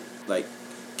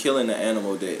the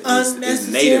animal that is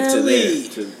native to Unnecessarily.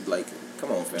 there. Like,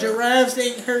 come on, fam. Giraffes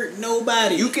ain't hurt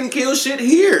nobody. You can kill shit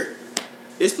here.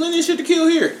 There's plenty of shit to kill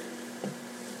here.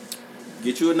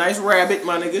 Get you a nice rabbit,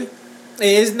 my nigga.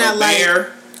 It's not A like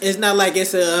bear. it's not like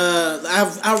it's a.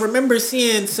 I remember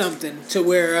seeing something to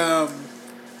where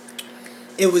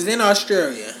it was in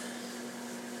Australia,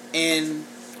 and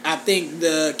I think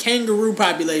the kangaroo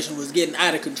population was getting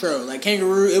out of control. Like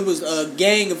it was a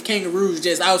gang of kangaroos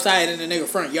just outside in the nigga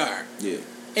front yard. Yeah.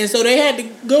 And so they had to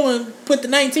go and put the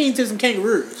 19 to some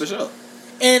kangaroos. For sure.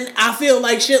 And I feel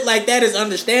like shit like that is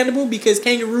understandable because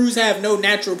kangaroos have no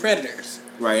natural predators.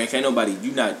 Right, and can't nobody,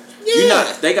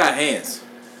 they got hands.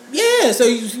 Yeah, so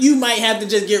you might have to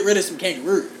just get rid of some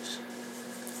kangaroos.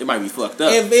 It might be fucked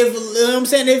up. If you know what I'm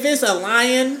saying, if it's a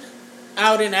lion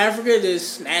out in Africa that's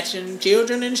snatching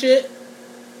children and shit,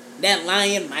 that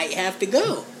lion might have to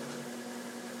go.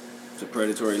 It's a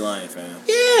predatory lion, fam.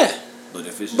 Yeah. But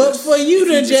if it's for you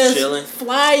to just chilling,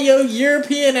 fly your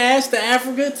European ass to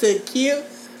Africa to kill,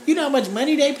 you know how much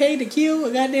money they pay to kill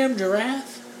a goddamn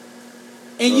giraffe?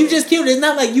 And you just killed it. It's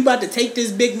not like you about to take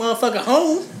this big motherfucker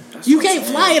home. You can't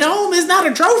fly it home. It's not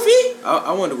a trophy.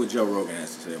 I wonder what Joe Rogan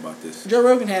has to say about this. Joe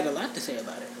Rogan had a lot to say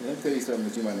about it. Let me tell you something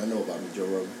that you might not know about me, Joe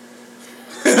Rogan.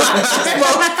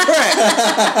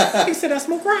 He said I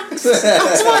smoke rocks.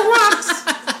 I smoke rocks.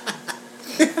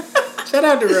 Shout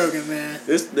out to Rogan, man.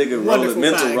 This nigga Wonderful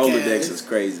mental podcast. Rolodex is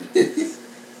crazy.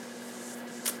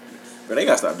 But they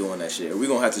gotta stop doing that shit. We're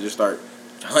gonna have to just start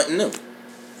hunting them.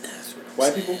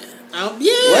 White people?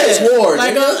 Yeah. Race war,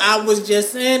 like nigga. I was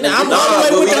just saying, I'm Nah, all the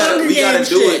but way with the Hunger we gotta Games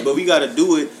do shit. it. But we gotta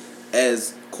do it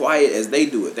as quiet as they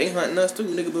do it. They hunting us too,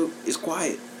 nigga. But it's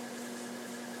quiet.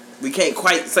 We can't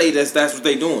quite say that's what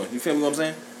they doing. You feel me? What I'm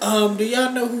saying? Do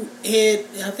y'all know who Ed?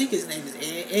 I think his name is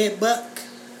Ed Buck.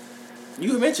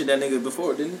 You mentioned that nigga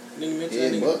before, didn't you? Didn't you mention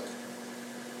Ed that nigga? Buck.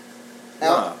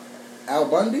 Nah. Al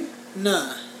Bundy?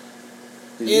 Nah,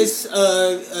 it's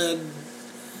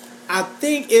I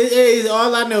think it is.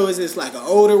 All I know is it's like an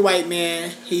older white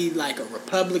man. He like a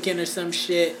Republican or some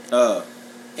shit.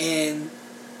 And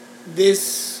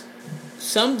this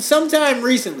sometime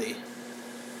recently,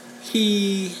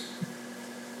 he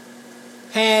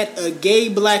had a gay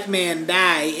black man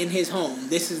die in his home.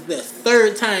 This is the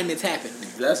third time it's happened.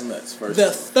 That's nuts.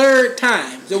 Third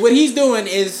time. So what he's doing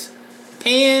is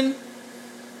paying.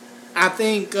 I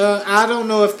think I don't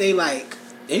know if they like.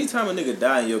 Anytime a nigga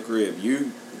die in your crib,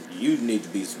 you need to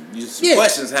be some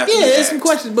questions have to be Yeah, there's asked. some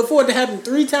questions. Before it happened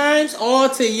 3 times, all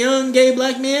to young gay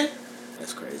black men.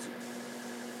 That's crazy.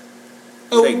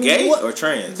 Are they gay or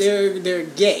trans? They're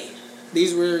gay.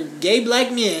 These were gay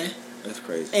black men. That's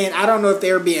crazy. And I don't know if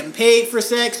they were being paid for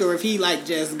sex or if he like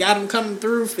just got them coming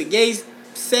through for gay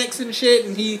sex and shit.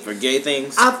 And he for gay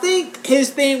things. I think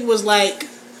his thing was like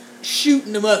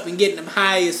shooting them up and getting them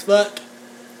high as fuck.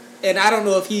 And I don't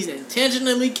know if he's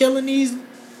intentionally killing these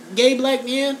gay black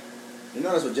men. You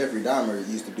know that's what Jeffrey Dahmer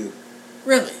used to do.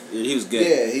 Really? Yeah, he was gay.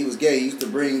 Yeah, he was gay. He used to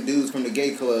bring dudes from the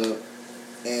gay club,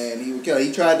 and he would kill.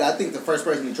 He tried. I think the first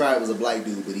person he tried was a black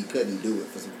dude, but he couldn't do it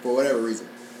for whatever reason.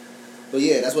 But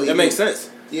yeah, that's what. That makes sense.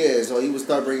 Yeah, so he would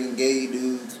start bringing gay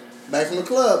dudes back from the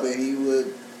club, and he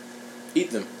would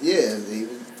eat them. Yeah, he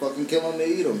would fucking kill them to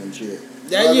eat them and shit.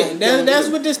 That's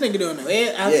what this nigga doing though.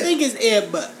 I think it's Ed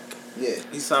Buck. Yeah,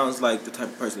 he sounds like the type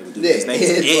of person that would do yeah, this.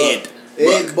 His name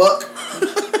is Ed Buck.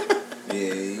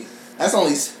 Yeah, that's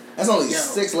only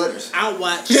 6 letters. I'll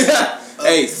watch.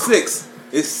 Hey, 6.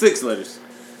 It's 6 letters.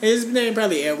 His name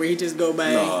probably Ed, where he just go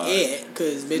by Ed,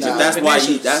 cause bitch.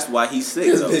 That's why he's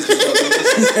sick though.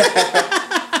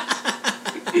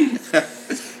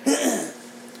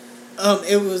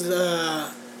 It was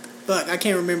fuck. I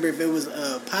can't remember if it was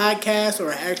a podcast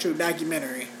or an actual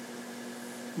documentary,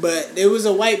 but it was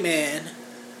a white man.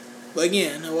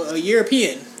 Again, a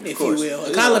European, if you will,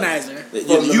 a colonizer. From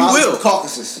the mountains of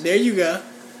Caucasus. There you go.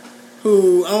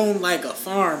 Who owned like a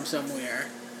farm somewhere,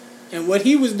 and what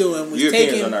he was doing was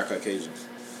Europeans are not Caucasians.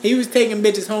 He was taking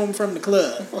bitches home from the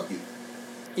club. Fuck you.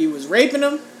 He was raping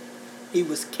them. He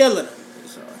was killing them.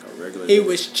 Like a regular he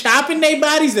was chopping their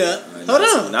bodies up. Hold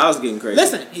on. Now I was getting crazy.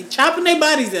 Listen, he chopping their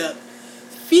bodies up,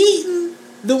 feeding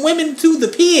the women to the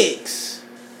pigs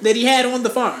that he had on the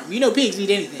farm. You know pigs eat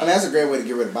anything. I mean, that's a great way to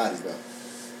get rid of bodies, though.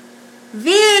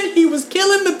 Then he was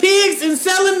killing the pigs and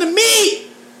selling the meat.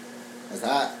 That's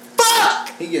hot.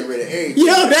 Fuck! He getting rid of everything.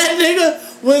 Yo, that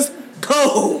nigga was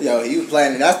cold. Yo, he was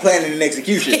planning. That's planning and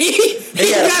execution. he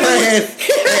got a plan.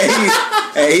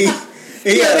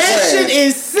 He got a that plan. shit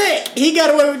is sick. He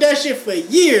got away with that shit for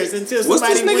years until What's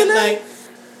somebody this nigga went name? like,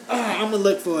 I'm gonna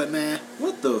look for it, man.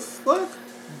 What the fuck?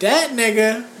 That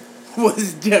nigga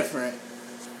was different.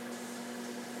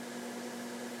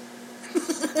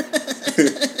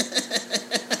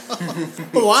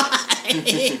 Why?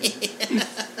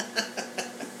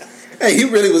 Hey, he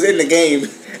really was in the game.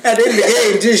 At the end of the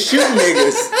game, just shooting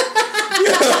niggas.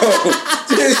 Yo,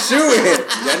 just shooting.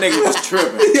 That nigga was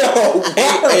tripping. Yo,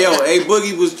 A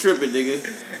Boogie was tripping, nigga.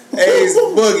 Ace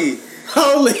Boogie.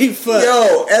 Holy fuck.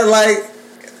 Yo, and like,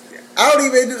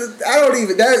 I don't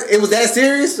even. It was that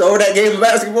serious over that game of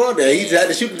basketball that he just had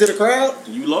to shoot into the crowd.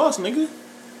 You lost, nigga.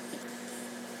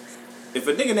 If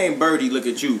a nigga named Birdie look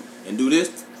at you and do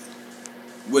this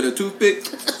with a toothpick,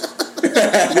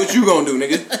 what you gonna do,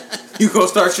 nigga? You gonna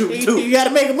start shooting too. You gotta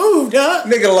make a move, dog.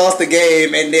 Nigga lost the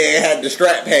game and then had the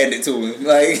strap handed to him.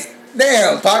 Like,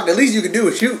 damn, Pac, the least you could do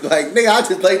is shoot. Like, nigga, I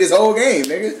just played this whole game,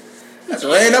 nigga. I just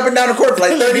ran up and down the court for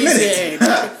like 30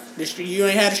 minutes. You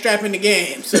ain't had a strap in the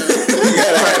game, so. You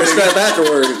gotta have the strap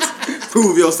afterwards.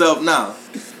 Prove yourself now.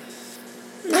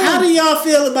 How do y'all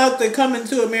feel about the Coming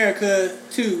to America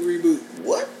 2 reboot?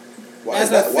 What? Why That's is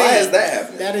that? a Why thing. is that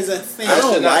happening? That is a thing. I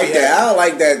don't like that. I don't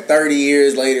like that 30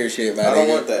 years later shit, man. I don't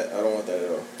want that. I don't want that at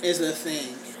all. It's a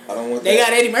thing. I don't want They that.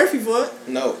 got Eddie Murphy for it,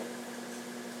 No.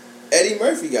 Eddie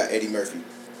Murphy got Eddie Murphy.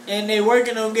 and they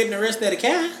working on getting the rest of the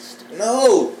cast.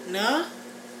 No. No,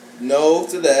 No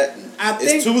to that. I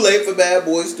think It's too late for Bad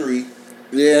Boys 3.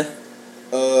 Yeah.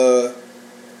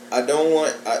 I don't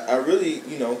want. I really,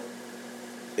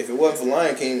 if it wasn't for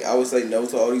Lion King, I would say no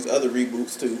to all these other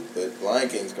reboots too. But Lion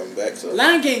King's coming back, so.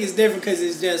 Lion King is different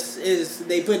because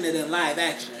they putting it in live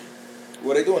action.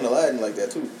 Well, they doing Aladdin like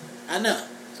that too. I know.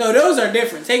 So those are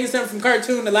different. Taking something from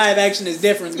cartoon to live action is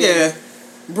different than Yeah.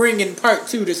 bringing part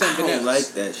 2 to I something don't else. like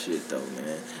that shit though,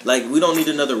 man. Like, we don't need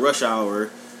another Rush Hour.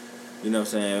 You know what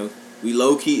I'm saying? We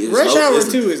low key is Rush Hour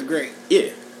 2 is great. Yeah.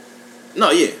 No,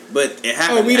 yeah, but it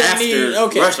happened we don't after need-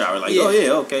 okay. Rush Hour. Like, Yeah. oh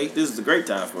yeah, okay, this is a great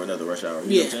time for another Rush Hour.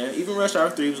 You know what I'm saying? Even Rush Hour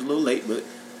 3 was a little late, but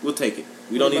we'll take it.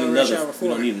 We What don't need about Rush another. Hour We 4?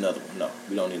 don't need another one. No,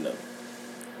 we don't need another.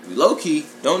 We low key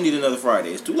don't need another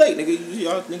Friday. It's too late, nigga.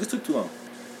 Y'all niggas took too long.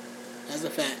 That's a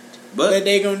fact. But But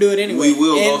they gonna do it anyway. we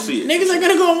will go And see it. Niggas are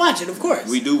gonna go and watch it, of course.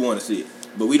 We do want to see it,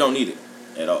 but we don't need it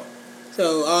at all.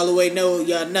 So all the way, no,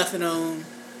 y'all nothing on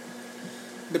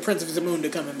the Prince of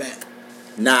Zamunda coming back.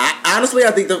 Nah, honestly,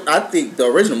 I think the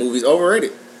original movie's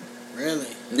overrated. Really?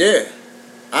 Yeah.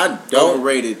 I don't.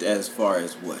 Overrated as far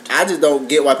as what? I just don't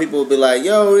get why people would be like,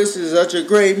 "Yo, this is such a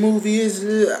great movie."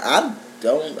 I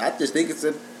just think it's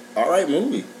a alright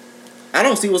movie. I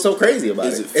don't see what's so crazy about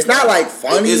Is it. it It's not like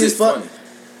funny Is as it fuck. funny?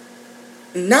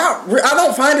 I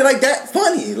don't find it like that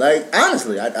funny. Like,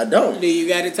 honestly, I don't. Do you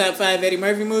got the top 5 Eddie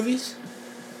Murphy movies?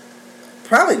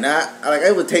 Probably not. Like,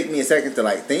 it would take me a second to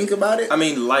like think about it. I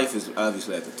mean, Life is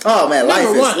obviously at the top. Oh man,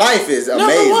 Number one. life is Number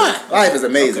amazing. one. Life is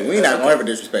amazing. Okay, We not gonna okay. ever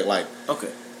disrespect life. Okay.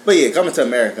 But yeah, Coming to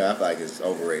America, I feel like it's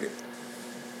overrated.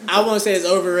 I won't say it's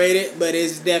overrated, but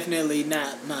it's definitely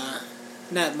not my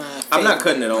I'm not favorite.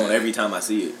 cutting it on every time I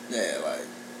see it. Yeah, like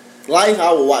Life,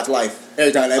 I will watch Life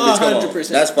every time that bitch come on. 100%.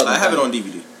 That's fucking. I have it funny. on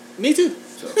DVD. Me too.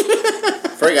 So.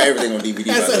 Frank got everything on DVD.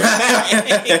 That's by a the way.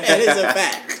 fact. That is a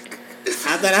fact.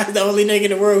 I thought I was the only nigga in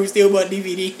the world who still bought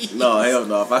DVD. No, hell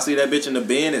no. If I see that bitch in the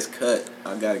bin, it's cut.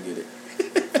 I gotta get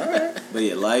it. But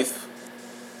yeah, Life.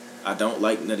 I don't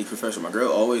like Nutty Professor. My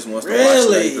girl always wants to watch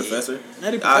Really? Nutty Professor.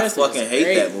 Nutty I Professor fucking is hate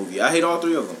great. that movie. I hate all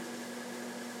 3 of them.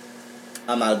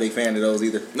 I'm not a big fan of those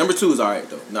either. Number 2 is alright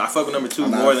though. No, I fuck with number 2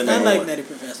 I'm not more a than I number like 1. Nutty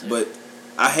Professor. But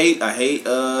I hate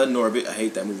Norbit. I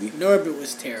hate that movie. Norbit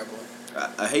was terrible.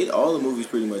 I hate all the movies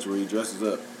pretty much where he dresses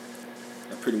up.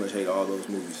 I pretty much hate all those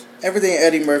movies. Everything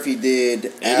Eddie Murphy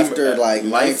did after like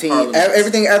Life, 19, Harlem.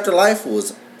 everything after Life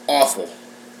was awful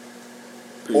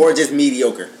Pretty or much. just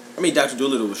mediocre. I mean, Dr.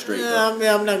 Doolittle was straight though. I'm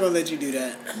not gonna let you do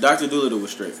that. Dr. Doolittle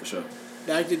was straight for sure.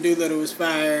 Dr. Doolittle was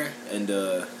fire. And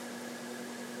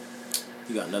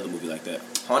you got another movie like that.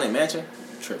 Haunted Mansion?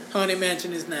 Tripping. Haunted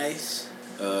Mansion is nice.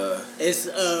 Uh, It's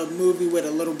a movie with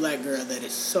a little black girl that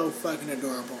is so fucking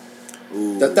adorable.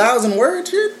 ooh. The 1,000-word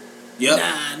shit. Yep.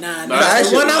 Nah. that The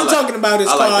shit- one I I'm like- talking about is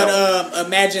I like called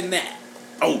Imagine That.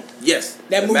 Oh, yes.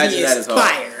 That movie Imagine is That hard.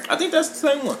 fire. I think that's the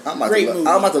same one. I'm Great movie.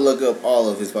 about to look up all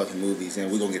of his fucking movies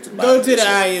and we're gonna get to the bottom Go of to the this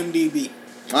shit. IMDb.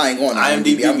 I ain't going to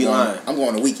IMDb IMDb. be lying. I'm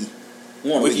going to Wiki. I'm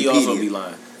going to Wiki Wikipedia. also be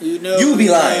lying. You know, You be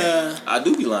lying. I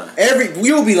do be lying.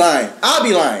 You'll be lying. I'll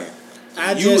be lying.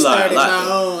 I You just lie a started lot, my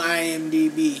though. own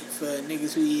IMDb for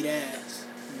niggas who eat ass.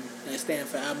 That stand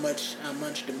for I munch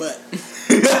the butt.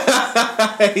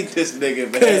 I hate this nigga,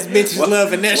 man. Because bitches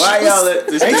love initials. Why y'all let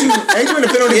this Ain't you in the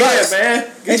penalty Yeah, box?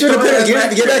 man. Ain't you in the penalty?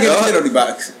 Get Get back in the dog. penalty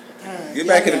box. Alright, Get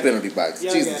back in y'all the got penalty box.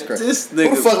 Y'all Jesus got it. Christ. This Who the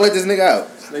nigga, fuck let this nigga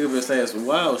out? this nigga been saying some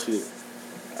wild shit.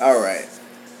 All right.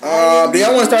 Do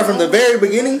y'all want to start from the very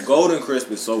beginning? Golden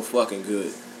Crisp is so fucking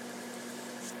good.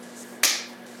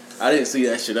 I didn't see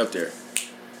that shit up there.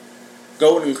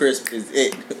 Golden Crisp is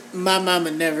it. My mama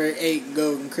never ate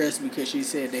Golden Crisp because she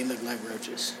said they look like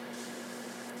roaches.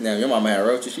 Now, your mama had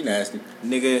roaches. She nasty.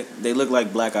 Nigga, they look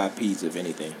like black eyed peas, if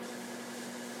anything.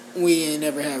 We ain't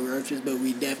never had roaches, but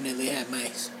we definitely had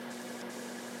mice.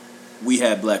 We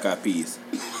had black eyed peas.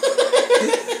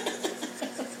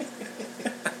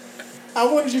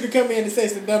 I wanted you to come in and say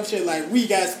some dumb shit like, "We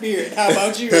got spirit. How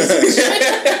about you?"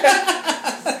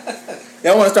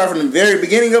 Y'all want to start from the very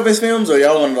beginning of his films, or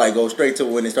y'all want to like go straight to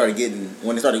when it started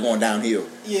going downhill?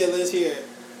 Yeah, let's hear it.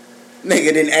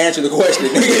 Nigga didn't answer the question.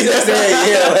 Nigga just said,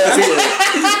 "Yeah, let's hear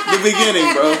it." The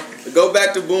beginning, bro. Go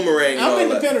back to Boomerang. I'm in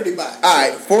the penalty box. All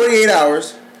right, 48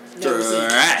 Hours, Never seen it.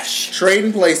 Trash.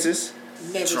 Trading Places,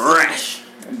 Never Trash.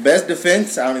 Best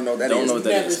Defense. I don't even know what that Don't is. know what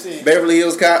seen it. that Never is. seen it. Beverly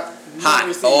Hills Cop, Never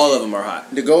Hot. seen All it. of them are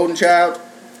hot. The Golden Child,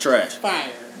 Trash. Fire.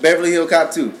 Beverly Hills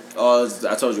Cop 2,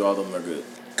 I told you all of them are good.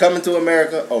 Coming to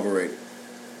America, overrated.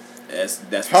 That's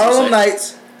what Harlem you say.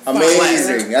 Nights, amazing.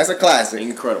 Classic. That's a classic.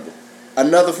 Incredible.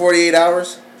 Another 48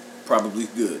 Hours, Probably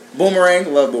good.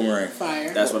 Boomerang, love Boomerang.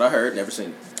 Fire. That's what I heard. Never seen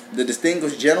it. The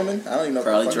Distinguished Gentleman, I don't even know.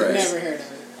 Probably what the fuck it trash. is. Never heard of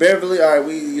it. Beverly, all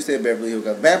right, you said Beverly Hills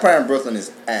Cop. Vampire in Brooklyn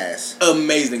is ass.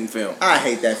 Amazing film. I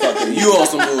hate that fucking. You on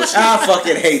some bullshit. I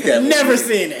fucking hate that. Movie. Never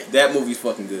seen it. That movie's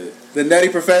fucking good. The Nutty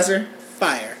Professor,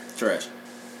 Fire. Trash.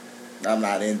 I'm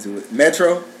not into it.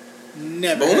 Metro,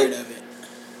 Never Boom? heard of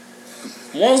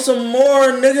it. want some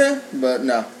more, nigga, but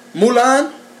no.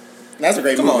 Mulan, that's a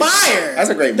great Come movie. on. Fire. That's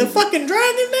a great The movie. fucking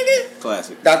dragon, nigga.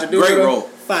 Classic. Dr. Great Dolittle. role.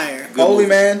 Fire. Good Holy movie.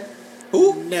 Man,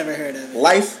 Who? Never heard of it.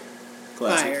 Life,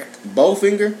 Classic. Fire.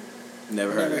 Bowfinger,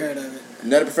 Never heard Never of it. heard of it.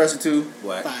 Nutty Professor 2.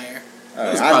 Whack. Fire. All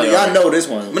right, It's probably y'all alright. know this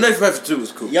one. But Nutty Professor 2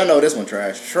 was cool. Y'all know this one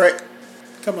trash. Shrek,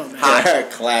 Come on, man. Hot.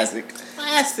 classic.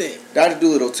 Classic. Dr.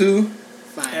 Dolittle 2.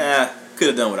 Fire. Yeah, could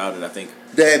have done without it, I think.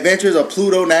 The Adventures of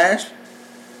Pluto Nash.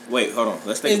 Wait, hold on.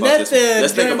 Let's think Is about that this one. the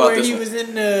Let's think joint about where this he one. was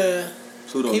in the?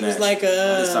 Pluto He Nash. was like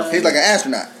He's like an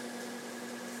astronaut.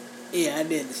 Yeah, I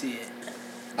didn't see it.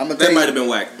 I'm gonna That tell might you, have been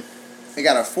whack. it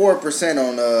got a 4%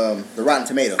 on the Rotten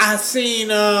Tomatoes. I seen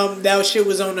that shit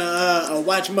was on a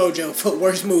Watch Mojo for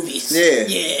worst movies. Yeah.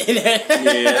 Yeah. let's go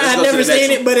I to never the next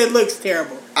seen it, one. but it looks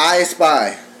terrible. I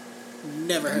Spy.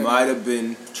 Never heard. Might have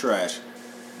been trash.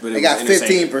 But It was got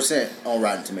entertaining. 15% on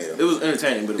Rotten Tomatoes. It was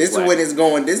entertaining, but it This was is when it's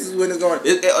going. This is when it's going.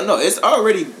 No, it's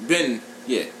already been.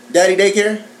 Yeah. Daddy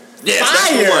Daycare. Yes, that's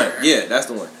the Fire. one. Yeah, that's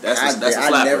the one. That's a I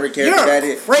slapper. never cared You're for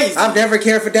Daddy. crazy. I've never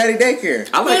cared for Daddy Daycare.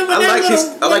 I like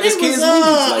his when kids' they was,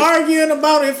 movies. Like, arguing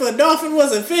about if a dolphin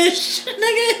was a fish,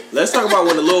 nigga. let's talk about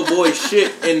when the little boy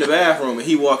shit in the bathroom and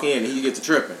he walk in and he gets to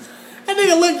tripping. That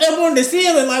nigga looked up on the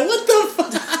ceiling like, what the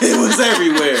fuck? It was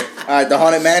everywhere. All right, The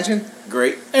Haunted Mansion.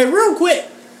 Great. Hey, real quick,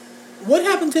 what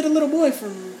happened to the little boy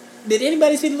from? Did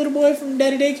anybody see the little boy from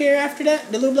Daddy Daycare after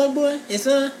that? The little black boy, his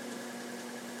son.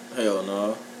 Hell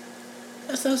no.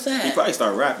 That's so He sad. probably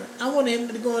started rapping. I wanted him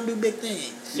to go and do big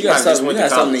things. You guys got just something. went You to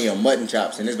got something college. in your mutton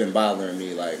chops, and it's been bothering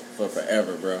me like for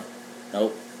forever, bro.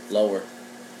 Nope, lower.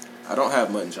 I don't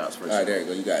have mutton chops for All right, there you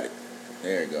go. You got it.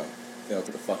 There you go. Fell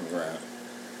to the fucking ground.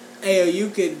 Hey, you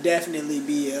could definitely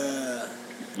be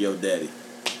Yo, daddy.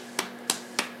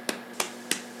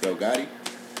 Yo, Gotti.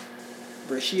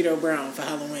 Bushido Brown for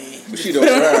Halloween. Bushido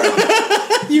Brown.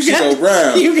 You Bushido got,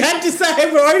 Brown. you got to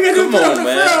decide, bro. You got to Come put on on, the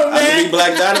man. front, I can man. be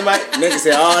Black Dynamite. Nigga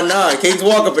said, "Oh no, I can't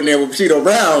walk up in there with Bushido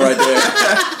Brown right there."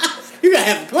 You gotta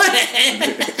have a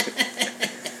plan.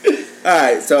 All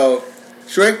right, so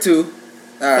Shrek 2.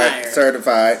 All right, Fire.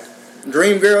 certified.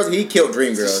 Dreamgirls, he killed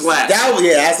Dreamgirls. Slap. That was,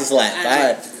 yeah, that's a slap. All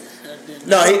right.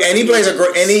 No, he plays a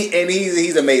great, and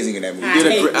he's amazing in that movie. I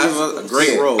Did hate a great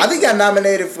Yeah. role. I think he got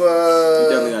nominated for. he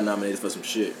definitely got nominated for some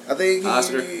shit. I think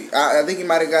Oscar? I think he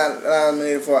might have got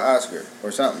nominated for an Oscar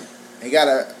or something. He got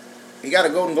a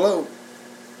Golden Globe.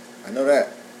 I know that.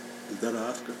 Is that an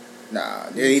Oscar?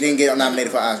 Nah, he didn't get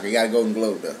nominated for an Oscar. He got a Golden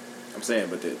Globe though. I'm saying,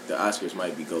 but the Oscars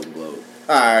might be Golden Globe.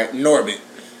 All right, Norbit.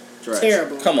 Trash.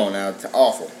 Terrible. Come on now, it's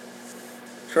awful.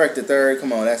 Shrek the Third.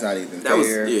 Come on, that's not even That was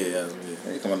fair. yeah.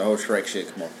 Hey, come on, the whole Shrek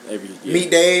shit. Come on. Yeah.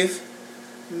 Meet Dave.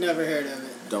 Never heard of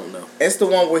it. Don't know. It's the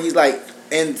one where he's like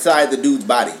inside the dude's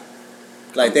body.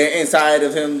 Like they're inside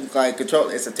of him, like control.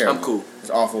 It's a terrible. I'm cool. It's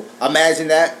awful. Imagine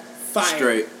that. Fire.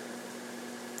 Straight.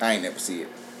 I ain't never see it.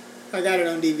 I got it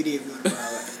on DVD if you want to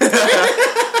borrow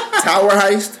it. Tower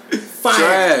Heist. Fire.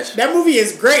 Trash. That movie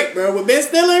is great, bro. With Ben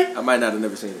Stiller, I might not have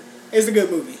never seen it. it's a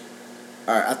good movie.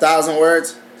 All right, 1,000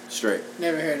 Words. Straight.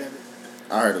 Never heard of it.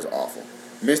 I heard it was awful.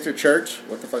 Mr. Church.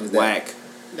 What the fuck is that? Whack.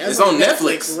 That's It's on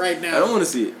Netflix right now. I don't want to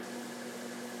see it.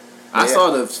 I Yeah.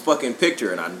 saw the fucking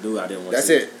picture and I knew I didn't want to That's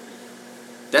see it. it.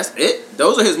 That's it?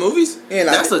 Those are his movies? Yeah,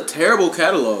 nah, That's a terrible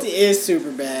catalog. It is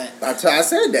super bad. I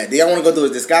said that. Do y'all want to go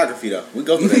through his discography though? We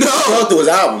go through that. No. We go through his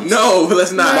albums. No,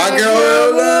 let's not. My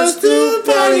girl loves to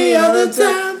party all the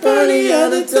time, party all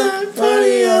the time,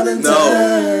 party all the time.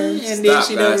 No. And then Stop,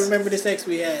 she guys. don't remember the sex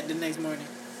we had the next morning.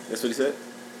 That's what he said?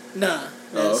 Nah.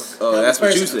 That's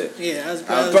what you personal. said. Yeah, that was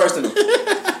I'm personal.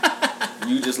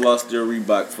 You just lost your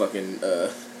Reebok fucking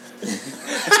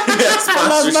I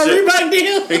lost my Reebok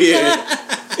deal. Yeah.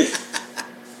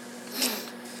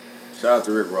 Shout out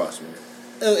to Rick Ross, man.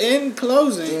 In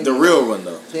closing, The real one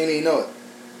though. She didn't even know it.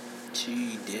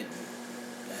 she didn't.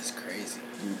 That's crazy.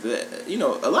 You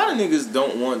know, a lot of niggas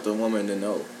don't want the woman to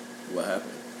know what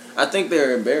happened. I think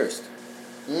they're embarrassed.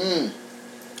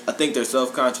 I think they're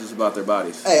self-conscious about their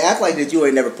bodies. Hey, act like that you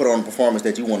ain't never put on a performance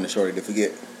that you wanted Shorty to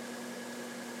forget.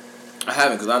 I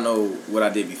haven't, because I know what I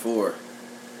did before.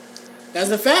 That's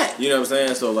a fact. You know what I'm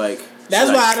saying? So, like... That's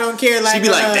like, why I don't care. Like, she'd be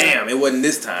like, damn, it wasn't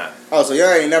this time. Oh, so y'all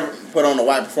ain't never put on a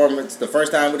white performance the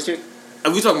first time with a chick?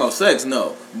 If we talking about sex,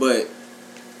 no. But...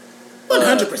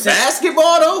 100%.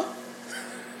 Basketball, though?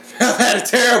 I've had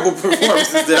terrible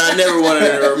performances that I never wanted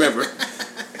to remember.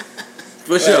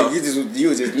 For sure. Like, you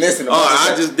was just missing.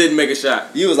 I just didn't make a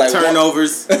shot. You was like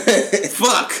turnovers.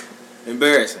 Fuck.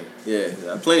 Embarrassing. Yeah,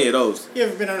 plenty of those. You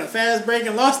ever been on a fast break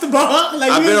and lost the ball?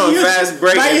 Like I've been on a fast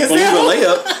break and blew the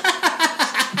layup.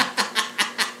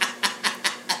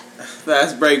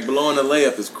 Fast break blowing the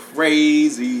layup is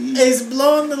crazy. Is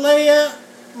blowing the layup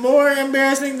more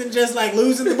embarrassing than just like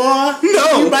losing the ball?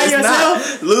 No, you by it's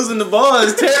yourself? not. Losing the ball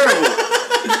is terrible.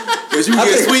 Because you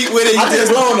get sweet with it. I think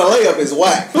blowing the layup is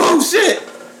whack. Oh shit!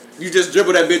 You just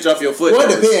dribble that bitch off your foot. Well,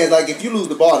 it depends. Like if you lose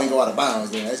the ball and go out of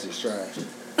bounds, then that's just trash.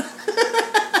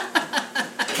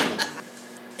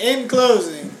 In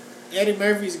closing, Eddie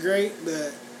Murphy's great,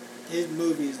 but his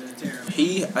movies are terrible.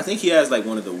 I think he has like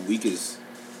one of the weakest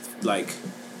like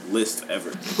lists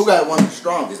ever. Who got one of the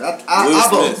strongest? I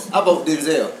vote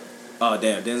Denzel. Oh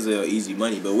damn, Denzel easy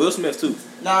money, but Will Smith too.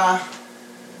 Nah.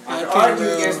 I argue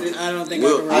against it. I don't think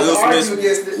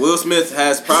Will Smith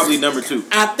has probably number 2.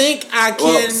 I think I can.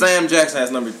 Well, Sam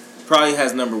Jackson probably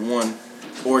has number 1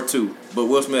 or 2, but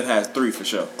Will Smith has 3 for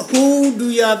sure. Who do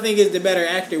y'all think is the better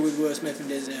actor with Will Smith and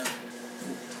Denzel?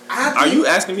 Are you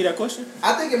asking me that question?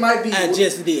 I think it might be. I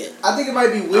just did. I think it might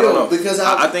be I don't Will know. because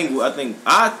I think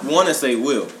I want to say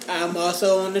Will. I'm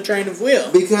also on the train of Will.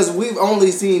 Because we've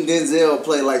only seen Denzel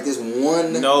play like this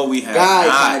one. No, we have guy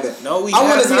not. kinda. No, we I want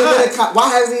have to see him. not. Why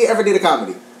hasn't he ever did a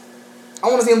comedy? I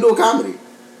want to see him do a comedy.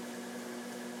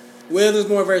 Will is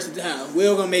more versatile.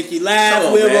 Will gonna make you laugh. Come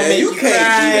on, Will man. gonna make you You cry.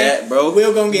 can't do that, bro.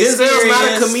 Will gonna get Denzel's serious.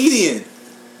 not a comedian.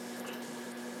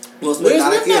 Will Smith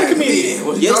not a comedian.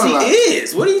 What are you Yes, talking he about?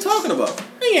 is. What are you talking about?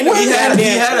 He ain't no He had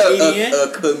comedian. a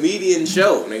comedian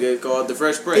show, nigga, called The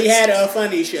Fresh Prince. He had a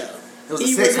funny show. It was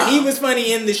a sitcom. He was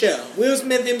funny in the show. Will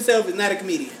Smith himself is not a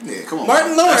comedian. Yeah, come on.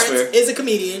 Martin That's Lawrence fair. is a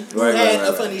comedian who Right, had right,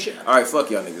 a right. funny show. All right, fuck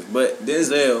y'all niggas. But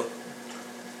Denzel,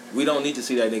 we don't need to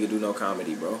see that nigga do no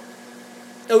comedy, bro.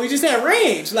 So we just had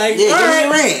range. Like, Yeah, all give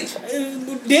me right,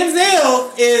 range.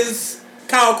 Denzel is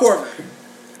Kyle Korver.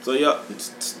 So y'all,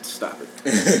 stop it.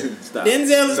 Stop.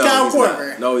 Denzel is Kyle he's not.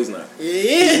 Korver. No, he's not. He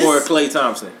is. He's more Klay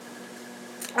Thompson.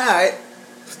 All right.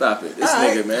 Stop it. This All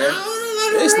nigga, right. man. I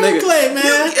don't know This about nigga. Clay,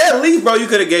 man. At least, bro, you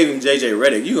could have gave him JJ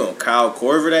Redick. You gonna Kyle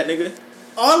Korver that nigga?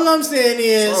 All I'm saying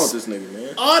What's wrong with is, this nigga,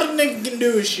 man? all the nigga can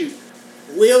do is shoot.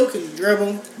 Will can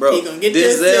dribble. Bro, He gonna get Denzel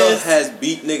this assist. has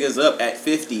beat niggas up at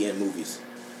 50 in movies.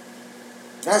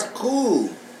 That's cool.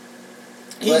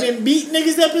 He But- been beat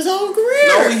niggas up his whole career.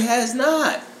 No, he has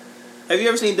not. Have you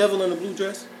ever seen Devil in the Blue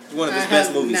Dress? It's one of his I best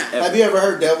have movies not. ever. Have you ever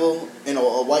heard Devil in a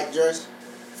white dress?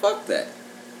 Fuck that.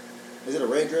 Is it a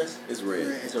red dress? It's red.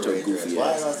 Red. It's It's a a red dress. goofy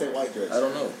Why ass. did I say white dress? I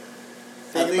don't know.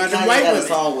 I Think think about the Kanye white had a women.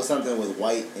 song with something with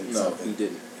white and No, something. he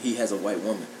didn't. He has a white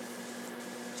woman.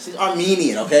 She's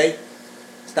Armenian, okay?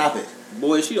 Stop it.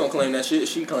 Boy, she don't claim that shit.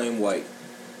 She claim white.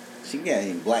 She got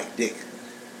him black dick.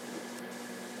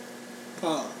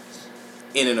 Pause.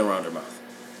 In and around her mouth.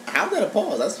 How that a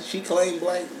pause? That's she claimed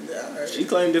black. All right. She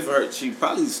claimed it for her. She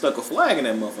probably stuck a flag in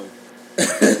that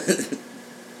motherfucker.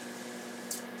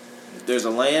 If there's a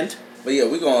land, But yeah,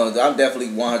 I'm definitely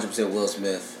 100% Will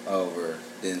Smith over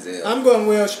Denzel. I'm going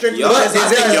Will strictly Y'all- because I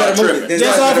think has y'all better movies. tripping. Denzel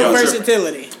just has off better of y'all movies.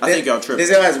 versatility. I think y'all tripping.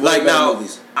 Denzel has way Like better now,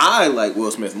 movies. I like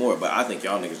Will Smith more, but I think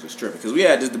y'all niggas was tripping because we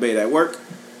had this debate at work.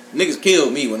 Niggas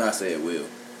killed me when I said Will.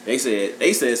 They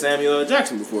said Samuel L.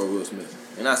 Jackson before Will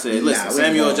Smith, and I said, listen, we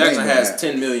Samuel L. ain't Jackson going has that.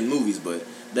 10 million movies, but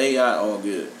they not all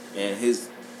good, and his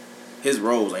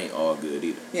roles ain't all good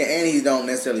either. Yeah, and he don't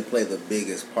necessarily play the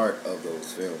biggest part of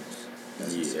those films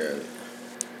necessarily.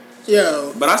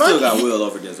 Yo, But I still got fucking- Will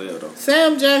over Denzel though.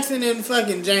 Sam Jackson in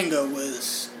fucking Django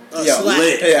was a Yo, slap.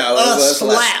 lit. Yeah, it a was a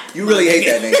slap. You really hate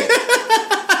that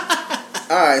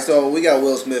nigga. All right, so we got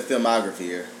Will Smith filmography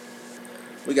here.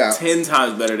 We got 10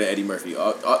 times better than Eddie Murphy.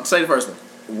 Say the first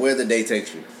one. Where the Day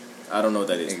Takes You. I don't know what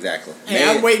that is. Exactly. Hey,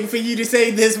 I'm waiting for you to say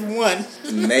this one.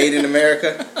 Made in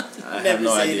America. I have Never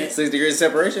no seen idea. it. 6 Degrees of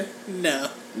Separation. No,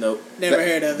 Nope. never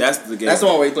heard of it. That's the game. That's the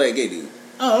one where he played a gay dude.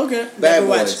 Oh, okay. Bad Never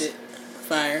watched Boys. it.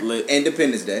 Fire. Lit.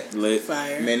 Independence Day. Lit.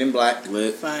 Fire. Men in Black.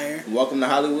 Lit. Fire. Welcome to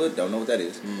Hollywood. Don't know what that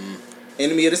is.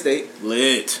 Enemy of the State.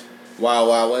 Lit. Wild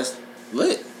Wild West.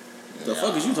 Lit. The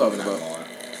fuck is you talking Come about? on.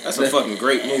 That's a fucking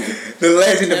great movie. The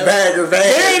Legend of Bagger There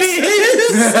Vance. it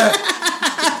is.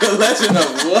 The Legend of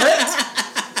what?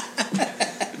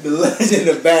 The Legend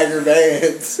of Bagger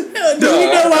Vance. Do you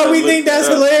know why we think that's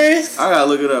hilarious? I gotta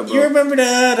look it up, bro. You remember the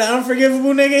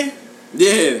Unforgivable nigga?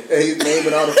 Yeah. He's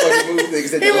naming all the fucking movies. Nigga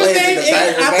said the It was Legend named, of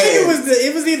Bagger I think Vance.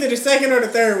 it was either the second or the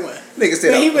third one. Nigga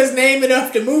said But he was naming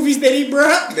off the movies that he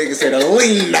brought. Nigga said a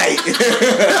lean night.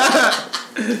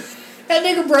 That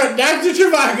nigga brought Dr.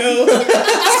 Trivago.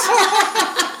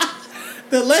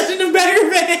 The Legend of Bagger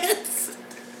Vance.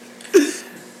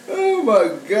 Oh my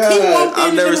He god. walked I've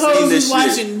in never and seen hoes this was shit.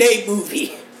 watching date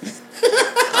movie.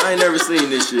 I ain't never seen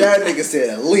this shit. That nigga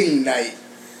said a lean night.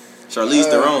 Charlize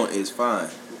Theron is fine.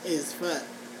 It's fun.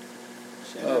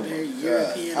 Shout Oh out my their god.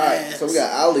 European Alright, ass. so we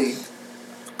got Ali,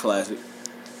 Classic.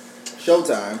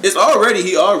 Showtime.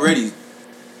 He already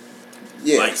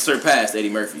Yeah. like surpassed Eddie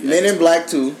Murphy. Men in Black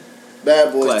 2.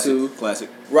 Bad Boys Classic. 2. Classic.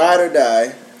 Ride or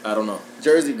Die. I don't know.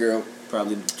 Jersey Girl.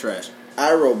 Probably trash.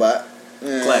 iRobot.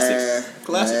 Classic.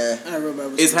 Classic. I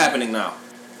remember. It's happening now.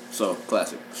 So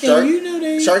classic. Yeah, you know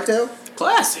they. Shark Tale.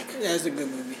 Classic. That's a good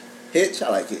movie. Hitch. I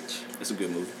like Hitch. It's a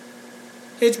good movie.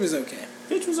 Hitch was okay.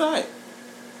 Hitch was alright.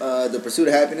 The Pursuit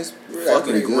of Happiness. That's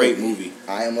Fucking pretty good. great movie.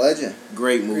 I Am Legend.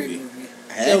 Great Great movie. movie.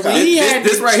 Hancock. when he had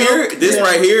This to right choke- here. This yeah.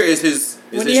 right here is his.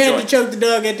 When his he had joint. to choke the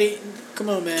dog at the. Come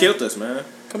on, man. Killed us, man.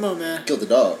 Come on, man. Killed the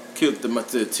dog. Killed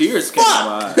the tears came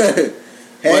out my eyes.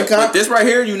 Hancock. But this right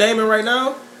here, you naming right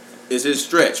now, is his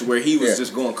stretch where he was Yeah.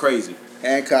 just going crazy.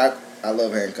 Hancock. I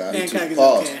love Hancock. Hancock is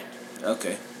Pause. okay.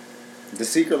 Okay. The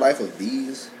Secret Life of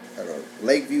Bees. I don't know.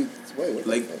 Lakeview. Wait, what?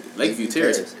 Lakeview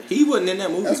Terrace. He wasn't in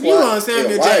that movie. That's You why. on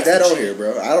Samuel Why is that Jackson on shit. here,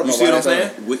 bro? I don't know. You see why what I'm that's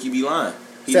on saying? Wiki be lying.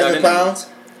 He there. not 7 in that pounds.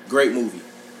 movie. Great movie.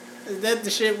 Is that the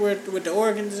shit with the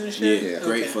organs and Yeah, shit?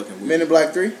 great Okay. fucking movie. Men in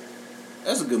Black 3.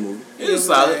 That's a good movie. It Yeah, was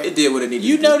solid. right. It did what it needed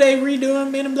You to know do. they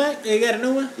redoing Men in Black? They got a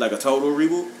new one? Like a total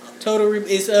reboot?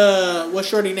 It's what's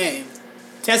shorty name?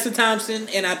 Tessa Thompson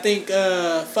and I think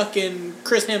fucking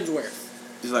Chris Hemsworth.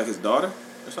 Just like his daughter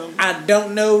or something? I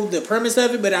don't know the premise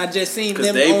of it, but I just seen Because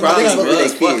them they on probably the cover. cover.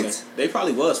 was They fucking. kids. They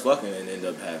probably was fucking and ended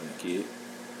up having a kid.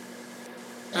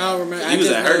 I don't remember. He I was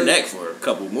just at her know neck for a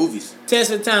couple movies.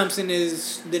 Tessa Thompson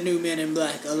is the new Men in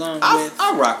Black along with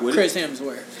I rock with Chris it.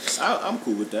 Hemsworth. I'm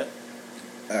cool with that.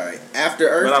 All right. After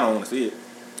Earth. But I don't want to see it.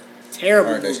 Terrible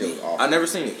Alright, that shit movie. was awful. I never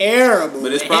seen it. Terrible.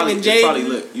 But it's Him probably, and it's probably Jaden-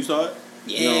 lit. You saw it?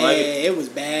 Yeah, You don't like it? it was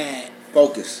bad.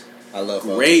 Focus. I love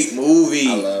Focus. Great movie.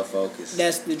 I love Focus.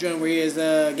 That's the joint where he is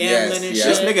gambling Yes, and yeah.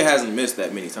 This shit. nigga hasn't missed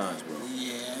that many times, bro.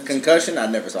 Yeah. Concussion. I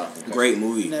never saw Concussion. Great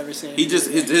movie. Never seen He it. just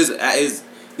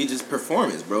he just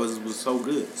performance, bro. It was so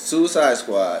good. Suicide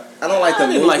Squad. I don't like the I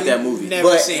didn't movie. like that movie. Never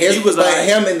But seen his, it. He was but alright.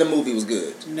 him in the movie was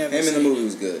good. Never him in the seen movie it.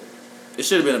 was good. It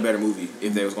should have been a better movie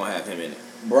if they was gonna have him in it.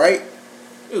 Bright.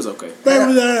 It was okay. That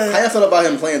was How alright. y'all feel about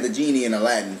him playing the genie in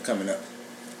Aladdin coming up?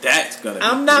 That's gonna be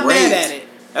I'm not great. mad at it.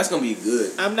 That's gonna be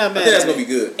good. I'm not I mad think that's at gonna it.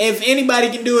 be good. If anybody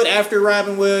can do it after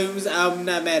Robin Williams, I'm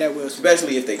not mad at Will Smith.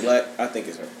 Especially if they black, I think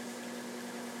it's her.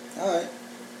 Alright.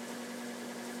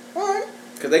 Alright.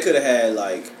 Cause they could have had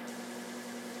like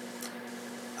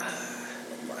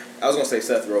never mind. I was gonna say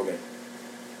Seth Rogen.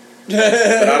 But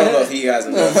I don't know if he has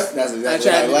enough. That's I exactly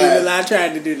tried what to I do laughed. I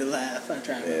tried to do the laugh. I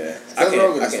tried. Yeah. Seth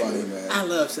Rogen is can't funny, do it. man. I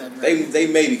love Seth Rogen. They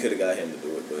maybe could have got him to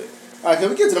do it, but Alright,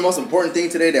 can we get to the most important thing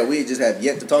today that we just have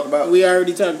yet to talk about? We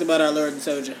already talked about our Lord and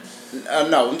Soldier.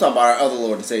 No, I'm talking about our other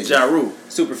Lord and Savior. Ja Rule.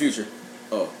 Super Future.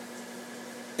 Oh.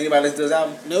 Anybody listen to this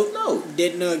album? Nope. No.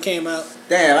 Didn't know it came out.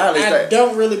 Damn, I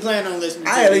don't really plan on listening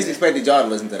to I it. at least expected y'all to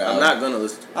listen to that I'm album. not gonna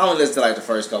listen to it. I only listen to like the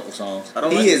first couple songs. I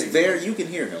don't he like is it. very. You can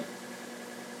hear him.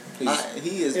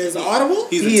 He is. Is it audible?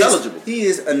 He's he intelligible. He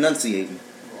is enunciating.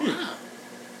 Wow.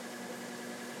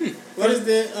 What is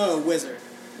the Wizard?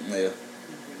 Yeah.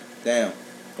 Damn.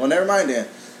 Well, never mind then.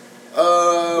 Yeah,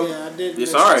 I did. It's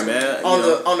listen alright, to man. it.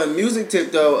 On the music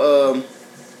tip though,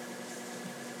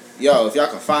 yo, if y'all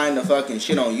can find the fucking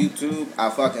shit on YouTube, I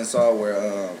fucking saw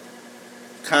where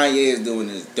Kanye is doing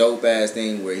this dope ass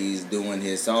thing where he's doing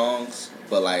his songs,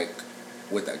 but like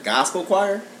with a gospel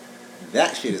choir.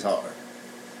 That shit is hard.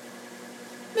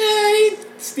 Man, he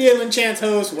stealing Chance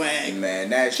Ho's swag. Man,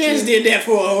 that Chance shit. did that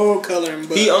for a whole coloring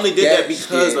book. He only did that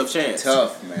because shit of Chance.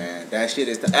 Tough, man. That shit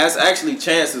is tough. That's actually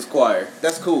Chance's choir.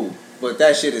 That's cool, but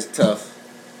that shit is tough.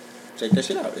 Check that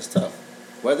shit out. It's tough.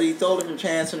 Whether you told it from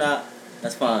Chance or not,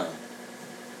 that's fine.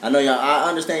 I know y'all. I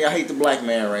understand y'all hate the black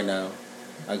man right now.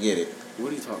 I get it.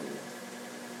 What are you talking about?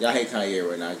 Y'all hate Kanye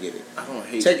right now. I get it. I don't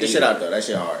hate. Check this shit out though. That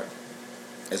shit hard.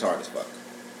 It's hard as fuck.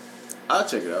 I'll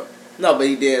check it out. No, but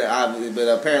he did. But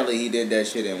apparently he did that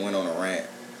shit and went on a rant,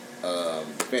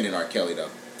 defending R. Kelly though.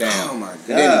 Damn. Oh my god.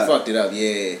 And then he fucked it up.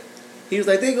 Yeah. He was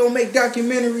like, they gonna make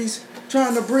documentaries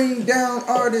trying to bring down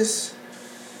artists.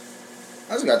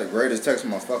 I just got the greatest text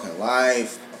of my fucking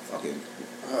life. I fucking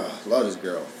love this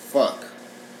girl. Fuck.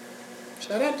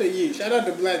 Shout out to you. Shout out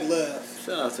to Black Love.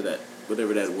 Shout out to that,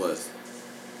 whatever that was,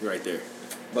 right there.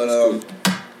 But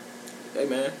hey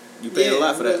man, you paid a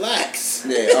lot for that. Relax.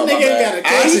 Yeah, Nigga my ain't bad.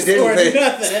 got a case or nothing.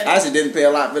 I actually didn't pay a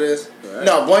lot for this. Right.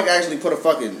 No, Boink actually put a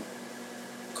fucking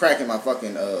crack in my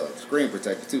fucking screen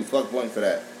protector too. Fuck Boink for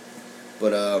that.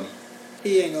 But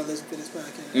He ain't gonna listen to this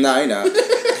podcast. nah, he not.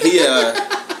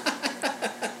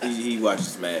 He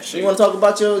watches mad shit. You want to talk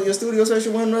about your studio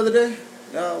session one the other day?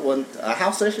 No, wasn't a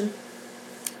house session.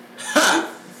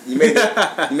 You made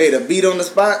a beat on the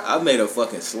spot. I made a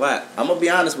fucking slap. I'm gonna be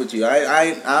honest with you.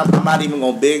 I'm not even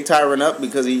gonna big Tyron up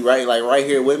because he right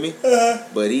here with me.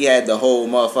 But he had the whole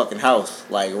motherfucking house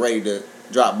like ready to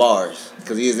drop bars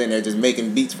because he was in there just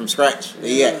making beats from scratch.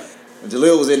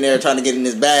 Jalil was in there trying to get in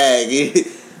his bag.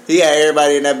 He had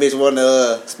everybody in that bitch wanting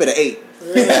to spit an 8.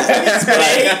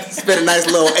 Spit a nice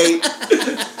little 8.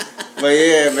 But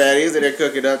yeah, man, he was in there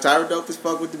cooking up. Tyron dope as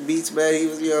fuck with the beats, man. He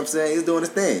was, you know what I'm saying? He was doing his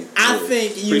thing. I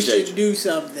think you Appreciate should do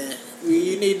something.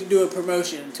 You need to do a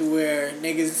promotion to where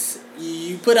niggas,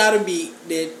 you put out a beat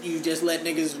that you just let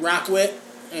niggas rock with,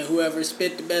 and whoever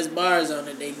spit the best bars on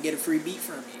it, they can get a free beat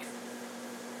from you.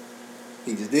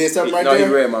 He just did something right no, there?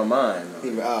 he read my mind.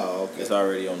 Oh, okay. It's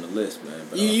already on the list, man.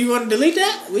 But, You want to delete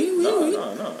that?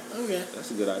 no. Okay. That's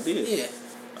a good idea. Yeah.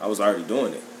 I was already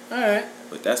doing it, All right.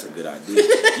 but that's a good idea.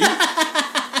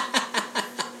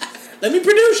 Let me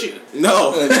produce you.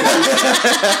 No.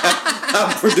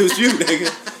 I'll produce you,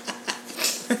 nigga.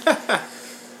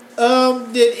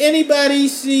 Did anybody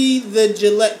see the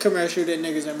Gillette commercial that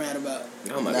niggas are mad about?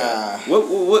 Oh my Nah. god.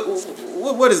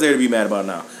 What is there to be mad about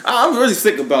now? I'm really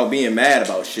sick about being mad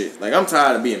about shit. Like, I'm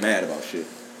tired of being mad about shit.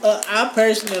 I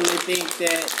personally think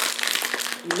that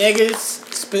niggas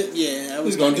I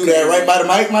was Who's gonna do that right by the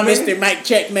mic, my nigga? Mr. Mic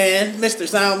Check Man, Mr.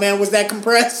 Sound Man, was that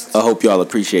compressed? I hope y'all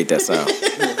appreciate that sound.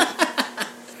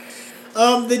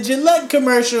 The Gillette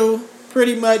commercial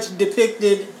pretty much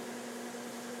depicted.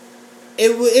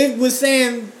 It was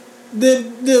saying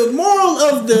the moral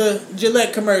of the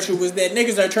Gillette commercial was that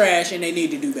niggas are trash and they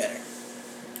need to do better.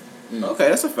 Okay,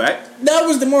 that's a fact. That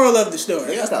was the moral of the story.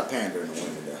 They gotta stop pandering to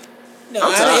women, though. No,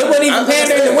 I'm tired. it wasn't even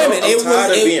pandering to women. I'm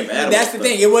tired of being mad about That's the stuff.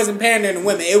 thing. It wasn't pandering to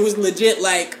women. It was legit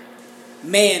like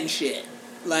man shit.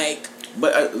 Like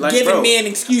But like, giving bro, men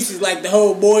excuses, like the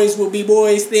whole boys will be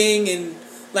boys thing, and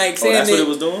like saying that's that, what it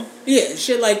was doing? yeah,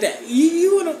 shit like that.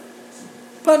 You wanna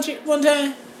punch it one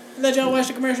time? Let y'all watch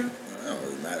the commercial. It don't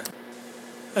really matter.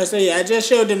 So yeah, I just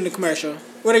showed them the commercial.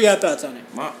 What are y'all thoughts on it?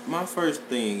 My first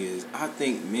thing is, I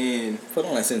think men... Put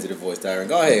on that sensitive voice, Tyron.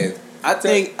 Go ahead. I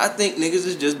think niggas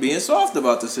is just being soft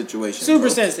about the situation. Super bro.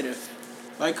 sensitive.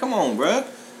 Like, come on, bruh.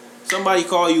 Somebody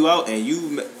call you out and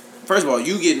you... First of all,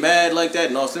 you get mad like that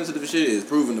and all sensitive shit is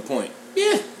proving the point,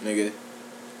 Yeah. nigga.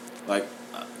 Like,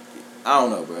 I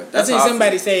don't know, bruh. I That's seen how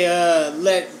somebody say,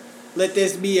 let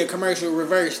this be a commercial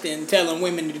reversed and telling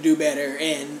women to do better,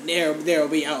 and there'll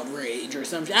be outrage or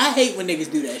something. I hate when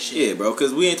niggas do that shit. Yeah, bro,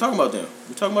 because we ain't talking about them.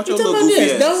 We talking about We your talking little about goofy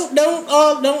this.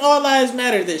 ass. Don't all lives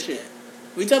matter. This shit.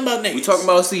 We talking about niggas. We talking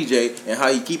about CJ and how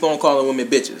you keep on calling women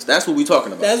bitches. That's what we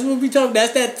talking about. That's what we talking.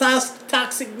 That's that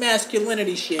toxic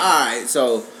masculinity shit. Alright,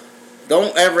 so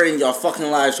don't ever in your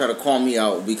fucking lives try to call me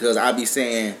out because I be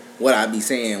saying what I be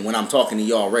saying when I'm talking to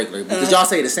y'all regularly. Because y'all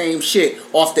say the same shit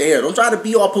off the air. Don't try to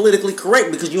be all politically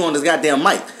correct because you on this goddamn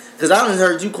mic. Because I done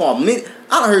heard you call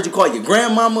your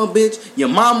grandmama a bitch, your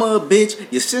mama a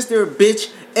bitch, your sister a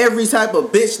bitch, every type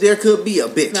of bitch there could be a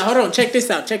bitch. Now hold on, check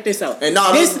this out. And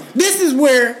no, this is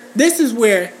where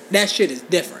that shit is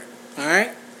different. All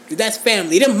right, that's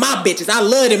family. Them my bitches. I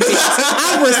love them bitches.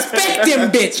 I respect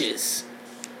them bitches.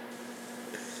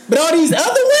 But all these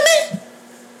other women,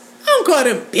 I don't call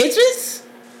them bitches.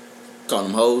 Call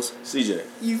them hoes. CJ.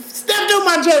 You stepped on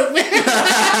my joke, man.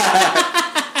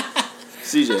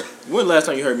 CJ, when the last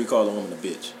time you heard me call a woman a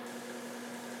bitch?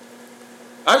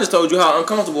 I just told you how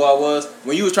uncomfortable I was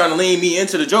when you was trying to lean me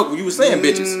into the joke when you was saying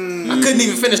bitches. I couldn't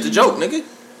even finish the joke, nigga.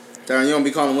 Tyron, you don't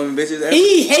be calling women bitches ever?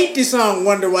 He hate the song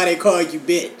 "Wonder Why They Call You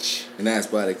Bitch." And that's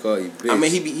why they call you bitch. I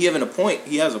mean, he having a point.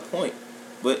 He has a point.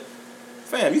 But,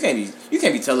 fam, you can't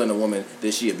be telling a woman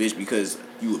that she a bitch because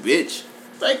you a bitch.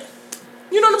 Like,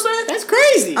 you know what I'm saying? That's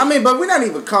crazy. I mean, but we're not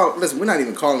even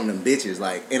calling them bitches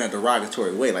like in a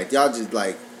derogatory way. Like y'all just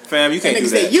like Fam, you can't do nigga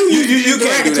that. said you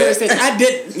can't do that. Said, I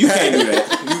didn't. You can't do that.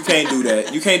 You can't do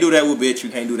that. You can't do that with bitch. You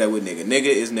can't do that with nigga. Nigga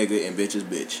is nigga and bitch is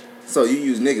bitch. So you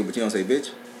use nigga, but you don't say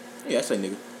bitch? Yeah, I say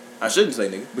nigga. I shouldn't say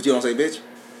nigga. But you don't say bitch?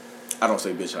 I don't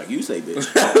say bitch like you say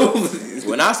bitch.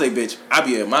 When I say bitch, I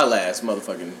be at my last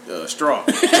motherfucking straw.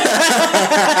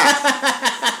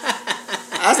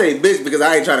 I say bitch because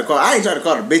I ain't trying to call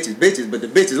the bitches bitches, but the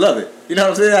bitches love it. You know what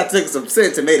I'm saying? I took some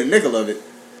sense and made a nickel of it.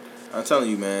 I'm telling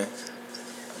you, man.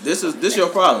 This your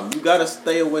problem. You gotta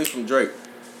stay away from Drake.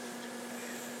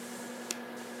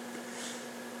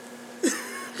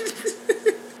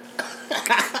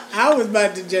 I was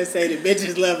about to just say that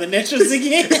bitches love initials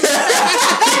again.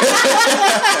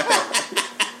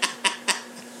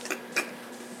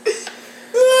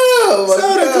 Oh my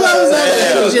So to close out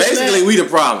Yeah, just basically, that we the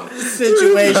problem.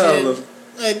 situation,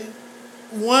 like,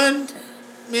 one,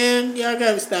 man, y'all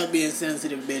gotta stop being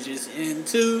sensitive bitches, and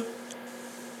two,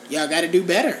 y'all gotta do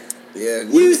better. Yeah,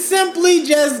 You simply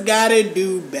just gotta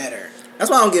do better. that's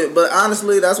why I don't get. But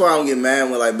honestly, that's why I don't get mad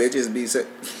when like bitches be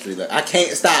like, I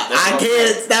can't stop. I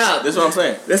can't stop. That's what I'm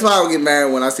saying. That's why I don't get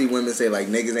mad when I see women say like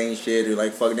niggas ain't shit or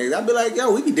like fuck niggas. I be like,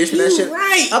 yo, we be dishing that You shit.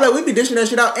 right. I be like, we be dishing that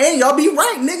shit out, and y'all be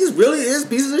right. Niggas really is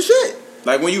pieces of shit.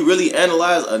 Like when you really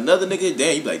analyze another nigga,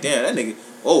 damn, you be like, damn, that nigga.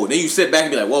 Oh, then you sit back and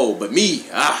be like, whoa, but me,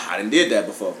 I done did that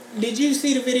before. Did you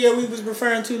see the video we was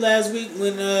referring to last week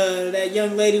when that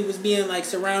young lady was being like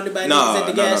surrounded by niggas at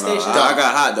the gas station? I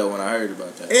got hot though when I heard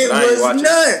about that. It But I ain't was watching.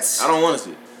 nuts. I don't want to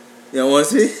see it. You don't want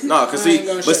to see? No, cause I ain't see,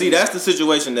 gonna but show see, you. that's the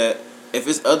situation that if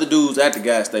it's other dudes at the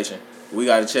gas station, we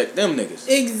gotta check them niggas.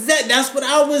 That's what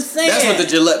I was saying. That's what the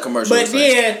Gillette commercial But was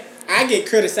saying. then I get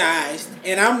criticized,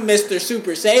 and I'm Mr.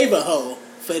 Super Save a Hoe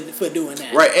for doing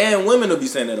that. Right, and women will be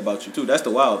saying that about you too. That's the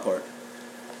wild part.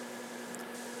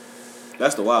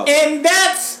 That's the wild part. And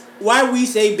that's why we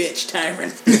say bitch,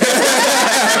 Tyron.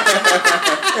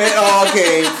 It all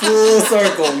came full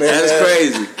circle, man. That's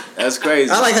crazy. That's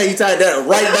crazy. I like how you tied that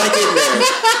right back in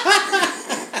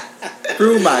there.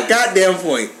 Prove my goddamn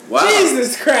point. Wow.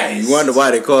 Jesus Christ. You wonder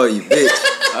why they call you bitch.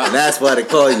 And that's why they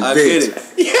call you I bitch. get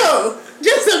it. Yo,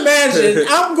 just imagine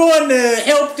I'm going to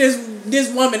help this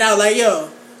woman out. Like, yo,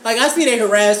 like I see they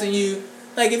harassing you.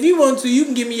 Like, if you want to, you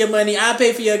can give me your money. I'll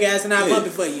pay for your gas and I'll pump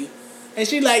it for you. And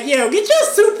she like, yo, get your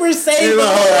super safe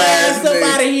ass up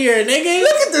out of here, nigga.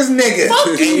 Look at this nigga.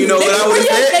 Fuck you, You know nigga. what I Where would've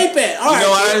your said? tape at? All You right, know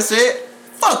what I done said?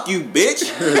 Fuck you, bitch.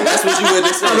 That's what you would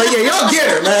have said. I'm like, yeah, y'all get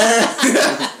her,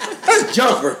 man. That's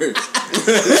jumper.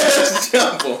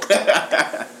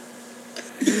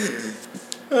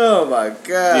 Oh my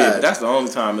god. Yeah, but that's the only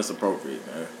time it's appropriate,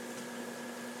 man.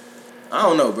 I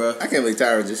don't know, bro. I can't believe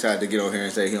Tyra just tried to get on here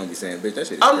and say he don't be saying bitch. That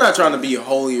shit. Is I'm crazy. not trying to be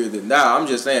holier than thou. I'm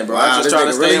just saying, bro. Wow, I'm just this trying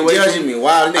to nigga stay really away judging from me.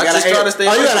 Wow, this nigga I got just a halo. try to stay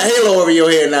Oh, you away got a from- halo over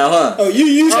your head now, huh? Oh,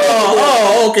 you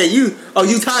Okay, you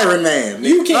Tyron man.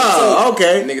 You can't say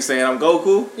okay. Nigga saying I'm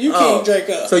Goku. You can't drink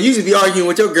up. So you should be arguing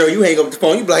with your girl. You hang up the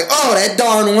phone. You be like, oh, that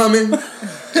darn woman.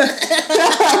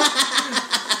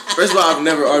 First of all, I've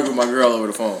never argued with my girl over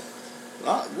the phone.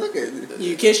 Oh, look at it.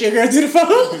 You kiss your girl through the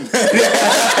phone?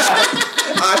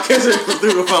 I kiss her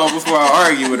through the phone before I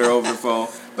argue with her over the phone.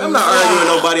 But I'm not arguing with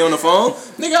nobody on the phone.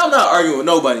 Nigga, I'm not arguing with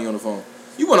nobody on the phone.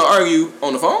 You want to argue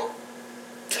on the phone?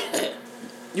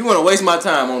 You want to waste my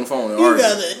time on the phone and You argue.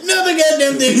 got another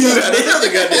goddamn thing. You got another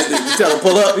goddamn thing. You tell her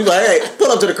pull up. You like, hey, pull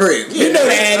up to the crib. You know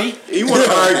that, Addy. You want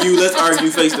to argue, let's argue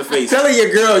face to face. Telling your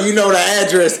girl you know the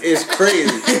address is crazy.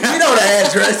 You know the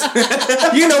address.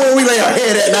 You know where we lay our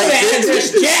head at night. That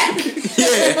just Jack.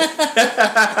 Yeah.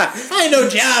 I ain't no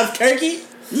job, turkey.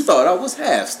 You thought I was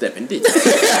half stepping, didn't you?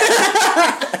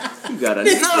 You got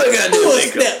another goddamn Full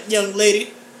thing. step, young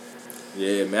lady.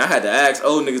 Yeah, man, I had to ask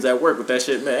old niggas at work with that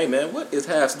shit, man. Hey, man, what is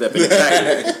half stepping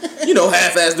exactly? You know,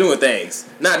 half-ass doing things,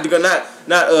 not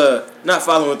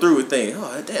following through with things.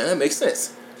 Oh, damn, that makes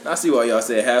sense. I see why y'all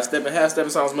said half stepping. Half stepping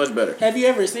sounds much better. Have you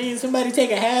ever seen somebody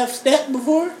take a half step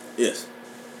before? Yes,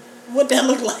 What that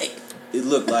look like? it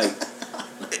looked like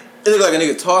a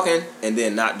nigga talking and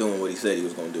then not doing what he said he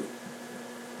was gonna do.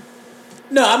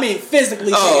 No, I mean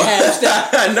physically take a half step.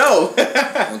 I know.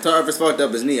 When Tarvis fucked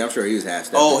up his knee, I'm sure he was half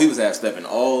stepping. Oh, he was half stepping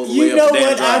all the way You up know the damn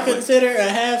what I driveway. consider a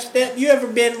half step? You ever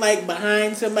been like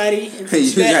behind somebody and some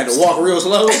You had to steps? walk real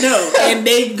slow. No, and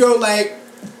they go like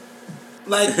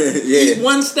Yeah.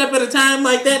 one step at a time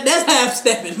like that. That's half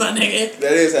stepping, my nigga.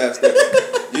 That is half stepping.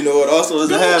 You know what also is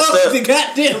a Go half up step? the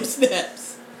goddamn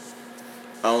steps.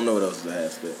 I don't know what else is a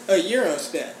half step. A Euro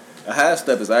step. A half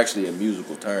step is actually a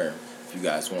musical term. If you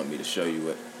guys want me to show you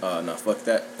it. No, fuck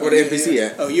that. Where the NPC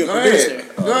at? Oh, you a Go producer.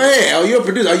 ahead. Go ahead. Oh, you a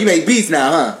producer. Oh, you make beats now,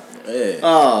 huh? Yeah.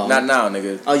 Oh. Not now,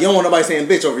 nigga. Oh, you don't want nobody saying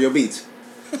bitch over your beats.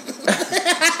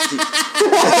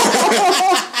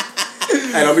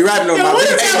 I don't be riding on Yo, my what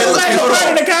if bitch. that was like hold part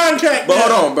on. of the contract? But now?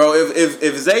 hold on, bro.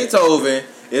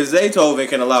 If Zaytoven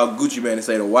can allow Gucci Mane to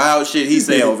say the wild shit he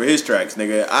say over his tracks,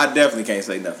 nigga, I definitely can't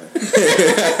say nothing.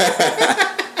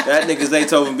 That nigga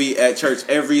Zaytoven be at church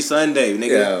every Sunday,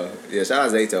 nigga. Yeah, shout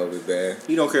out Zaytoven, man.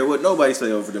 He don't care what nobody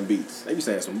say over them beats. They be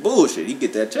saying some bullshit. He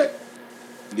get that check.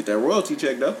 He get that royalty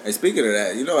check though. And speaking of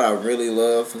that, you know what I really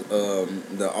love?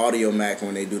 The Audio Mac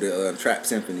when they do the Trap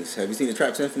Symphonies. Have you seen the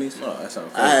Trap Symphonies? No, that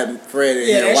sounds crazy. I have Fred in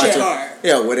Yeah, here that watch shit them. hard.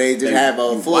 Yeah, where they just have a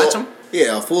you full watch 'em?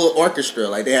 Yeah, a full orchestra.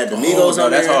 Like they had the Migos no,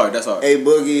 on that's there. hard, that's hard. A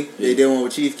Boogie. Yeah. They did one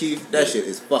with Chief Keef. That shit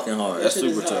is fucking hard. That's That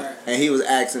shit super is tough. hard. And he was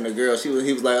asking the girl. He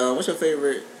was like, what's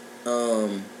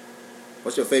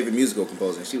your favorite musical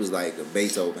composer? And she was like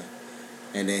Beethoven.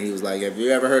 And then he was like, have you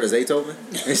ever heard of Zaytoven?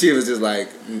 And she was just like,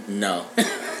 no.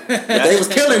 They was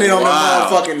killing it on Wow.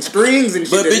 the motherfucking strings and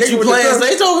shit. But The bitch, nigga you with the playing drum-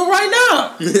 Zaytoven right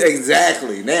now.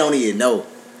 Exactly. They don't even know.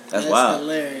 That's wild.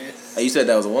 hilarious. Hey, you said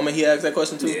that was a woman he asked that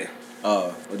question to? Yeah.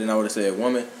 Oh, well then I would have said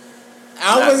woman.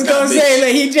 I was Not gonna bitch. say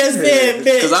that he just said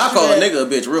bitch. Because I call a but nigga a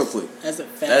bitch real quick. That's a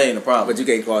fact. That ain't a problem. But you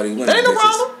can't call these women That ain't no bitches.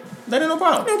 problem. That ain't no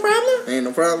problem. No problem. Ain't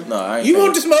no problem. No, I ain't. You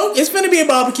want to smoke? It's finna be a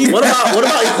barbecue. What about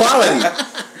equality?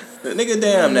 Nigga,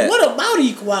 damn that. What about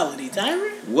equality, Tyron?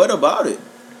 What about it?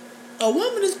 A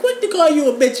woman is quick to call you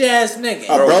a bitch ass nigga.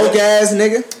 A broke ass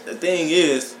nigga? The thing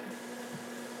is,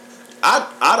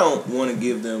 I don't want to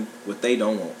give them what they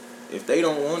don't want. If they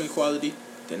don't want equality,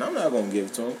 then I'm not going to give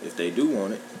it to them. If they do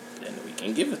want it, then we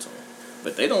can give it to them.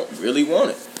 But they don't really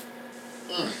want it.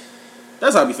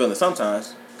 That's how I be feeling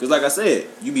sometimes. Because like I said,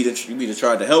 you be the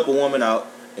try to help a woman out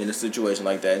in a situation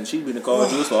like that, and she be the call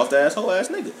you a soft ass, hoe ass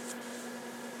nigga.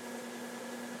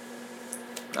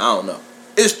 I don't know.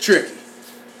 It's tricky.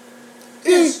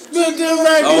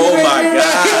 Oh my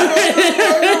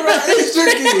god. It's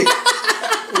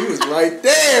tricky. He was right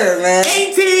there, man.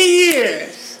 18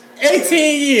 years.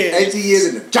 18 years. 18 years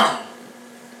in the jump.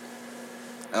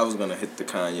 I was gonna hit the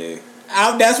Kanye.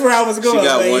 That's where I was She going.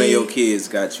 got but one of he- your kids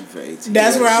got you for 18.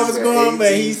 That's where I She was said going,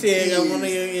 but he 18 said got years. one of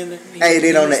your. Hey,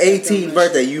 then on the 18th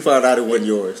birthday, you found out it wasn't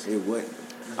yours. It wasn't.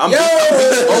 I'm Yo,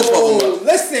 beating both of them up.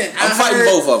 listen, I'm I fighting heard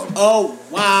both of them. a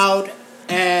wild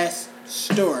ass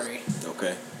story.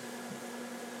 Okay.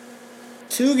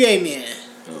 2 gay men.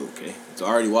 Okay. It's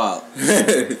already wild.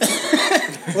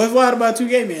 What's wild about 2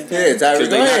 gay men? Yeah, Tyree,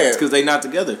 go ahead. Because they not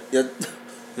together. Yeah.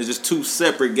 They're just 2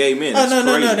 separate gay men. Oh That's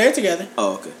no, crazy. they're together.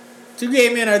 Oh, okay. 2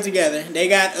 gay men are together. They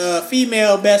got a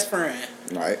female best friend.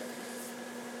 Right,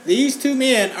 These 2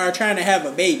 men are trying to have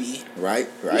a baby. right.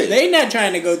 They not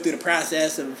trying to go through the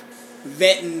process of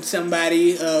vetting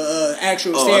somebody,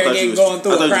 actual Oh, I thought you surrogate was, going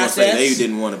through I thought a you were process. saying they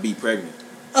didn't want to be pregnant.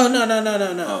 Oh no.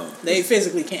 Oh. They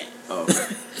physically can't. Oh,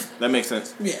 that makes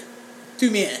sense. Yeah,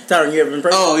 2 men. Tyron, you ever been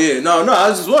pregnant? Oh yeah, no, I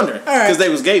was just wondering right. because they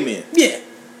was gay men. Yeah.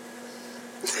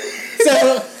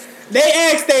 So they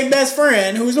asked their best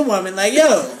friend, who's a woman, like,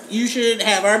 "Yo, you should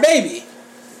have our baby,"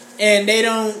 and they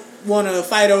don't want to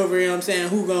fight over. You know what I'm saying?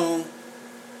 Who gon'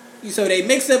 So they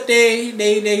mix up they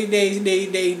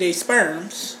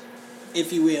sperms,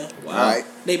 if you will. Wow. Right,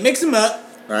 They mix them up,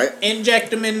 right,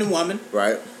 inject them in the woman.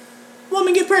 right.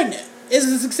 Woman get pregnant. It's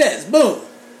a success. Boom.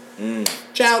 Mm.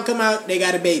 Child come out. They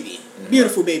got a baby.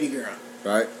 Beautiful baby girl.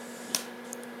 Right.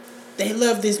 They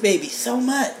love this baby so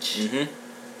much. Mm-hmm.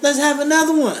 Let's have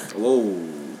another one. Whoa.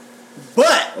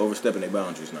 But Overstepping their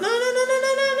boundaries now. no.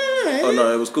 Oh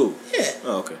no, it was cool. Yeah.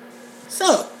 Oh, okay.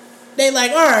 So they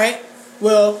like, all right.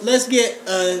 Well, let's get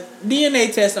a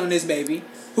DNA test on this baby.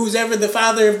 Who's ever the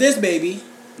father of this baby,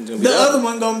 It's gonna be the other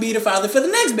one gonna be the father for the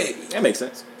next baby. That makes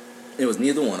sense. It was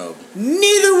neither one of them.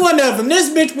 Neither one of them. This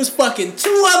bitch was fucking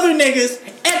 2 other niggas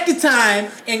at the time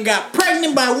and got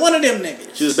pregnant by one of them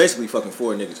niggas. She was basically fucking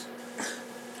 4 niggas.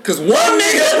 Cause one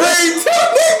nigga raised 2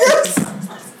 niggas.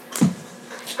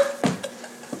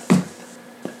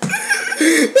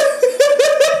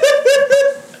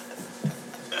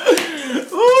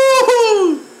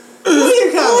 Ooh! What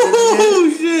you calling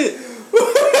Oh shit! it?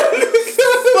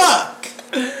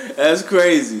 Fuck. That's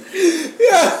crazy.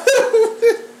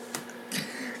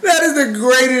 That is the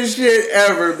greatest shit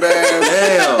ever, man.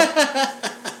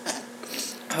 Damn.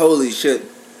 Holy shit.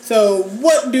 So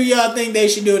what do y'all think they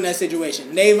should do in that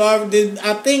situation? They've already.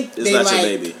 I think It's they not like. your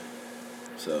baby.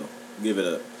 So give it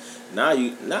up. Now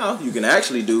you can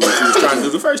actually do what you was trying to do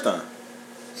the first time.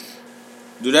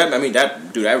 Do that. I mean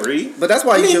do that read? But that's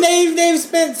why I you mean, should. they've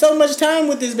spent so much time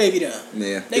with this baby though.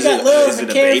 Yeah. They got love and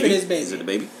a care baby? for this baby. Is it a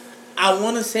baby? I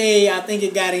want to say I think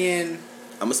it got in.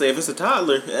 I'm gonna say if it's a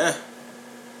toddler, yeah.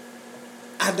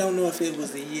 I don't know if it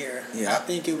was a year. Yeah. I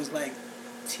think it was like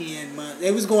 10 months.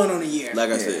 It was going on a year. Like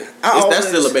I said, I that's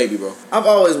still a baby, bro. I've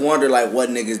always wondered like what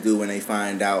niggas do when they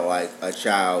find out like a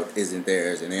child isn't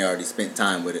theirs and they already spent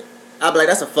time with it. I'd be like,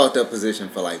 that's a fucked up position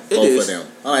for like both of them.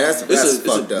 I'm like, that's fucked it's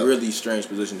a up. really strange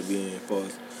position to be in.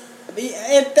 Pause.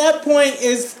 At that point,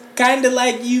 it's kind of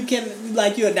like you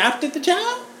adopted the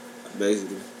child.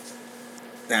 Basically,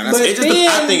 Damn, But that's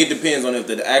I think it depends on if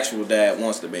the actual dad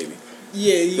wants the baby.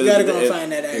 Yeah, you gotta go and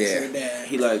find that actual yeah. dad.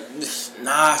 He like,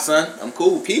 nah, son, I'm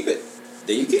cool. Keep it.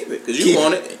 Then you keep it because you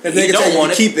want it. If He nigga don't tell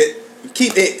want you it. keep it.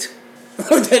 Keep it.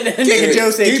 that nigga it. Joe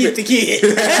said, Keep "Keep it." the kid."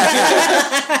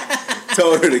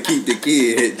 Told her to keep the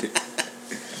kid.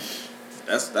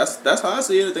 That's how I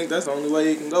see it. I think that's the only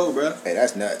way it can go, bro. Hey,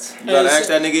 that's nuts. You gotta Hey, ask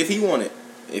so- that nigga if he want it.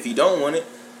 If he don't want it,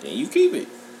 then you keep it.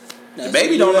 The That's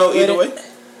baby what don't you know up with either it? way.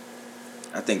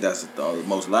 I think that's the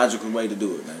most logical way to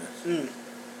do it, man.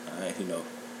 Alright, you know,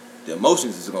 the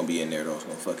emotions is gonna be in there though. It's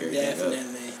gonna fuck everything up.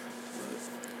 Definitely.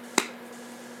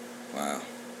 Wow.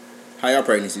 How y'all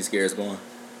pregnancy scares going?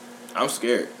 I'm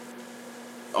scared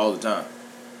all the time.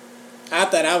 I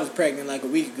thought I was pregnant like a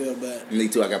week ago, but Me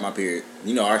too. I got my period.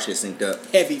 You know our shit synced up.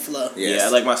 heavy flow. Yes. Yeah,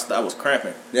 like I was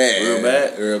cramping. Yeah, real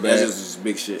bad. real That's bad. just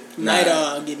big shit. Night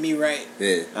Nah. get me right.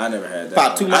 Yeah. I never had that.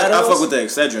 Pop two I Midols? fuck with the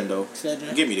Excedrin though.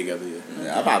 Excedrin? Get me together,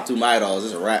 yeah. I popped 2 Midols.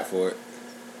 It's a wrap for it.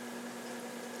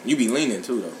 You be leaning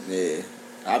too though. Yeah.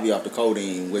 I'll be off the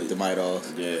codeine with the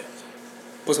Midols. Yeah.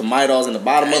 Put some Midols in the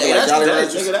bottom of it Hey, like Jolly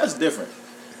that's, Ranchers. nigga, that's different.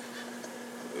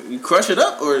 You crush it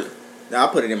up or? Nah, I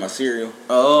put it in my cereal.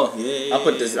 Oh yeah. I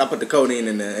put the codeine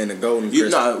in the golden You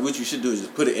crisp. know what you should do is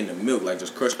just put it in the milk, like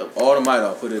just crush up all the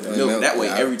Midol, put it in the milk. That way,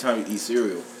 yeah. every time you eat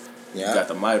cereal, Yeah. you got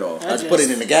the Midol. I just put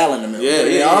it in the gallon of milk. Yeah, Put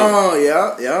it in- yeah, Oh,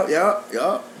 yeah.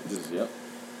 Just, yep.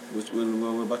 What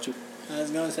about you? I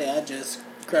was gonna say I just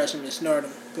crush them and snort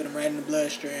them, put them right in the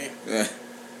bloodstream. Yeah.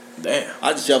 Damn.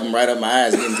 I just shove them right up my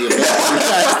ass and get into your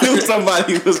I knew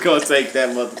somebody was gonna take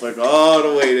that motherfucker all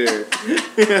the way there.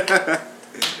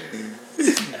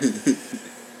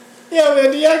 Yo,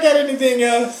 man, do y'all got anything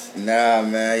else? Nah,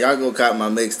 man. Y'all go cop my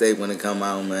mixtape when it come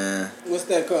out, man. What's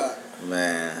that called?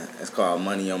 Man, it's called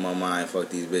Money on My Mind. Fuck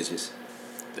these bitches.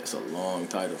 That's a long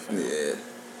title, fam. Yeah.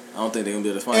 I don't think they're gonna be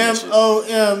able to find that shit.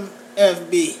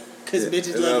 MOMFB. Cause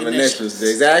bitches love initials.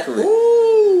 Exactly.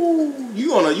 Ooh, you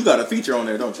got a feature on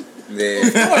there, don't you? Yeah.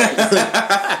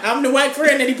 I'm the white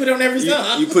friend that he put on every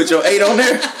song. You put your 8 on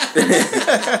there.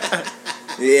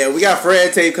 Yeah, we got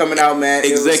Fred tape coming out, man.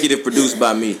 Executive produced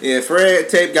by me. Yeah, Fred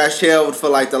tape got shelved for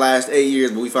like the last 8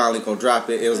 years, but we finally gonna drop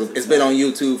it. It's been on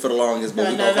YouTube for the longest, but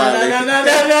we gonna finally drop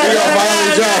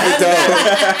it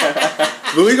though.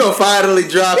 But we gonna finally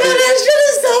drop it. That shit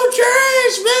is so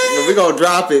trash, man. But we gonna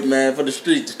drop it, man, for the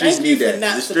streets. The streets Thank you need for that.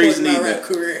 not The streets supporting my need rap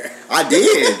that. career. I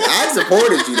did. I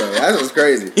supported you though. That was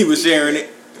crazy. He was sharing it.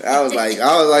 I was like,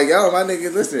 yo, my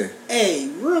nigga, listen. Hey,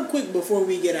 real quick before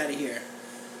we get out of here,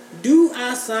 do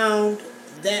I sound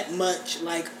that much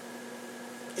like?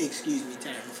 Excuse me,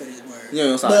 time for this word. You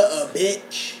don't sound. But a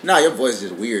bitch, Nah, your voice is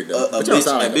just weird though. A But you don't bitch,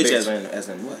 sound like a bitch as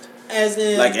in what? as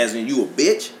in Like as in you a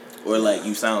bitch, or like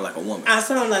you sound like a woman? I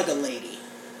sound like a lady.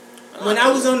 When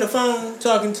I was on the phone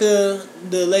talking to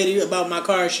the lady about my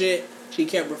car shit, she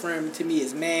kept referring to me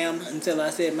as ma'am until I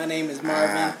said my name is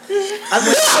Marvin.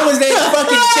 I was at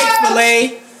fucking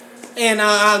Chick-fil-A and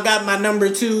I got my number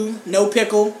 2, no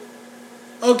pickle.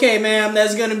 Okay, ma'am,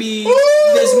 that's gonna be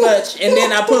this much. And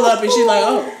then I pull up and she's like,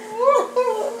 oh,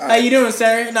 how you doing,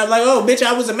 sir? And I'm like, oh, bitch,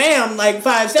 I was a ma'am like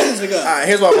 5 seconds ago. All right,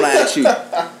 here's what I'm gonna ask you.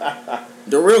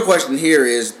 The real question here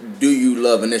is, do you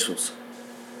love initials?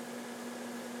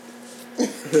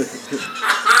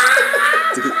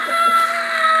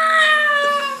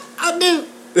 I do.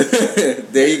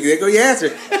 There go your answer.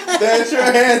 That's your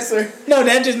answer. No,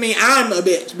 that just means I'm a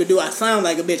bitch. But do I sound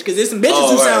like a bitch? Because there's some bitches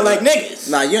who right, sound right. like niggas.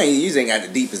 Nah, you ain't got the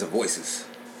deepest of voices.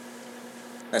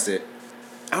 That's it.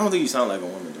 I don't think you sound like a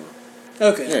woman though.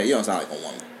 Okay. Yeah, you don't sound like a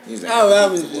woman. You just ain't Oh, got I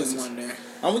the was deepest just voices. wondering.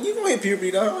 You gonna hit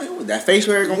puberty though. That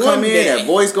facial hair gonna One come in. day. That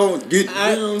voice gonna get.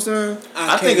 I- You know what I'm saying?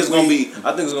 I think it's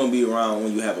gonna be around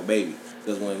when you have a baby.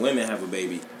 Because when women have a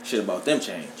baby, shit about them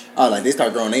change. Oh, like they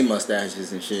start growing their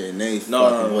mustaches and shit, and they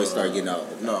fucking voice start getting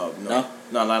out. No, No?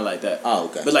 not like that. Oh,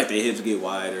 okay. But like their hips get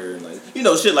wider and like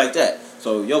shit like that.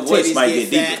 So your voice Titties might get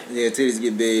get fat. deeper. Yeah, titties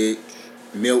get big,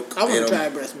 milk. I want in to 'em. try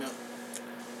breast milk.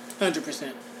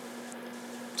 100%.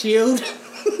 Chilled.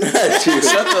 Cheers.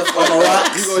 Shut the fuck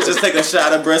up. You gonna just take a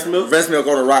shot of breast milk? Breast milk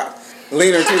on the rock.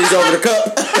 Lean her titties over the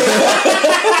cup.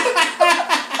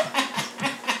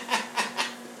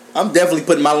 I'm definitely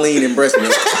putting my lean in breast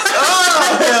milk.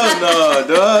 Oh hell no,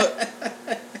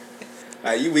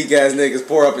 dog. You weak ass niggas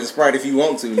pour up in Sprite if you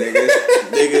want to, nigga.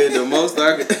 Nigga, the most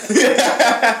I could.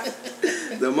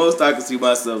 The most I can see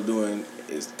myself doing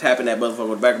is tapping that motherfucker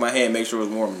with the back of my hand, make sure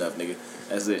it's warm enough, nigga.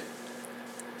 That's it.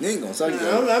 You ain't gonna suck it.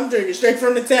 I'm drinking straight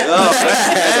from the tap. Oh,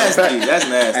 that's nasty. That's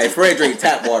nasty. Hey, Fred drink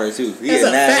tap water too. He That's a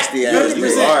a nasty fact. ass. You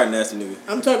 100%. are a nasty nigga.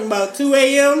 I'm talking about 2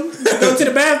 a.m. Go to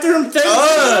the bathroom. Take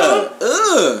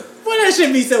Boy, that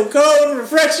should be so cold,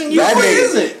 refreshing. You That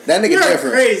crazy. nigga, that nigga You're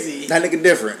different. crazy. That nigga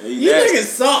different. You niggas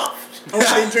soft.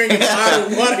 Only drinking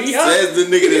bottled water. Y'all. Says the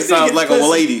nigga that sounds like a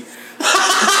lady.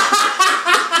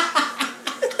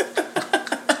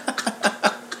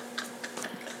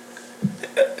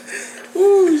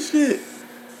 Ooh, shit.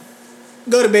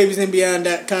 Go to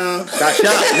babiesandbeyond.com. That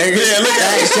shot, nigga. Yeah, look at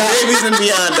that. Babies and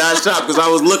Beyond .shop because I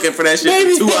was looking for that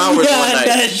shit for 2 hours one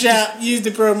night. Shop. Use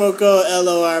the promo code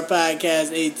LOR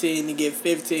Podcast 18 to get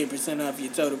 15% off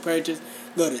your total purchase.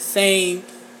 Go to Sane.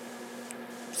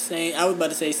 I was about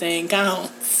to say Sane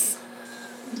Counts.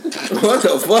 What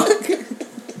the fuck?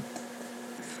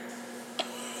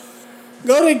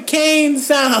 Go to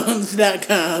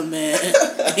CaneSounds.com, man,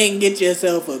 and get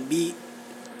yourself a beat.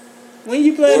 When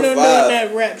you planning on doing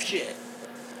that rap shit?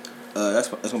 That's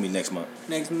gonna be next month.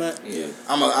 Next month. Yeah.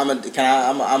 I'm a enter. Can I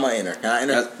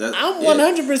enter? I'm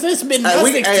 100% spitting my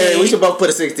 16. We should both put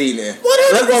a 16 in. 100%.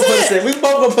 Let's both put a 16. We both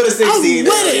gonna put a 16 in.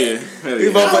 with it. Yeah. We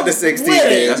both put the 16 with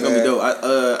it. in. That's gonna be man. dope.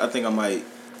 I think I might.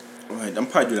 I'm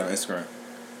probably do that on Instagram.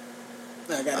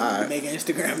 I gotta Alright. make an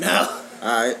Instagram now.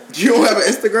 Alright. You don't have an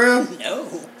Instagram? No.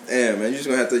 Damn, man, y'all just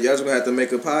gonna have to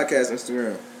make a podcast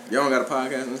Instagram. Y'all don't got a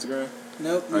podcast Instagram?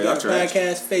 Nope. Oh, We y'all got a trash.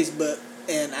 podcast Facebook,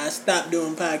 and I stopped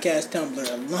doing podcast Tumblr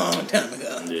a long time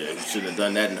ago. Yeah, you shouldn't have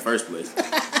done that in the first place.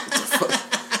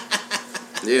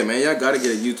 Yeah, man, y'all gotta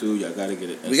get a YouTube. Y'all gotta get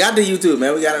it. We got the YouTube,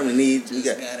 man. We got it. We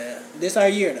got. This our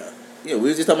year though. Yeah, we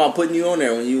was just talking about putting you on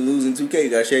there when you losing 2K. You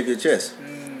gotta shave your chest.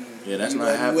 Yeah, that's You not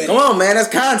wasn't happening. with Come on, man. That's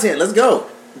content. Let's go.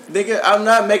 Nigga, I'm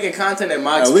not making content at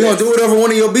my expense. We gonna do it over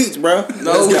one of your beats, bro.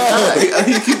 No, Let's we go. not.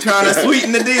 You keep trying to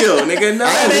sweeten the deal, nigga. No. I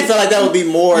actually feel like that would be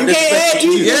more. You can't add disrespectful to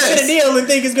easy you. Yes. to the deal and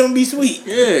think it's gonna be sweet.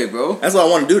 Yeah, bro. That's what I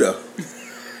want to do, though.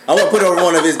 I want to put over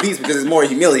one of his beats because it's more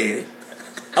humiliating.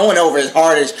 I want over his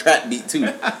hardest trap beat too.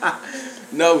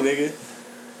 No, nigga.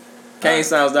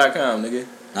 CaneSounds.com, nigga.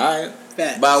 All right.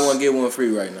 Facts. Buy one, get one free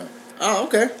right now. Oh,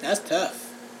 okay. That's tough.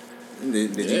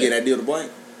 Did Yeah. you get that deal to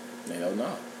Blank? Hell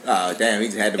no. Oh, damn. He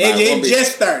just had to buy It one beat.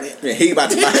 just started. Yeah, he about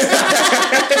to buy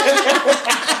it.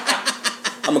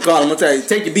 I'm gonna call him. I'm gonna tell you,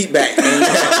 take your beat back. And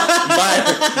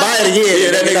buy it again.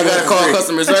 Yeah, that nigga gotta call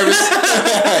customer service.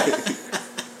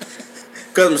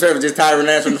 Customer service just Tyron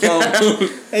answering the phone.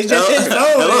 It's just his phone.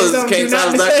 Hello, It's this on is Do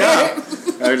Not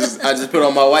CaneSounds.com. I just put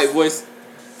on my white voice.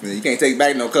 You can't take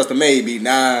back no custom made beat.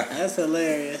 Nah. That's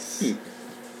hilarious.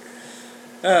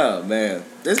 Oh man,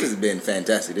 this has been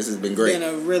fantastic. This has been great. Been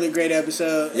a really great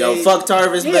episode. Yo, Hey, fuck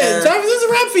Tarvis, yeah, man. Tarvis is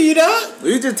a wrap for you, dog.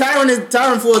 We just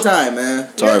Tyron full time, man.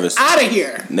 Tarvis. Out of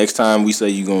here. Next time we say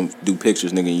you gonna do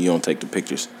pictures, nigga, and you don't take the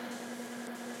pictures,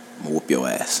 I'm gonna whoop your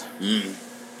ass.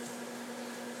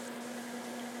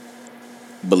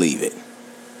 Believe it.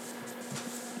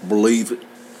 Believe it.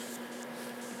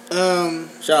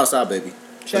 Shout out Side Baby.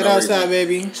 Shout For no out reason. Side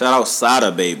Baby. Shout out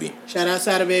Sada, baby. Shout out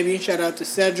Sada Baby. Shout out to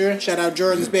Cedra. Shout out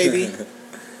Jordan's baby. Shout out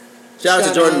to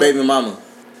Shout Jordan out- Baby Mama.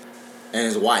 And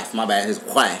his wife. My bad. His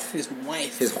wife. His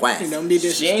wife. His wife. You don't be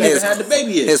She ain't disrespectful. even had the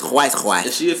baby yet. His wife's Is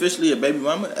wife. she officially a baby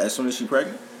mama as soon as she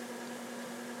pregnant?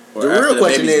 Or The after real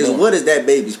question baby's is, born? what is that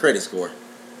baby's credit score?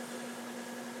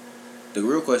 The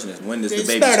real question is, when does They the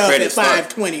baby's start off credit at start?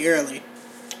 520 early.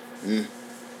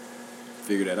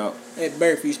 Figure that out. At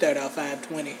birth, you start out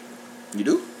 520. You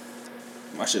do?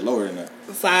 My shit lower than that.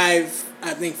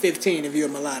 15 if you're a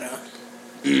mulatto.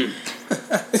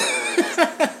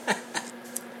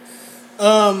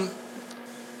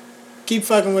 Keep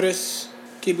fucking with us.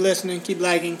 Keep listening. Keep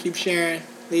liking. Keep sharing.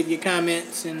 Leave your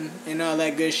comments and all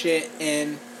that good shit.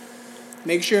 And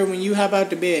make sure when you hop out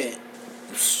to bed,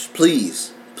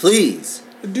 Please. Please.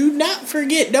 do not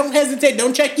forget. Don't hesitate.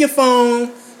 Don't check your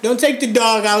phone. Don't take the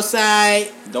dog outside.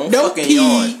 Don't fucking pee.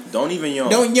 yawn. Don't even yawn.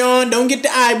 Don't yawn. Don't get the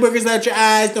eye boogers out your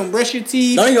eyes. Don't brush your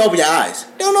teeth. Don't even open your eyes.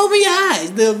 Don't open your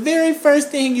eyes. The very first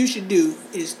thing you should do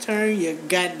is turn your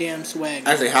goddamn swag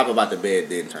on. Actually, hop about the bed,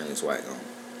 then turn your swag on.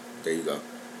 There you go.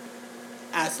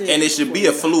 I said And it should be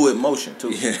a fluid motion,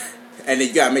 too. Yeah. And then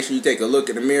you gotta make sure you take a look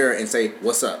in the mirror and say,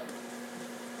 "What's up?"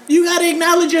 You gotta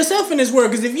acknowledge yourself in this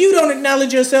world, because if you don't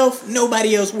acknowledge yourself,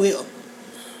 nobody else will.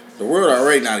 The world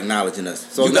already not acknowledging us.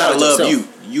 So You gotta acknowledge love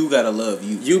yourself. you. You gotta love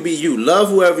you. You be you. Love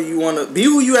whoever you wanna be.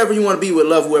 Whoever you wanna be with.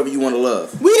 Love whoever you wanna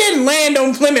love. We didn't land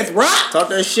on Plymouth Rock. Talk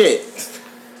that shit.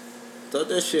 Talk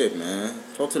that shit, man.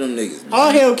 Talk to them niggas, man.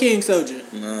 All hail King Soldier.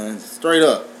 Man, straight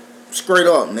up,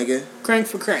 nigga. Crank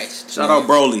for Christ. Shout out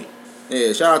Broly.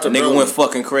 Yeah, shout out to The nigga Broly. went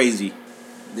fucking crazy.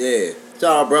 Yeah,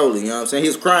 shout out Broly. You know what I'm saying? He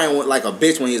was crying like a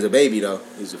bitch when he was a baby though.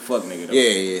 He's a fuck nigga though.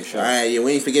 Yeah. Sure. All right, yeah,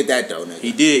 we ain't forget that though, nigga.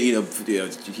 He did eat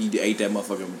he ate that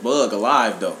motherfucking bug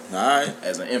alive though. All right,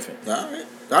 As an infant. all right.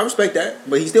 I respect that,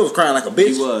 but he still was crying like a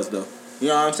bitch. He was though. You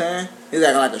know what I'm saying? He's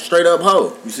acting like a straight up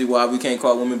hoe. You see why we can't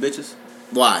call women bitches?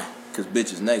 Why? Because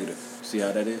bitch is negative. See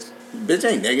how that is? Bitch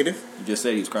ain't negative. You just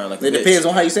said he was crying like a It bitch. depends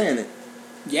on how you saying it.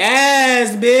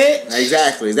 Yes, bitch.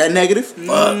 Exactly. Is that negative?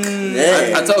 Fuck.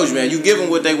 Yeah. I told you, man. You give them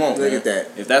what they want, Look man. at that.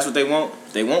 If that's what they want,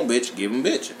 bitch, give them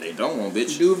bitch. If they don't want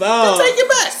bitch, Duval then take it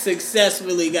back.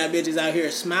 successfully got bitches out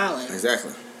here smiling.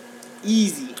 Exactly.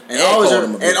 Easy. And And always, call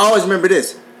them a bitch. always remember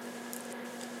this.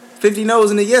 50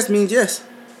 no's and a yes means yes.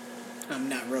 I'm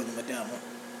not rolling with that one.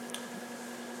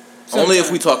 Only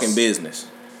if we Sometimes. talking business.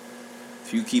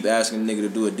 If you keep asking a nigga to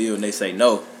do a deal and they say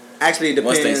no, Actually, it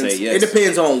Once depends. they say yes. It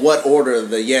depends on what order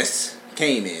the yes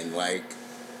came in. Like,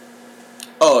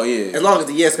 oh yeah, as long as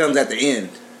the yes comes at the end.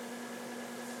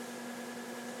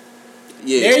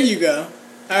 yeah, There you go.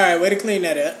 All right, way to clean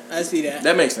that up. I see that.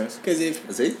 that makes sense. Because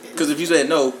if See? Because if you said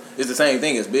no, it's the same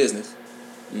thing as business.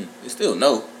 It's still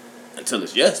no until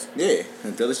it's yes. Yeah,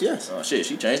 until it's yes. Oh shit,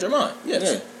 she changed her mind. Yes,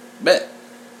 Yeah. bet.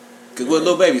 Because what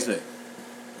little baby say?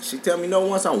 She tell me no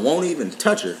once, I won't even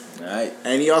touch her. All right.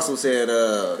 And he also said,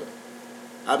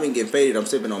 I've been getting faded, I'm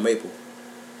sipping on maple.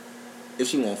 If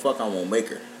she won't fuck, I won't make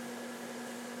her.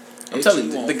 I'm If telling she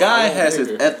you, won't the fuck, guy I won't has make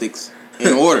his her. ethics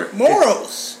in order.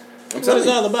 morals. I'm What telling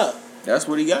it's you. all about. That's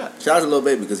what he got. Shout out to Lil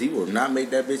Baby, because he will not make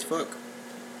that bitch fuck.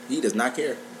 He does not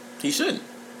care. He shouldn't.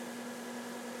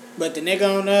 But the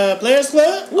nigga on Players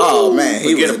Club? Oh, man,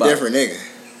 he forget was a about it. different nigga.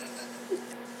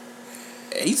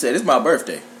 He said it's my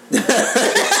birthday. I'm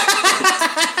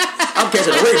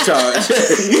catching a rape charge.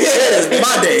 It's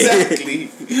my day. Exactly.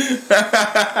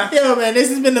 Yo, man, this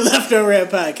has been the Leftover Red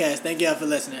Podcast. Thank y'all for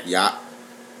listening. Yeah.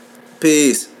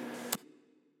 Peace.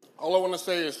 All I want to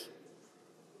say is,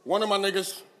 one of my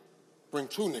niggas bring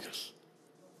 2 niggas.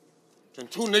 Then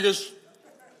 2 niggas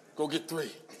go get 3.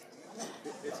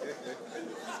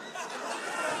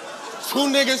 2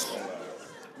 niggas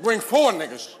bring 4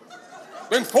 niggas.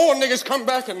 Then 4 niggas come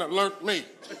back and alert me.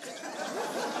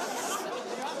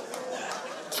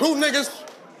 2 niggas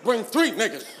bring 3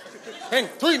 niggas. And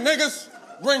 3 niggas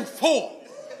bring 4.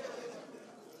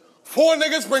 4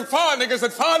 niggas bring 5 niggas,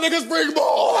 and 5 niggas bring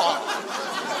more.